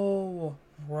 Oh,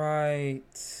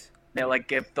 right.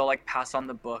 They'll pass on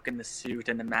the book and the suit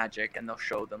and the magic, and they'll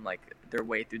show them like their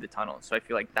way through the tunnel. So I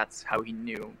feel like that's how he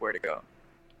knew where to go.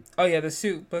 Oh yeah, the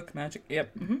suit, book, magic.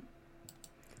 Yep. Mm-hmm.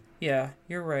 Yeah,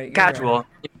 you're right. Casual.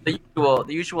 Right.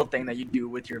 The usual thing that you do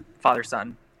with your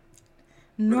father-son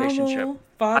relationship. Normal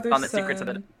father-son the secrets of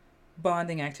it.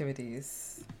 Bonding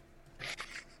activities.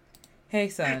 Hey,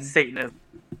 son. Satanism.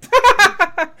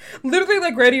 Literally,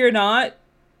 like, Ready or Not.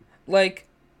 Like,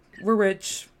 we're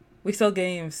rich. We sell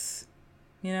games.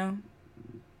 You know?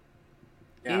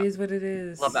 Yeah. It is what it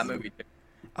is. Love that movie.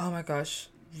 Oh my gosh.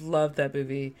 Love that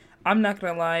movie. I'm not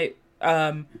gonna lie.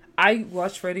 I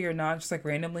watched Ready or Not just like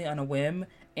randomly on a whim,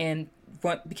 and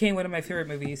what became one of my favorite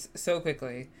movies so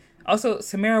quickly. Also,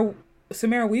 Samara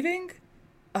Weaving.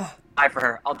 Die for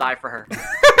her. I'll die for her.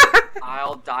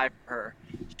 I'll die for her.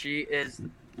 She is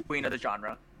the queen of the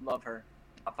genre. Love her.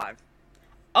 Top 5.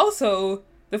 Also,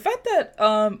 the fact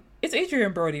that it's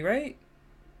Adrian Brody, right?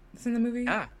 It's in the movie.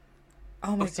 Yeah.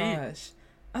 Oh my gosh.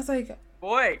 I was like,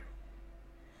 boy.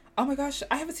 Oh my gosh,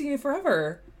 I haven't seen it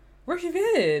forever. Where's you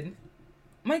been?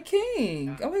 My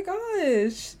king. Yeah. Oh my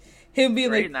gosh. Him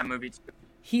being like in that movie too.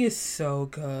 He is so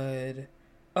good.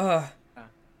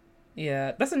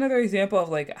 Yeah, that's another example of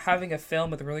like having a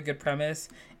film with a really good premise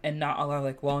and not a lot of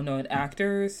like well-known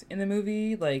actors in the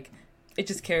movie. Like, it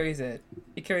just carries it.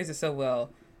 It carries it so well.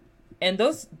 And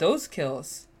those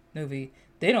kills, movie,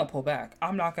 they don't pull back.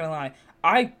 I'm not gonna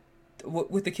lie.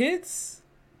 With the kids.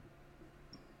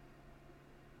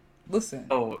 Listen.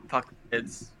 Oh, fuck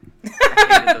kids.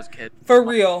 I hated those kids. For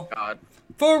real. Oh, God.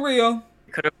 For real.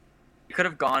 It could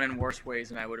have gone in worse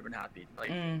ways and I would have been happy.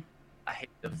 Like, I hate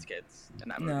those kids in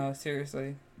that movie. No,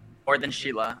 seriously. More than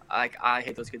Sheila. I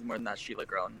hate those kids more than that Sheila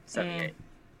girl in 78.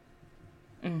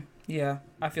 Yeah,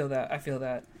 I feel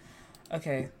that.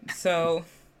 Okay, so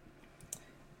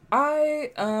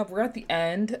we're at the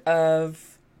end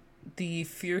of the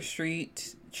Fear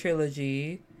Street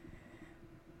trilogy.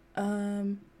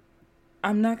 I'm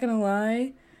not gonna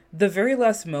lie, the very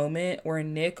last moment where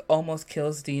Nick almost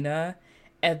kills Dina,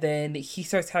 and then he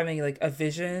starts having like a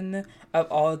vision of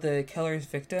all the killer's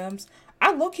victims,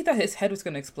 I low-key thought his head was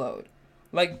gonna explode.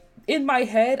 Like, in my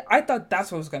head, I thought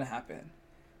that's what was gonna happen.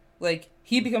 Like,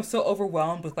 he becomes so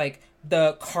overwhelmed with like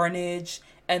the carnage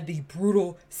and the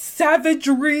brutal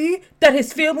savagery that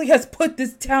his family has put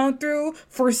this town through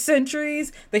for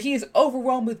centuries, that he is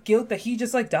overwhelmed with guilt that he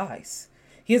just like dies.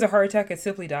 He has a heart attack and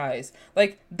simply dies.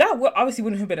 Like, that obviously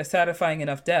wouldn't have been a satisfying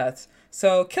enough death.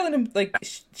 So killing him, like,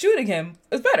 shooting him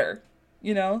is better.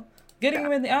 You know? Getting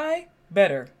him in the eye,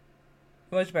 better.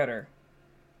 Much better.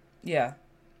 Yeah.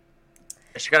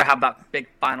 She gotta have that big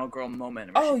final girl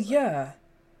moment. Oh, yeah.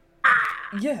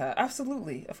 Like, yeah,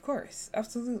 absolutely. Of course.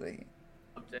 Absolutely.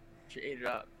 She ate it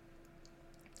up.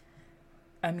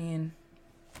 I mean,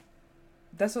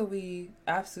 that's what we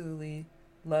absolutely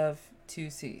love to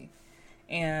see.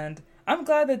 And I'm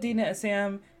glad that Dina and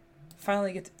Sam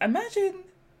finally get to imagine,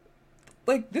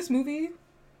 like, this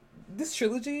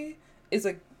trilogy is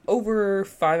like over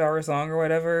 5 hours long or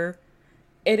whatever,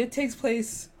 and it takes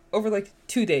place over like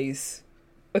 2 days.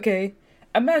 Okay?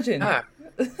 Imagine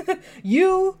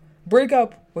you break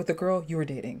up with the girl you were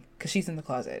dating because she's in the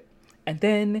closet, and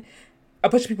then a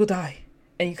bunch of people die,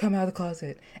 and you come out of the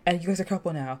closet, and you guys are a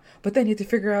couple now. But then you have to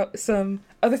figure out some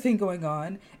other thing going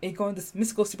on, and you go on this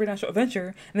mystical supernatural adventure,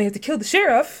 and then you have to kill the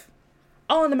sheriff,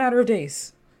 all in a matter of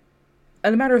days.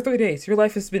 In a matter of 3 days, your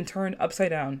life has been turned upside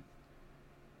down.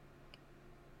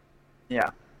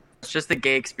 Yeah. It's just the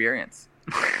gay experience.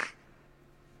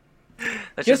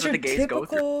 That's just what your the gays go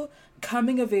through. typical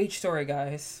coming-of-age story,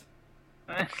 guys.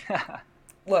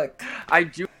 Look. I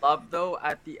do love, though,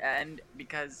 at the end,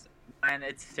 because when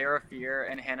it's Sarah Fear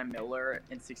and Hannah Miller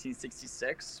in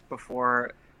 1666,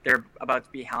 before they're about to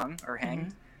be hung or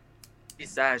hanged, she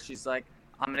says, she's like,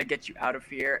 I'm going to get you out of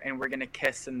here, and we're going to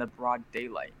kiss in the broad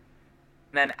daylight.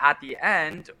 And then at the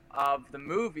end of the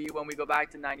movie, when we go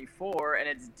back to 94, and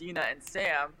it's Dina and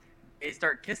Sam, they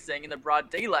start kissing in the broad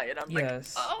daylight. And I'm like,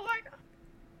 oh my God.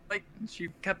 Like, she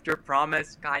kept her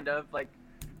promise, kind of. Like,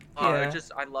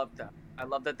 I love that. I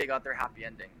love that they got their happy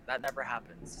ending. That never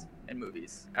happens in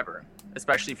movies, ever.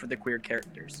 Especially for the queer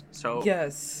characters. So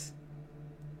yes.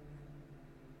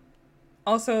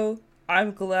 Also,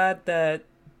 I'm glad that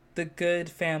the good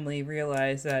family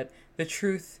realized that the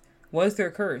truth was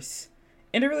their curse.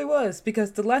 And it really was,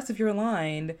 because the last of your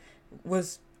line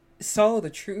saw the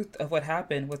truth of what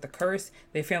happened with the curse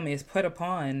their family has put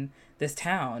upon this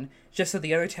town, just so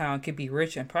the other town could be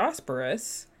rich and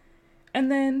prosperous.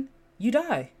 And then you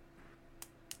die.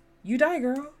 You die,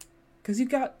 girl. Because you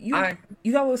got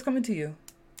what was coming to you.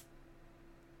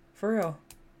 For real.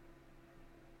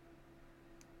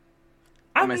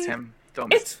 I miss him. Don't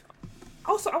miss him.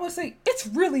 Also, I would say, it's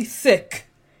really sick.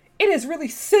 It is really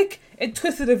sick and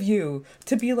twisted of you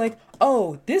to be like,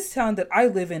 oh, this town that I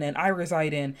live in and I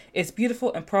reside in is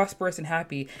beautiful and prosperous and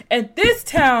happy. And this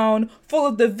town full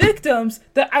of the victims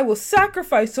that I will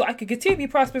sacrifice so I can continue to be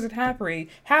prosperous and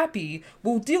happy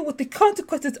will deal with the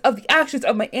consequences of the actions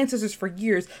of my ancestors for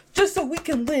years just so we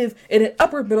can live in an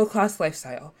upper middle class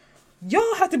lifestyle.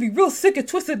 Y'all have to be real sick and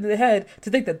twisted in the head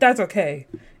to think that that's okay.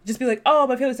 Just be like, oh,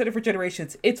 my family's done it for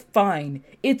generations. It's fine.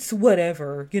 It's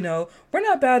whatever, you know. We're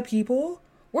not bad people.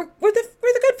 We're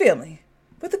the good family.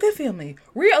 We're the good family.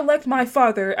 Re-elect my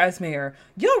father as mayor.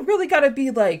 Y'all really gotta be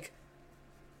like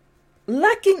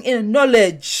lacking in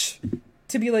knowledge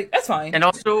to be like, that's fine. And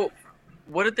also,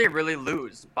 what did they really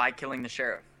lose by killing the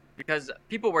sheriff? Because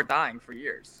people were dying for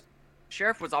years.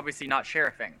 Sheriff was obviously not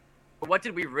sheriffing. But what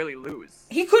did we really lose?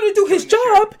 He couldn't do his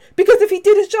job, because if he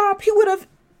did his job, he would have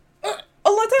a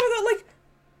long time ago, like,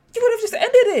 he would have just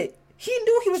ended it. He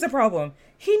knew he was the problem.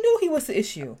 He knew he was the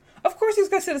issue. Of course he was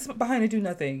going to sit behind and do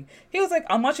nothing. He was like,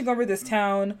 I'm watching over this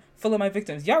town full of my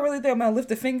victims. Y'all really think I'm going to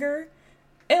lift a finger?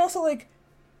 And also, like,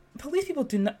 police people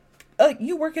do not... Like,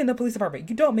 you work in the police department.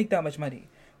 You don't make that much money.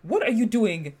 What are you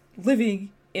doing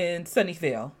living in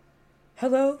Sunnyvale?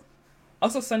 Hello?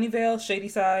 Also, Sunnyvale, Shady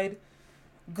Side.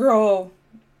 Girl.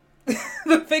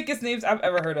 The fakest names I've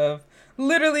ever heard of.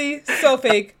 Literally, so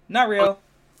fake. Not real.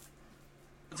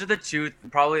 Those are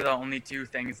probably the only two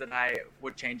things that I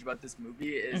would change about this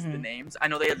movie is the names. I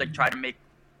know they had like tried to make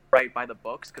right by the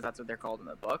books because that's what they're called in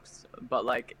the books. But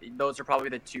like those are probably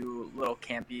the two little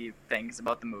campy things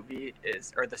about the movie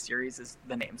or the series is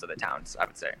the names of the towns, I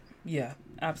would say. Yeah,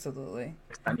 absolutely.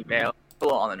 Sunnyvale, a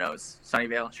little on the nose.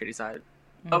 Sunnyvale, Shady Side,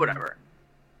 but whatever.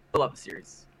 I love the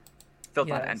series. Still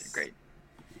thought it ended great.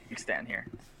 big stan here.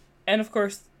 And of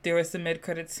course, there was the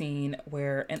mid-credit scene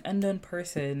where an unknown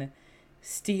person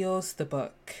steals the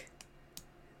book,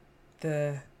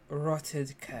 The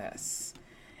Rotted Curse.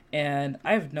 And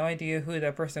I have no idea who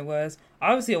that person was.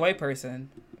 Obviously a white person,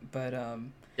 but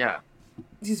yeah.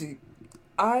 Excuse me.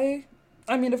 I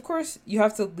mean, of course, you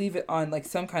have to leave it on like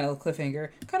some kind of cliffhanger,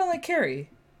 kind of like Carrie,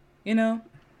 you know,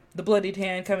 the bloodied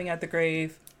hand coming out the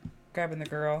grave, grabbing the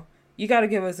girl. You got to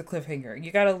give us a cliffhanger.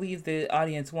 You got to leave the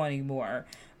audience wanting more.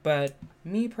 But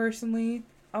me personally,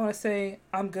 I want to say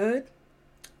I'm good.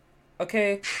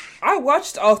 Okay, I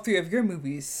watched all 3 of your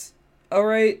movies. All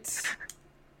right,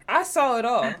 I saw it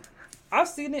all. I've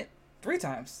seen it 3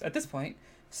 times at this point.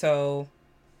 So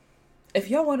if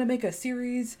y'all want to make a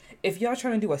series, if y'all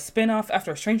trying to do a spinoff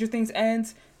after Stranger Things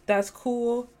ends, that's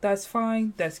cool. That's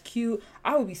fine. That's cute.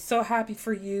 I would be so happy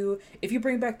for you. If you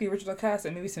bring back the original cast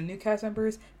and maybe some new cast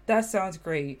members, that sounds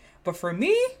great. But for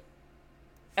me,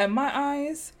 and my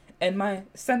eyes and my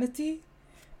sanity,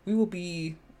 we will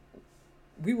be,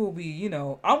 you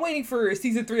know, I'm waiting for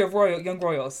season 3 of Young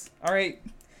Royals. All right.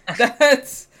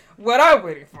 That's what I'm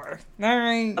waiting for. All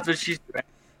right. That's what she's doing.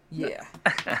 Yeah.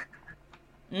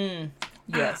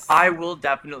 Yes. I will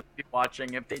definitely be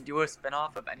watching. If they do a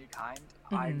spinoff of any kind,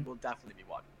 I will definitely be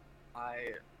watching.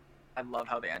 I love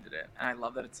how they ended it. And I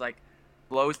love that it's like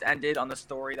closed-ended on the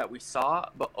story that we saw,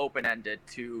 but open-ended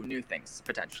to new things,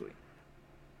 potentially.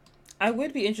 I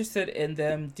would be interested in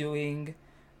them doing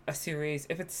a series.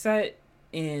 If it's set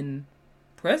in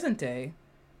present day,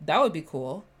 that would be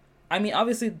cool. I mean,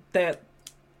 obviously, that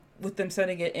with them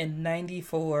setting it in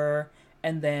 94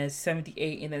 and then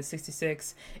 78 and then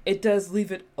 66, it does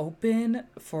leave it open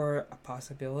for a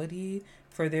possibility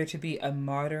for there to be a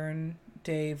modern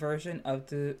day version of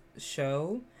the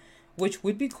show, which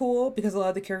would be cool because a lot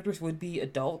of the characters would be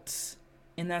adults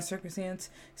in that circumstance,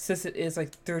 since it is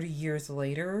like 30 years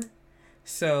later.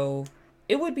 So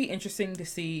it would be interesting to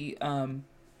see,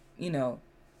 you know,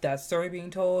 that story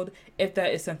being told, if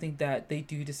that is something that they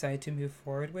do decide to move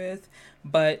forward with.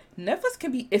 But Netflix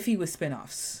can be iffy with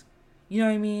spinoffs. You know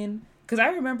what I mean? Because I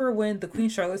remember when the Queen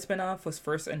Charlotte spinoff was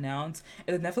first announced,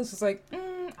 and then Netflix was like,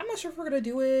 I'm not sure if we're going to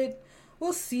do it.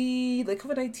 We'll see. Like,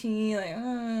 COVID-19, like,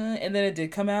 and then it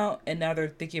did come out, and now they're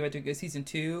thinking about doing a season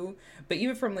 2. But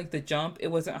even from, like, the jump, it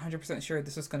wasn't 100% sure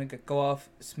this was going to go off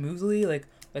smoothly, like,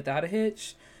 without a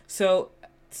hitch. So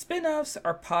spin-offs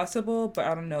are possible, but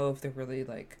I don't know if they're really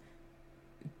like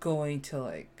going to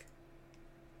like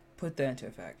put that into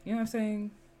effect. You know what I'm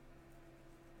saying?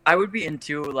 I would be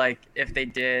into like if they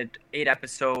did 8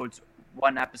 episodes,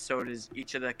 1 episode is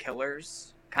each of the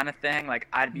killers kind of thing. Like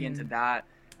I'd be into that.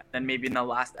 And then maybe in the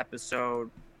last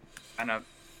episode kind of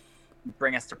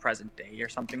bring us to present day or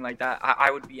something like that.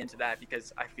 I would be into that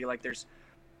because I feel like there's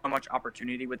so much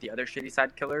opportunity with the other Shady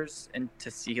Side killers, and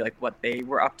to see like what they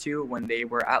were up to when they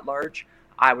were at large,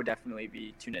 I would definitely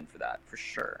be tuned in for that for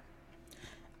sure.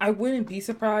 I wouldn't be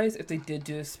surprised if they did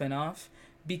do a spinoff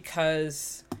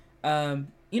because,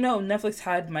 you know, Netflix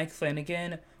had Mike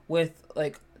Flanagan with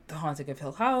like The Haunting of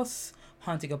Hill House,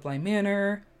 Haunting of Bly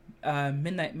Manor,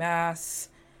 Midnight Mass,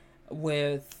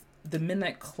 with The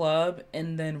Midnight Club,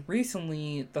 and then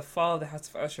recently The Fall of the House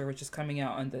of Usher, which is coming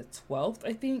out on the 12th,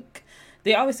 I think.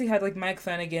 They obviously had like Mike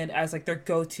Flanagan as like their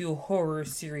go-to horror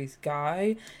series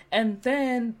guy, and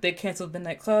then they canceled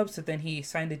Midnight Club, so then he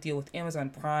signed a deal with Amazon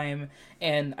Prime,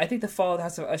 and I think The Fall of the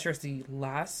House of Usher is the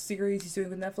last series he's doing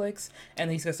with Netflix,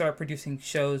 and he's gonna start producing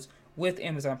shows with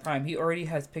Amazon Prime. He already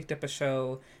has picked up a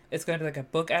show. It's gonna be like a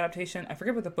book adaptation. I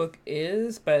forget what the book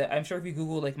is, but I'm sure if you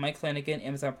Google like Mike Flanagan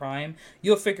Amazon Prime,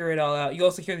 you'll figure it all out. You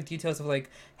also hear the details of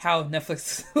like how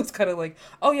Netflix was kind of like,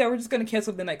 oh yeah, we're just gonna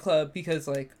cancel Midnight Club because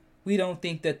like we don't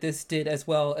think that this did as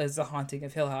well as The Haunting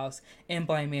of Hill House and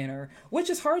Bly Manor, which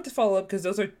is hard to follow up because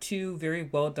those are 2 very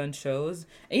well done shows.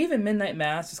 And even Midnight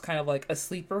Mass was kind of like a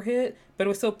sleeper hit, but it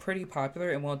was still pretty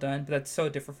popular and well done. But that's so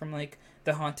different from like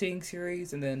the Haunting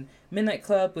series. And then Midnight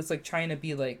Club was like trying to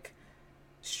be like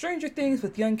Stranger Things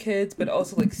with young kids, but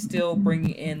also like still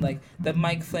bringing in like the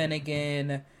Mike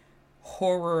Flanagan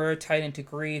horror tied into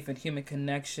grief and human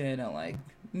connection, and like,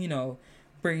 you know,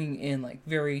 bringing in like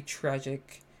very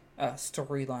tragic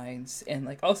storylines, and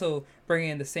like also bringing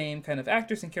in the same kind of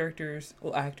actors and characters,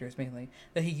 well, actors mainly,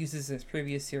 that he uses in his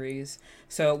previous series.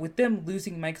 So with them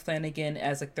losing Mike Flanagan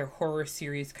as like their horror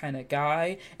series kind of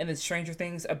guy, and then Stranger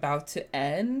Things about to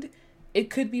end, it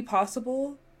could be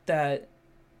possible that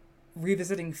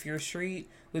revisiting Fear Street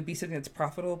would be something that's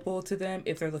profitable to them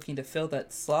if they're looking to fill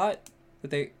that slot that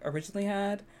they originally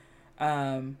had.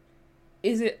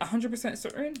 Is it 100%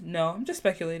 certain? No, I'm just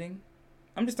speculating.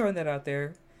 I'm just throwing that out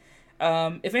there.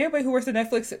 If anybody who works at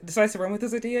Netflix decides to run with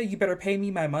this idea, you better pay me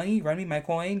my money, run me my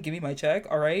coin, give me my check,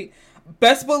 all right?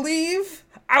 Best believe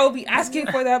I will be asking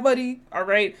for that money, all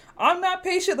right? I'm not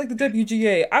patient like the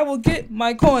WGA. I will get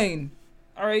my coin,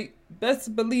 all right?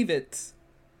 Best believe it.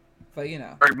 But, you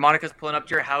know. Or Monica's pulling up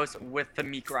to your house with the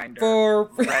meat grinder. For...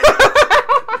 Right.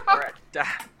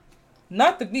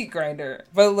 Not the meat grinder,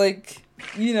 but, like,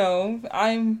 you know,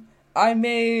 I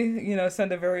may, you know,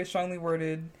 send a very strongly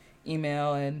worded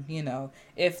email, and, you know,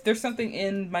 if there's something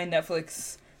in my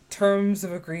Netflix terms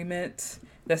of agreement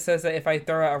that says that if I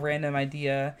throw out a random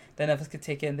idea that Netflix could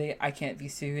take in, I can't be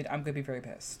sued, I'm gonna be very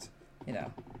pissed, you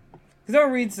know, because no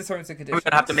one reads the terms and conditions.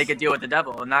 We're gonna have to make a deal with the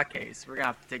devil in that case. We're gonna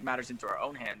have to take matters into our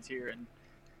own hands here and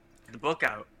get the book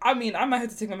out. I mean, I might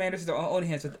have to take my matters into our own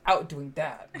hands without doing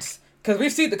that, because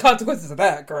we've seen the consequences of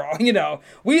that, girl. You know,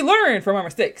 we learn from our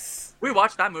mistakes. We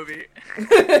watched that movie.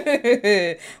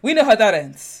 We know how that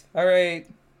ends. All right.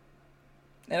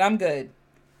 And I'm good.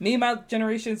 Me and my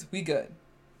generations, we good.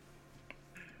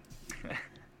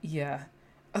 Yeah.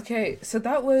 Okay, so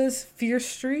that was Fear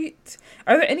Street.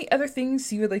 Are there any other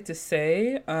things you would like to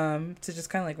say to just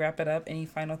kind of like wrap it up? Any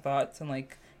final thoughts and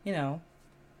like, you know,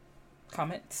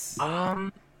 comments?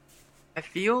 I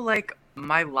feel like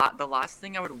the last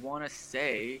thing I would want to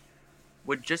say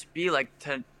would just be like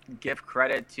to give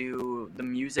credit to the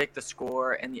music, the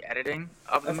score, and the editing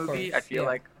of the movie. I feel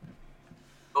like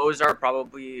those are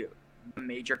probably the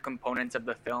major components of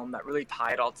the film that really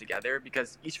tie it all together,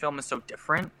 because each film is so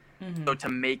different. Mm-hmm. So to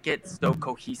make it so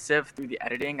cohesive through the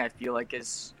editing, I feel like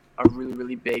is a really,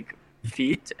 really big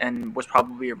feat and was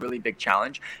probably a really big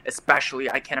challenge. Especially,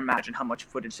 I can't imagine how much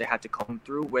footage they had to comb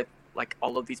through with like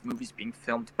all of these movies being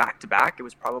filmed back to back. It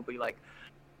was probably like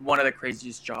one of the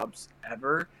craziest jobs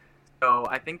ever. So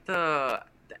I think the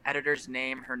editor's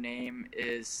name, her name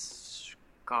is,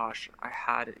 gosh, I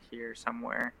had it here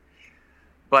somewhere.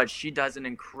 But she does an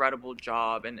incredible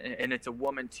job, and it's a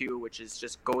woman too, which is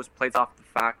just plays off the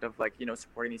fact of like, you know,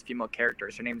 supporting these female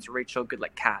characters. Her name's Rachel Good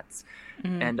Katz.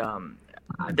 Mm-hmm.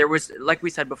 And there was, like we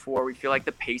said before, we feel like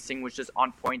the pacing was just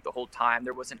on point the whole time.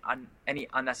 There wasn't any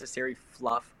unnecessary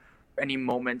fluff, or any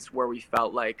moments where we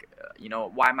felt like, you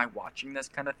know, why am I watching this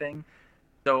kind of thing?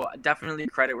 So definitely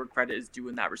credit where credit is due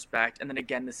in that respect. And then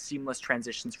again, the seamless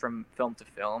transitions from film to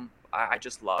film, I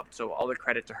just loved. So all the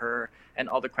credit to her and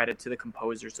all the credit to the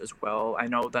composers as well. I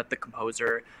know that the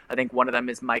composer, I think one of them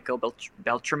is Michael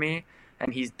Beltrami,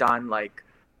 and he's done like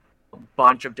a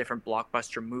bunch of different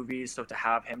blockbuster movies. So to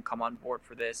have him come on board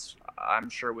for this, I'm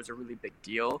sure was a really big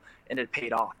deal. And it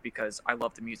paid off because I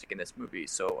love the music in this movie.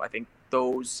 So I think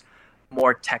those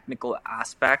more technical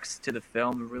aspects to the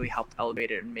film really helped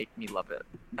elevate it and make me love it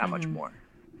that much more.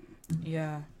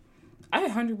 Yeah, I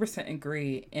 100%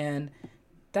 agree. And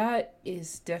that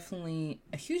is definitely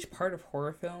a huge part of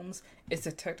horror films. It's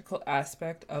the technical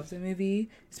aspect of the movie,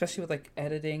 especially with like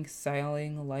editing,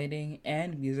 styling, lighting,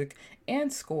 and music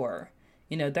and score.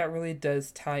 You know, that really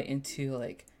does tie into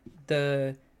like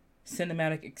the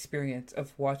cinematic experience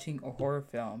of watching a horror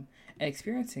film and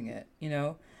experiencing it, you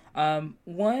know.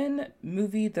 One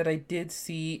movie that I did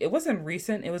see, it wasn't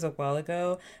recent, it was a while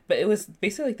ago, but it was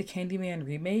basically like the Candyman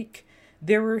remake.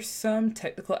 There were some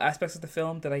technical aspects of the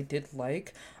film that I did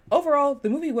like. Overall, the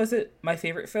movie wasn't my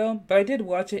favorite film, but I did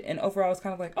watch it, and overall I was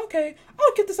kind of like, okay,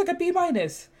 I'll give this like a B-.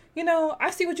 You know, I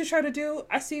see what you're trying to do.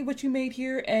 I see what you made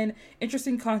here, and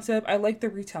interesting concept. I like the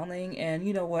retelling, and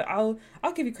you know what? I'll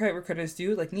give you credit where credit is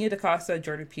due. Like Nia DaCosta,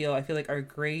 Jordan Peele, I feel like are a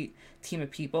great team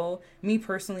of people. Me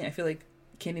personally, I feel like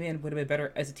Candyman would have been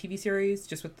better as a TV series,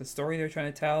 just with the story they're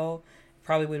trying to tell.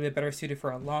 Probably would have been better suited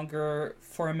for a longer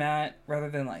format rather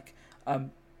than like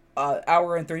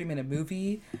hour and 30-minute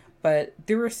movie. But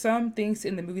there were some things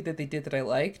in the movie that they did that I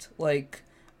liked. Like,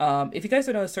 if you guys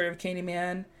don't know the story of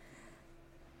Candyman,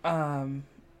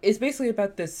 it's basically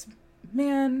about this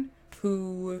man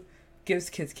who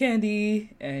gives kids candy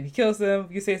and he kills them.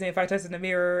 You say his name 5 times in the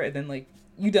mirror and then like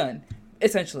you done,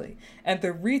 essentially. And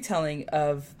the retelling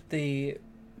of the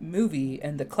movie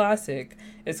and the classic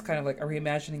is kind of like a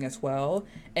reimagining as well.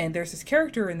 And there's this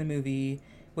character in the movie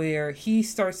where he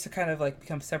starts to kind of like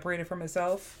become separated from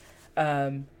himself.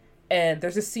 And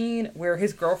there's a scene where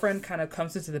his girlfriend kind of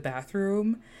comes into the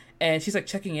bathroom and she's like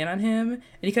checking in on him, and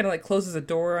he kind of like closes a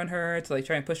door on her to like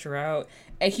try and push her out.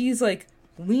 And he's like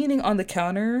leaning on the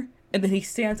counter, and then he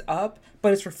stands up, but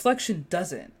his reflection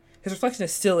doesn't. His reflection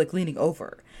is still like leaning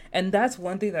over. And that's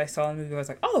one thing that I saw in the movie. I was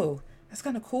like, oh, that's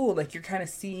kind of cool. Like you're kind of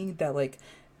seeing that like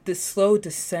this slow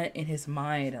descent in his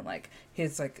mind and like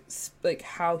his like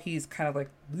how he's kind of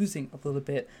like losing a little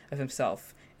bit of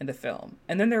himself in the film.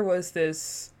 And then there was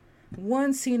this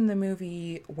one scene in the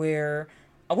movie where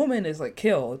a woman is like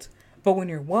killed, But when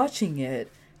you're watching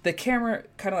it, the camera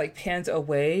kind of like pans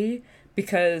away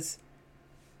because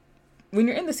when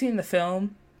you're in the scene in the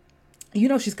film, you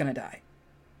know she's going to die.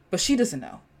 But she doesn't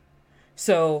know.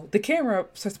 So the camera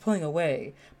starts pulling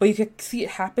away, but you can see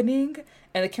it happening,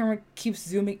 and the camera keeps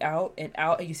zooming out, and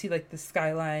you see like the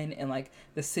skyline and like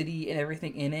the city and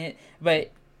everything in it.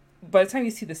 But by the time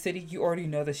you see the city, you already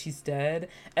know that she's dead.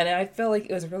 And I felt like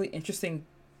it was a really interesting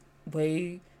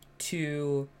way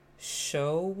to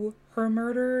show her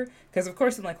murder, because of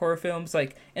course in like horror films,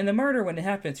 like in the murder, when it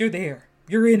happens, you're there,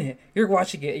 you're in it, you're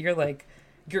watching it, you're like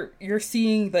you're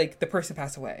seeing like the person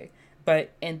pass away.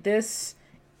 But in this,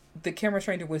 the camera's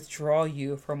trying to withdraw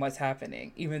you from what's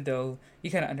happening, even though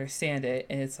you kind of understand it,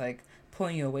 and it's like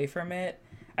pulling you away from it.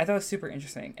 I thought it was super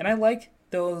interesting, and I like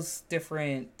those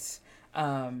different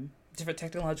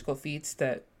technological feats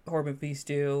that horror movies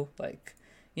do. Like,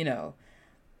 you know,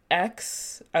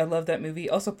 X, I love that movie.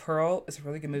 Also, Pearl is a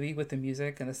really good movie with the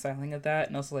music and the styling of that,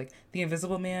 and also like The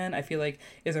Invisible Man, I feel like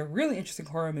is a really interesting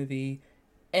horror movie,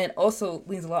 and also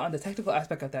leans a lot on the technical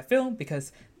aspect of that film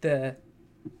because the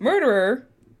murderer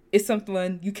is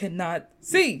someone you cannot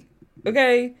see,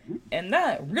 okay? And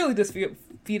that really does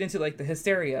feed into like the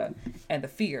hysteria and the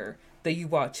fear that you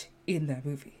watch in that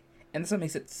movie. And that's what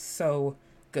makes it so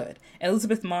good. And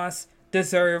Elizabeth Moss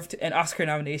deserved an Oscar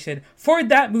nomination for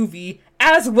that movie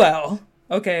as well,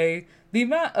 okay? The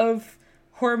amount of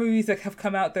horror movies that have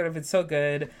come out that have been so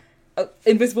good.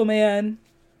 Invisible Man,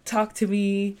 Talk to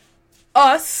Me,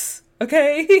 Us,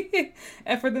 okay?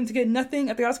 And for them to get nothing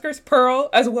at the Oscars, Pearl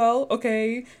as well,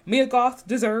 okay? Mia Goth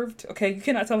deserved, okay? You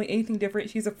cannot tell me anything different.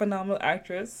 She's a phenomenal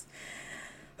actress.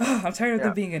 I'm tired of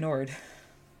them being ignored.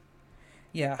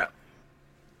 Yeah.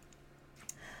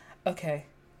 Okay,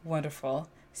 wonderful.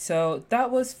 So that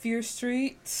was Fear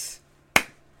Street,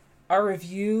 our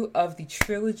review of the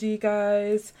trilogy,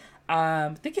 guys.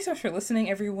 Thank you so much for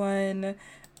listening, everyone.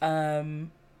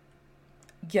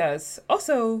 Yes.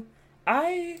 Also,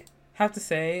 I have to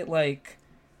say, like,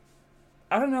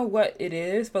 I don't know what it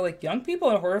is, but like young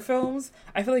people in horror films,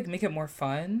 I feel like make it more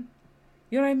fun.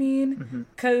 You know what I mean?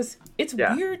 Because it's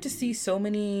weird to see so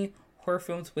many horror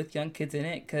films with young kids in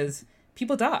it because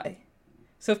people die.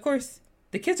 So, of course,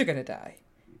 the kids are going to die.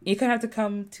 You kind of have to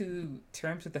come to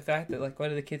terms with the fact that, like, one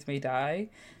of the kids may die.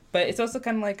 But it's also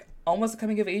kind of like almost a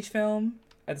coming-of-age film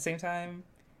at the same time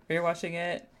where you're watching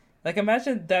it. Like,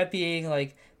 imagine that being,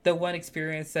 like, the one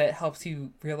experience that helps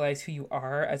you realize who you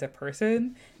are as a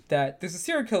person. That there's a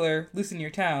serial killer loose in your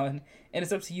town, and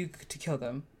it's up to you to kill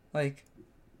them. Like...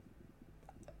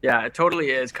 Yeah, it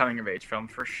totally is coming-of-age film,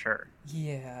 for sure.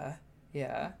 Yeah.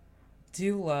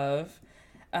 Do love...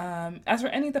 as for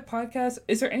any of the podcasts,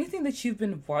 is there anything that you've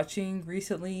been watching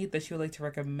recently that you would like to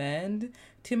recommend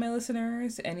to my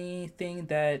listeners? Anything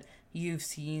that you've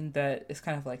seen that is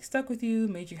kind of like stuck with you,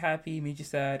 made you happy, made you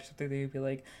sad, or something that you'd be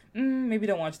like, maybe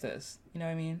don't watch this. You know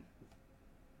what I mean?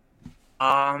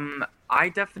 I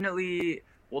definitely...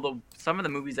 Well, some of the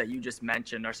movies that you just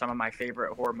mentioned are some of my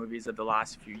favorite horror movies of the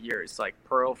last few years. Like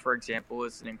Pearl, for example,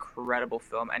 is an incredible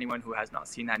film. Anyone who has not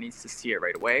seen that needs to see it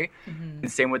right away. And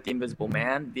same with The Invisible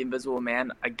Man. The Invisible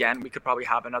Man, again, we could probably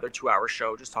have another 2-hour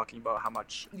show just talking about how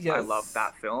much I love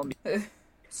that film. It's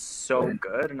so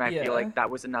good, and I feel like that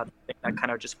was another thing that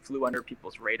kind of just flew under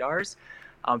people's radars.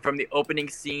 From the opening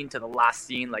scene to the last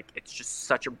scene, like it's just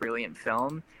such a brilliant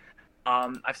film.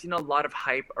 I've seen a lot of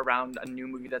hype around a new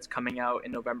movie that's coming out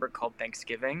in November called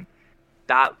Thanksgiving.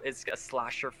 That is a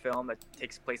slasher film that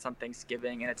takes place on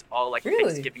Thanksgiving, and it's all like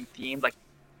Thanksgiving themed. Like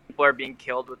people are being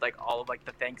killed with like all of like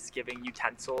the Thanksgiving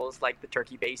utensils, like the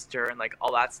turkey baster and like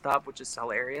all that stuff, which is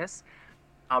hilarious.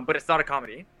 But it's not a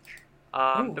comedy.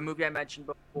 The movie I mentioned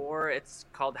before, it's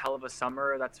called Hell of a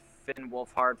Summer. That's Finn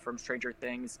Wolfhard from Stranger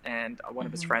Things and one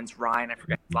of his friends, Ryan. I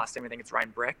forget his last name. I think it's Ryan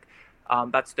Brick.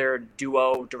 That's their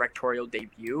duo directorial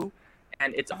debut,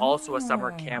 and it's also a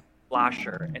summer camp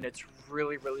slasher, and it's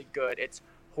really, really good. It's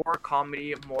horror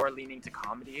comedy, more leaning to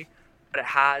comedy, but it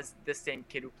has the same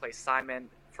kid who plays Simon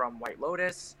from White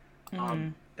Lotus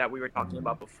that we were talking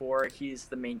about before. He's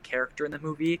the main character in the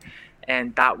movie,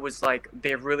 and that was like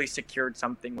they really secured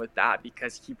something with that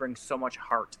because he brings so much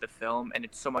heart to the film, and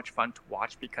it's so much fun to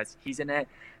watch because he's in it.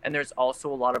 And there's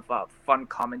also a lot of fun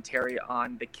commentary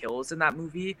on the kills in that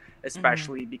movie,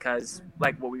 especially because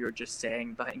like what we were just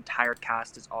saying, the entire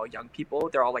cast is all young people.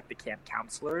 They're all like the camp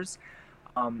counselors.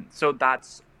 So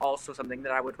that's also something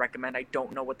that I would recommend. I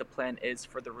don't know what the plan is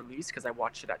for the release because I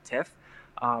watched it at TIFF.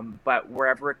 But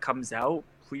wherever it comes out,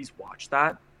 please watch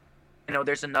that. You know,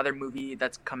 there's another movie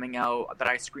that's coming out that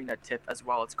I screened at TIFF as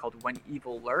well. It's called When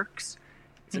Evil Lurks.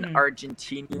 It's an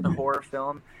Argentinian horror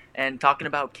film. And talking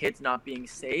about kids not being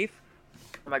safe,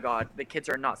 oh my god, the kids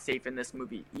are not safe in this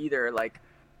movie either. Like,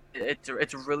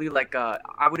 it's really like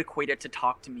I would equate it to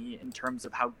Talk to Me in terms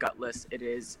of how gutless it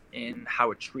is in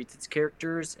how it treats its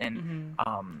characters, and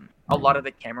a lot of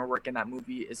the camera work in that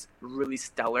movie is really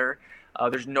stellar.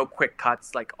 There's no quick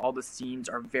cuts. Like, all the scenes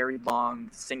are very long,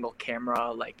 single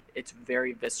camera. Like, it's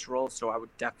very visceral. So I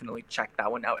would definitely check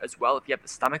that one out as well if you have the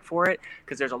stomach for it,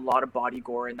 because there's a lot of body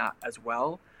gore in that as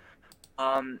well.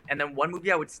 And then one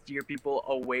movie I would steer people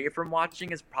away from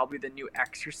watching is probably the new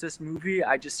Exorcist movie.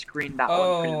 I just screened that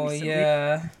one pretty recently.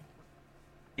 Yeah.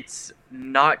 It's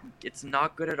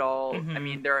not good at all. I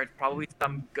mean, there are probably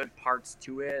some good parts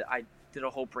to it. I did a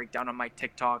whole breakdown on my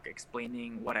TikTok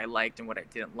explaining what I liked and what I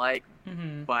didn't like.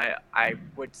 But I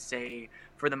would say,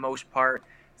 for the most part,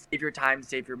 save your time,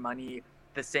 save your money.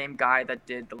 The same guy that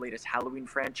did the latest Halloween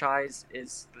franchise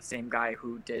is the same guy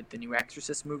who did the new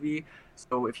Exorcist movie.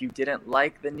 So if you didn't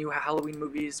like the new Halloween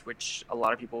movies, which a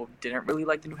lot of people didn't really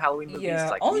like the new Halloween movies, yeah,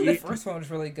 like only me, the first one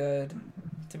was really good,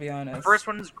 to be honest. the first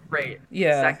one is great.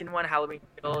 Yeah. Second one, Halloween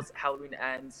Kills, Halloween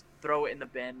Ends, throw it in the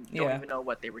bin. Don't Yeah. even know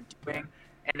what they were doing.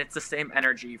 And it's the same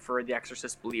energy for The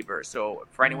Exorcist Believer. So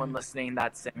for anyone listening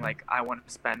that's saying, like, I want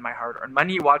to spend my hard-earned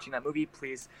money watching that movie,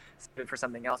 please save it for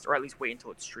something else, or at least wait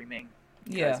until it's streaming.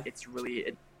 Yeah.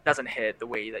 It doesn't hit the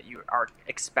way that you are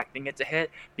expecting it to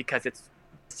hit, because it's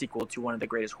a sequel to one of the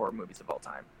greatest horror movies of all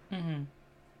time.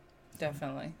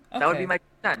 Definitely. That would be Okay. my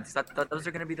sense. Those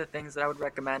are going to be the things that I would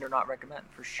recommend or not recommend,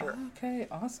 for sure. Okay,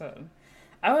 awesome.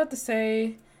 I would have to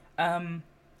say,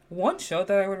 one show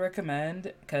that I would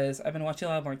recommend, because I've been watching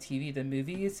a lot more TV than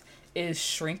movies, is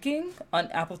Shrinking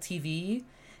on Apple TV.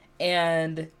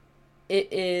 And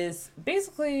it's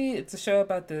a show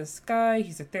about this guy.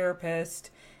 He's a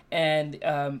therapist, and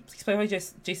he's played by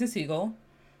Jason Segel.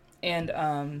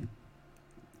 And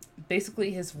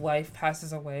basically his wife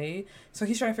passes away, so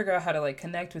he's trying to figure out how to, like,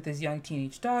 connect with his young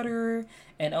teenage daughter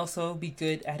and also be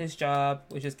good at his job,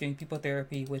 which is giving people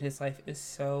therapy when his life is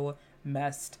so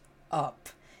messed up.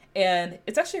 And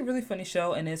it's actually a really funny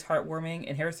show, and it's heartwarming,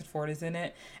 and Harrison Ford is in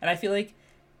it. And I feel like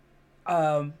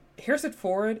Harrison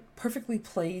Ford perfectly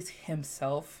plays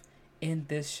himself in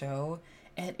this show,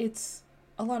 and it's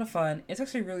a lot of fun. It's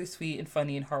actually really sweet and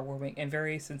funny and heartwarming and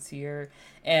very sincere.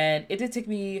 And it did take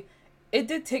me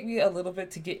a little bit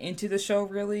to get into the show,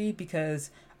 really,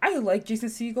 because I like Jason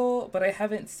Segel, but I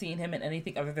haven't seen him in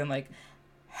anything other than, like,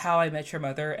 How I Met Your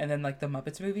Mother and then, like, the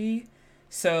Muppets movie.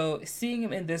 So seeing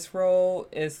him in this role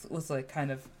was a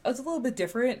little bit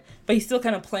different, but he's still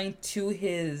kind of playing to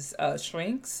his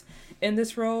strengths in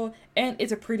this role, and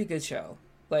it's a pretty good show.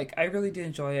 Like, I really did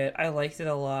enjoy it. I liked it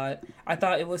a lot. I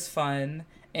thought it was fun,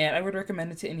 and I would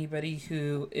recommend it to anybody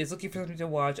who is looking for something to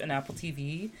watch on Apple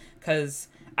TV, because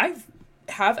I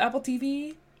have Apple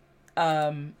TV,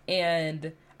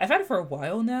 and I've had it for a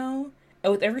while now,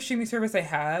 and with every streaming service I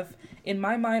have, in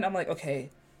my mind, I'm like, okay,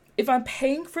 if I'm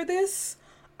paying for this,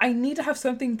 I need to have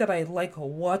something that I like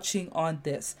watching on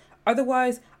this.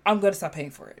 Otherwise, I'm going to stop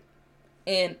paying for it.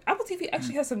 And Apple TV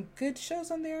actually has some good shows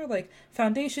on there. Like,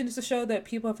 Foundation is a show that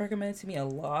people have recommended to me a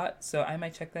lot, so I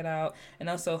might check that out. And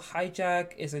also,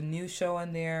 Hijack is a new show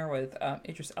on there with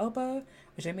Idris Elba,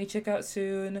 which I may check out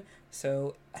soon.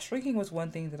 So, Shrinking was one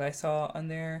thing that I saw on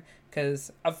there,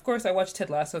 because, of course, I watched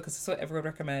Ted Lasso, because that's what everyone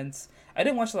recommends. I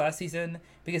didn't watch the last season,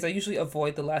 because I usually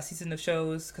avoid the last season of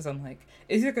shows, because I'm like,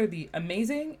 it's either going to be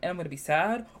amazing, and I'm going to be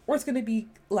sad, or it's going to be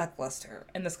lackluster,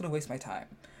 and that's going to waste my time.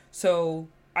 So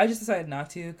I just decided not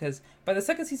to, because by the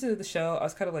second season of the show, I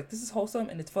was kind of like, this is wholesome,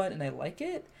 and it's fun, and I like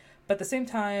it. But at the same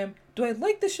time, do I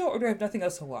like the show, or do I have nothing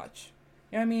else to watch?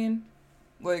 You know what I mean?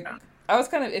 Like, I was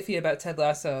kind of iffy about Ted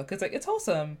Lasso, because, like, it's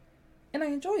wholesome, and I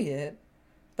enjoy it.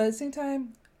 But at the same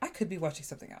time, I could be watching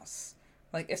something else.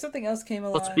 Like, if something else came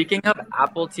along... Well, speaking of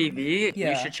Apple TV,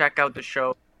 Yeah. you should check out the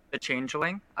show The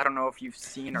Changeling. I don't know if you've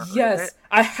seen or heard of Yes, it.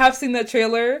 I have seen that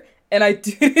trailer, and I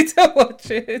do need to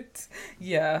watch it.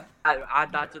 Yeah.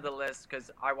 Add that to the list, because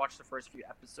I watched the first few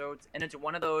episodes, and it's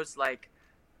one of those, like,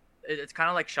 it's kind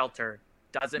of like Shelter.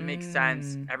 Doesn't make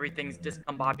sense. Everything's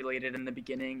discombobulated in the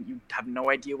beginning. You have no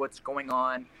idea what's going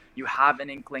on. You have an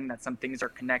inkling that some things are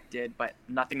connected, but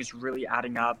nothing's really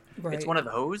adding up. Right. It's one of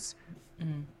those.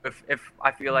 If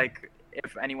I feel like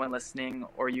if anyone listening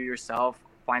or you yourself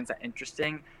finds that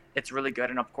interesting, it's really good.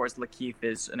 And of course, Lakeith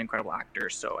is an incredible actor,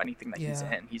 so anything that he's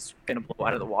in, he's gonna blow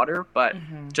out of the water. But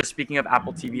just speaking of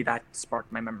Apple TV, that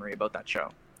sparked my memory about that show.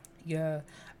 Yeah.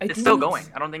 It's still going.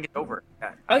 I don't think it's over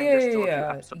yet. Oh, I think there's still a few yeah.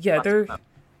 episodes Yeah, left.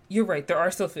 you're right. There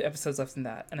are still a few episodes left in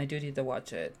that, and I do need to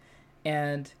watch it.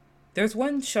 And there's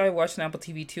one show I watched on Apple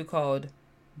TV too called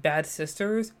Bad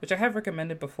Sisters, which I have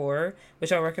recommended before,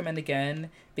 which I'll recommend again,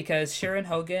 because Sharon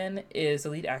Hogan is the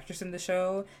lead actress in the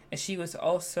show, and she was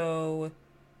also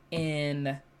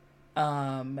in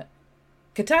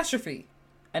Catastrophe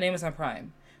on Amazon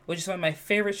Prime, which is one of my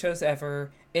favorite shows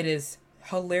ever. It is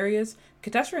hilarious.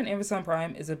 Catastrophe on Amazon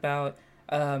Prime is about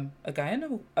a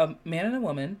man and a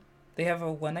woman. They have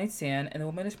a one-night stand, and the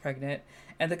woman is pregnant.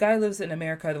 And the guy lives in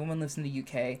America, the woman lives in the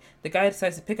UK. The guy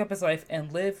decides to pick up his life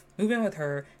and move in with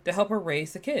her to help her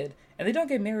raise the kid. And they don't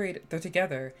get married, they're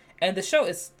together. And the show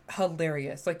is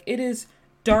hilarious. Like, it is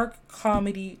dark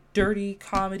comedy, dirty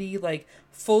comedy, like,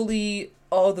 fully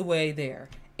all the way there.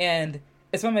 And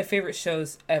it's one of my favorite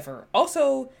shows ever.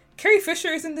 Also, Carrie Fisher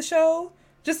is in the show.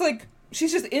 Just, like,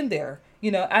 she's just in there,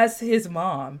 as his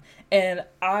mom. And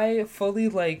I fully,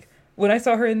 like, when I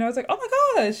saw her in there, I was like, oh my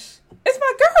gosh, it's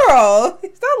my girl.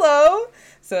 Hello.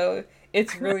 So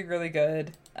it's really, really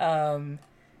good. I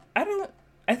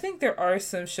think there are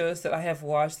some shows that I have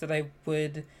watched that I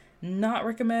would not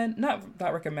recommend, not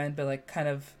recommend, but like kind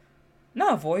of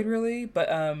not avoid really. But,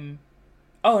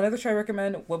 another show I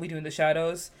recommend, What We Do in the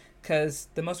Shadows, because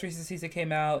the most recent season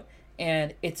came out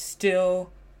and it's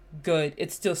still good.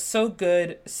 It's still so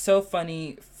good, so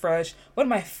funny, fresh. One of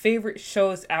my favorite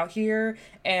shows out here,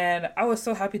 and I was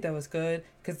so happy that was good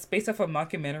because it's based off a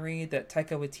mockumentary that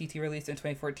Taika Waititi released in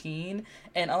 2014.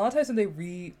 And a lot of times when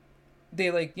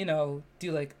they like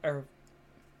do like a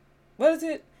what is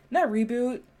it? Not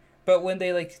reboot, but when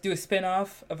they like do a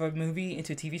spin-off of a movie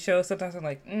into a TV show, sometimes I'm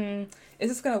like, is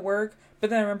this gonna work? But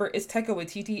then I remember it's Taika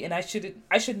Waititi, and I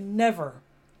should never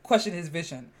question his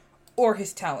vision or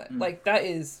his talent. Like,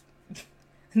 that's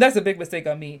a big mistake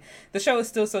on me. The show is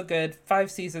still so good. 5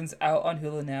 seasons out on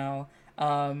Hulu now.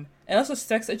 And also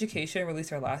Sex Education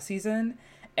released their last season,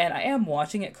 and I am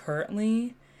watching it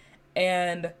currently.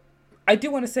 And I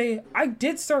do want to say, I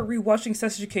did start rewatching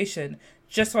Sex Education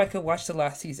just so I could watch the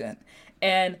last season.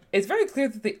 And it's very clear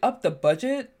that they upped the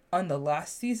budget on the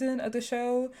last season of the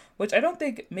show, which I don't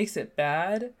think makes it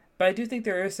bad, but I do think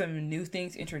there are some new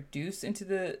things introduced into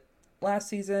the last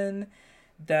season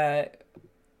that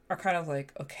are kind of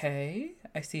like, okay,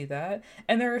 I see that.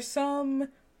 And there are some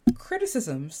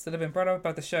criticisms that have been brought up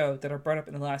about the show that are brought up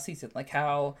in the last season, like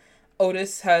how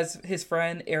Otis has his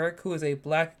friend Eric, who is a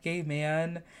black gay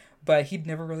man, but he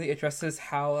never really addresses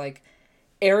how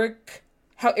Eric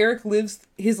lives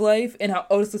his life and how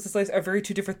Otis lives his life are very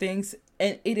two different things,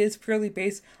 and it is purely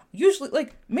based usually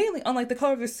mainly on the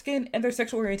color of their skin and their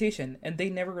sexual orientation, and they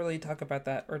never really talk about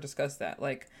that or discuss that.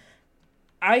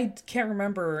 I can't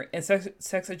remember in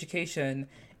Sex Education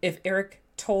if Eric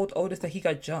told Otis that he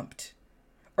got jumped.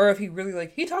 Or if he really,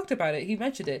 he talked about it, he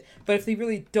mentioned it. But if they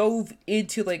really dove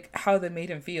into, how that made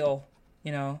him feel,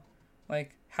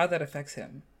 how that affects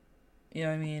him. You know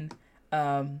what I mean?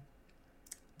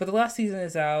 But the last season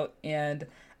is out, and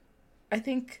I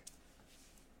think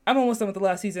I'm almost done with the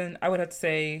last season. I would have to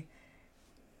say,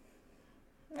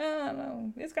 I don't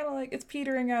know. It's kind of it's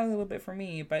petering out a little bit for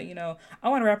me, but I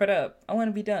want to wrap it up. I want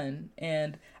to be done,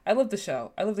 and I love the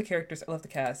show. I love the characters. I love the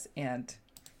cast, and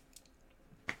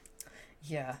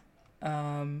yeah.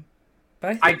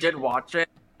 But I did watch it.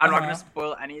 I'm not gonna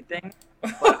spoil anything,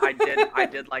 but I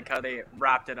did like how they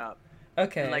wrapped it up.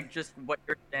 Okay. And just what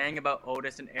you're saying about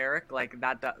Otis and Eric,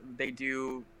 that they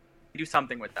do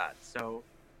something with that. So.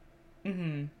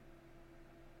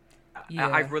 Yeah.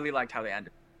 I really liked how they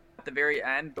ended. At the very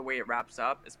end, the way it wraps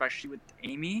up, especially with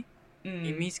Amy,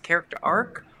 Amy's character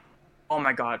arc, oh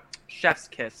my god, chef's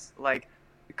kiss.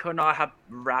 Could not have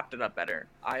wrapped it up better.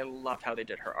 I loved how they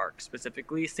did her arc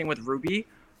specifically. Same with Ruby.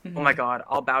 Oh my god,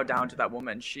 I'll bow down to that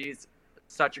woman. She's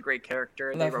such a great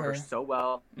character. They wrote her so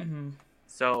well.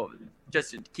 So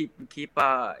just keep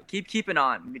keeping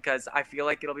on, because I feel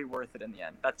like it'll be worth it in the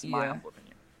end. That's my humble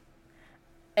opinion.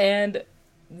 And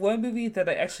one movie that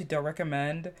I actually don't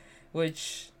recommend,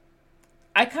 which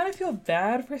I kind of feel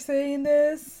bad for saying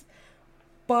this,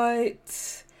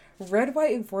 but Red,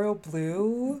 White, and Royal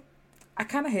Blue, I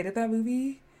kind of hated that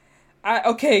movie.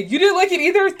 Okay, you didn't like it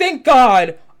either? Thank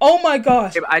God. Oh my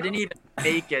gosh. I didn't even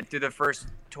make it through the first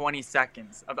 20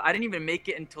 seconds. I didn't even make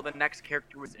it until the next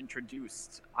character was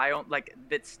introduced.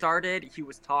 It started, he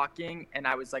was talking, and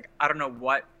I was like, I don't know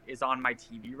what is on my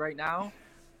TV right now,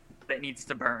 but it needs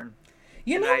to burn.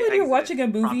 You know when you're watching a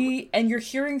movie and you're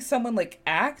hearing someone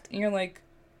act, and you're like,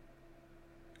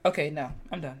 okay, no,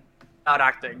 I'm done. Not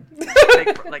acting.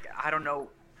 I don't know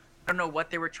what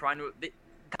they were trying to.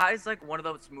 That is one of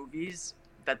those movies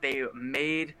that they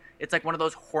made. It's one of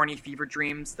those horny fever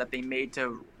dreams that they made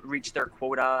to reach their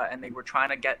quota, and they were trying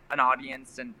to get an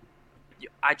audience. And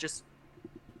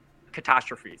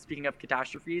Catastrophe. Speaking of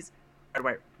catastrophes, Red,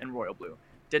 White, and Royal Blue.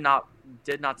 did not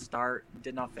start,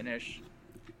 did not finish,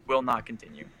 will not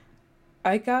continue.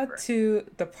 I got to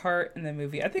the part in the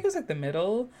movie, I think it was like the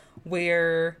middle,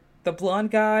 where the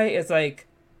blonde guy is like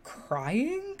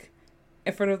crying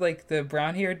in front of like the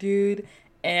brown haired dude,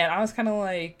 and I was kind of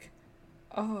like,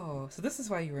 oh, so this is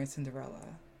why you were in Cinderella.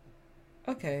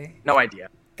 Okay. No idea.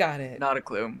 Got it. Not a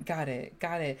clue. Got it.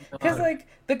 Because like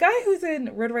the guy who's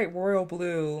in Red, White, Royal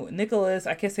Blue, Nicholas,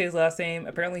 I can't say his last name.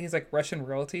 Apparently he's like Russian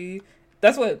royalty.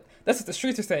 That's what the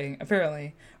streets are saying,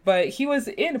 apparently. But he was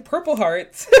in Purple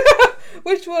Hearts,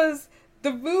 which was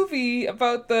the movie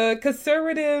about the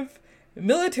conservative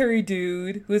military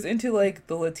dude who's into like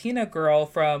the Latina girl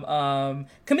from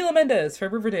Camila Mendes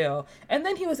from Riverdale. And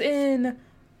then he was in,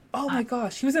 oh my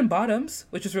gosh, he was in Bottoms,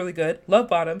 which is really good. Love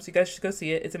Bottoms. You guys should go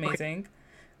see it. It's amazing. Okay.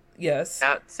 Yes.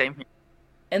 Yeah, same here.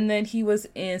 And then he was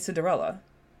in Cinderella.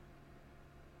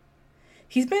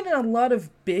 He's been in a lot of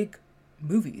big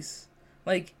movies.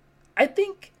 Like, I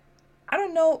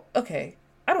don't know, okay,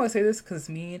 I don't want to say this because it's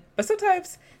mean, but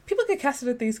sometimes people get casted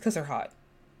at things because they're hot,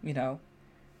 you know?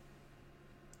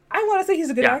 I want to say he's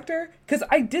a good actor because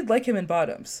I did like him in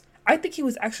Bottoms. I think he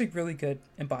was actually really good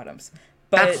in Bottoms.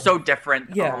 But that's so different,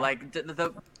 though. Yeah. Like,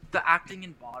 the acting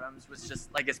in Bottoms was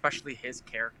just, like, especially his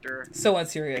character. So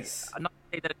unserious. Like, I'm not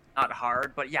saying that it's not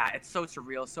hard, but yeah, it's so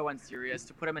surreal, so unserious.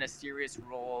 To put him in a serious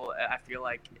role, I feel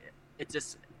like it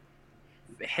just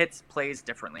plays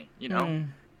differently, you know?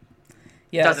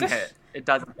 Yeah, it doesn't hit.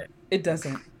 It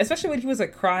doesn't. Especially when he was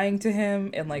like crying to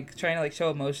him and like trying to like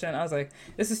show emotion. I was like,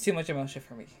 this is too much emotion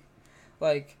for me.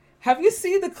 Like, have you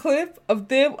seen the clip of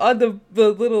them on the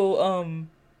little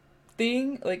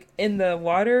thing like in the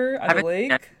water on the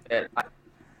lake? I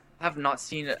have not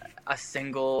seen a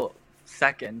single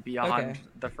second beyond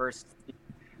the first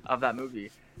of that movie.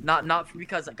 Not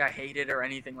because like I hate it or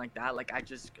anything like that. Like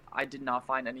I did not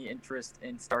find any interest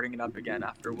in starting it up again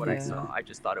after what I saw. I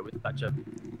just thought it was such a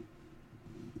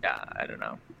I don't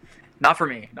know. Not for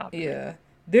me. I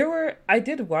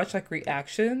did watch like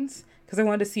reactions because I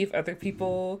wanted to see if other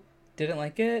people didn't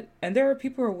like it, and there are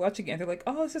people who are watching it and they're like,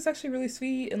 oh, this is actually really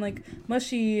sweet and like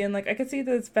mushy, and like I can see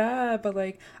that it's bad, but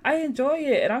like I enjoy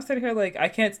it. And I'm sitting here like I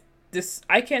can't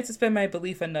suspend my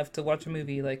belief enough to watch a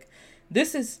movie. Like,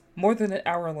 this is more than an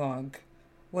hour long.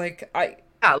 Like, I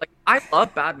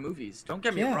love bad movies. Don't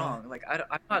get me wrong. Like,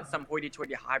 I'm not some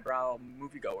hoity-toity highbrow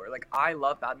moviegoer. Like, I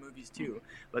love bad movies too.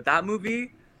 But that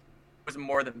movie was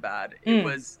more than bad. It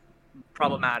was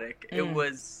problematic. It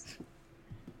was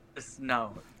just,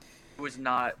 no. It was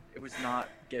not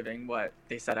giving what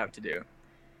they set out to do.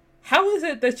 How is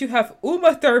it that you have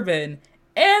Uma Thurman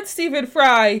and Stephen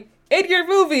Fry in your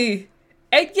movie,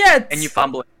 and you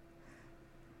fumble it?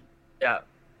 Yeah,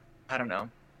 I don't know.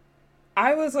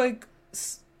 I was like,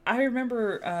 I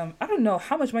remember, I don't know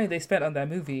how much money they spent on that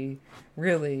movie,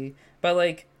 really, but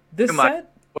like the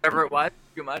set, whatever it was,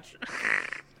 too much.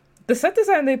 The set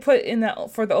design they put in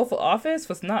that for the Oval Office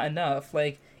was not enough.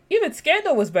 Like, even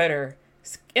Scandal was better,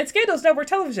 and Scandal's network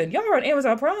television. Y'all are on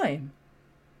Amazon Prime.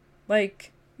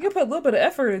 Like, you put a little bit of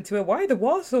effort into it. Why are the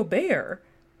walls so bare?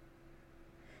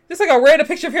 Just like a random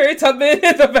picture of Harry Tubman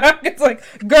in the back. It's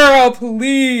like, girl,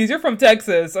 please. You're from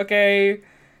Texas, okay?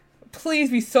 Please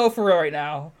be so for real right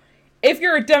now. If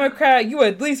you're a Democrat, you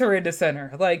at least are in the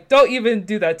center. Like, don't even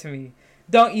do that to me.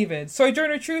 Don't even.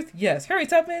 Sojourner Truth? Yes. Harry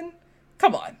Tubman?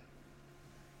 Come on.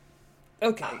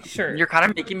 Okay, sure. You're kind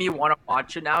of making me want to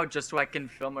watch it now just so I can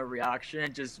film a reaction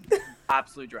and just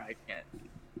absolutely dragging it.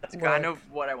 That's kind of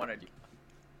what I want to do.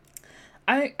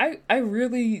 I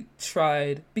really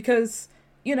tried because,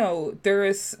 you know, there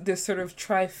is this sort of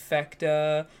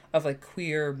trifecta of like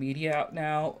queer media out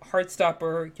now.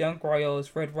 Heartstopper, Young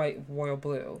Royals, Red, White, Royal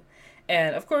Blue.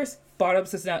 And of course,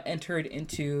 Bottoms has now entered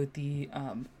into the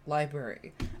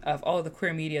library of all the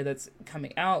queer media that's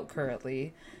coming out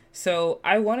currently. So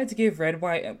I wanted to give Red,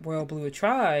 White, and Royal Blue a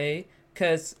try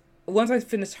because once I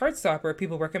finished Heartstopper,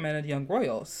 people recommended Young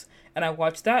Royals. And I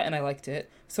watched that and I liked it.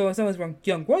 So as I was on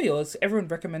Young Royals, everyone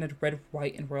recommended Red,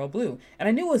 White, and Royal Blue. And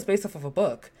I knew it was based off of a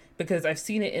book because I've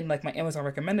seen it in like my Amazon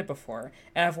recommended before.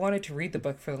 And I've wanted to read the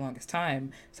book for the longest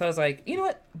time. So I was like, you know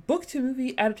what? Book to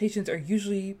movie adaptations are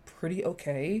usually pretty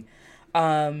okay.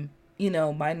 You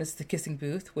know, minus The Kissing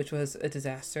Booth, which was a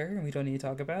disaster and we don't need to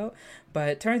talk about.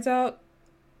 But turns out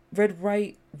Red,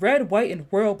 White, and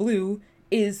Royal Blue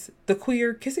is the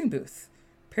queer kissing booth.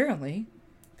 Apparently.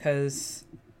 Because,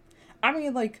 I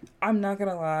mean, like, I'm not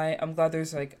gonna lie. I'm glad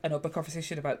there's, like, an open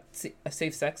conversation about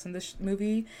safe sex in this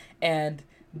movie. And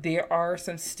there are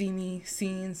some steamy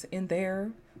scenes in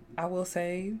there, I will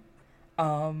say.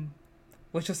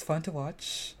 Which was fun to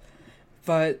watch.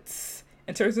 But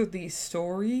in terms of the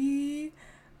story,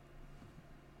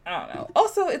 I don't know.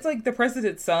 Also, it's like the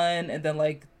president's son and then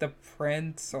like the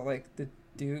prince or like the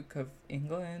Duke of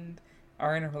England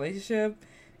are in a relationship.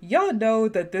 Y'all know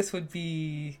that this would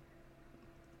be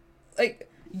like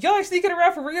y'all are sneaking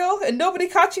around for real and nobody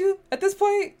caught you at this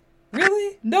point?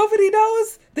 Really? Nobody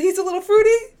knows that he's a little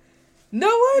fruity?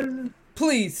 No one?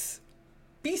 Please.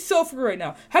 Be so free right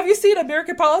now. Have you seen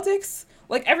American politics?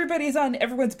 Like, everybody's on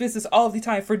everyone's business all the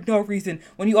time for no reason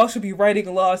when you all should be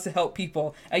writing laws to help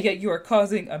people, and yet you are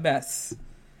causing a mess.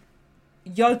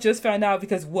 Y'all just found out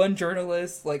because one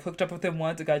journalist, like, hooked up with him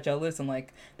once and got jealous and,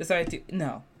 like, decided to...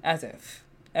 No. As if.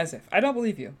 As if. I don't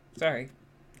believe you. Sorry.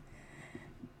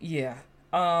 Yeah.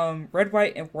 Red,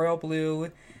 white, and royal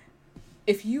blue.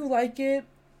 If you like it,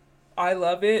 I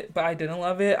love it, but I didn't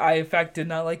love it. I, in fact, did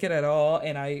not like it at all,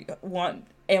 and I want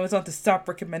Amazon to stop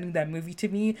recommending that movie to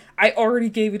me. I already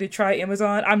gave it a try,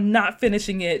 Amazon. I'm not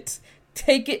finishing it.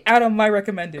 Take it out of my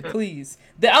recommended, please.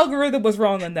 The algorithm was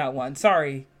wrong on that one.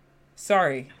 Sorry.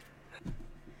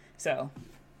 So,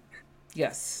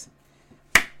 yes.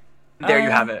 There you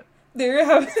have it. There you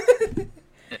have it.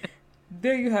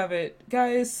 There you have it.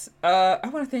 Guys, I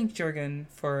want to thank Jurgen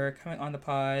for coming on the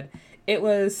pod. It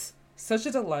was such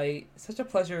a delight, such a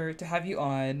pleasure to have you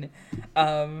on.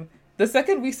 The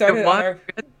second we started on our...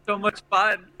 We had so much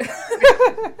fun.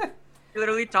 We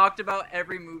literally talked about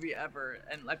every movie ever,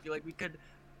 and I feel like we could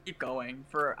keep going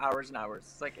for hours and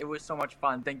hours. Like, it was so much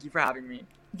fun. Thank you for having me.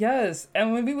 Yes,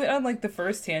 and when we went on, like, the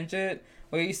first tangent,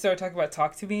 where you started talking about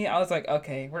Talk to Me, I was like,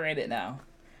 okay, we're in it now.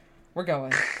 We're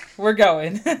going. We're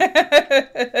going.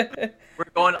 We're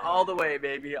going all the way,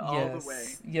 baby. All the way.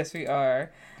 Yes, we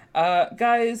are.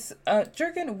 Guys,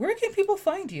 Jurgen, where can people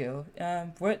find you?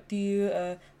 What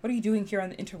are you doing here on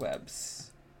the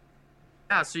interwebs?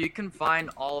 Yeah, so you can find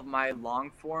all of my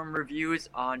long form reviews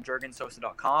on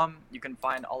jurgensosa.com. You can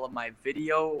find all of my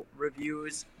video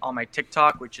reviews on my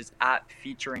TikTok, which is at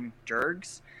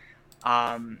FeaturingJurgs.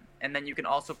 And then you can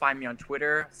also find me on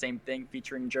Twitter, same thing,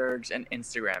 FeaturingJurgs, and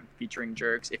Instagram,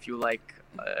 FeaturingJurgs. If you like,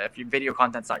 if your video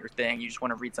content's not your thing, you just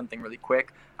want to read something really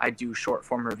quick, I do short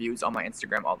form reviews on my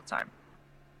Instagram all the time.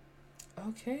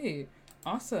 Okay,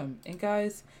 awesome. And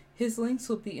guys, his links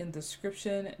will be in the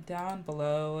description down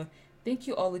below. Thank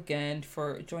you all again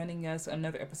for joining us on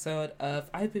another episode of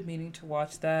I've Been Meaning to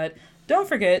Watch That. Don't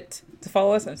forget to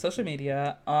follow us on social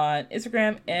media on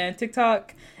Instagram and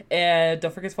TikTok. And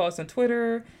don't forget to follow us on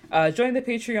Twitter. Join the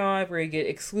Patreon where you get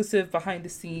exclusive behind the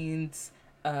scenes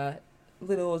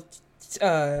little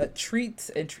treats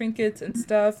and trinkets and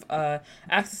stuff.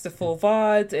 Access to full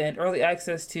VODs and early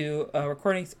access to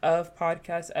recordings of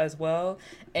podcasts as well.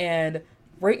 And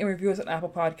rate and review us on Apple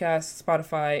Podcasts,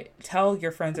 Spotify. Tell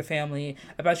your friends and family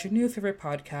about your new favorite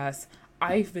podcast.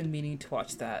 I've been meaning to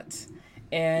watch that.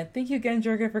 And thank you again,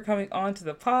 Jurgen, for coming on to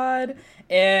the pod.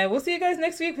 And we'll see you guys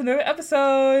next week with another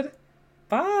episode.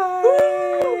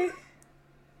 Bye.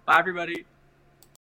 Bye, everybody.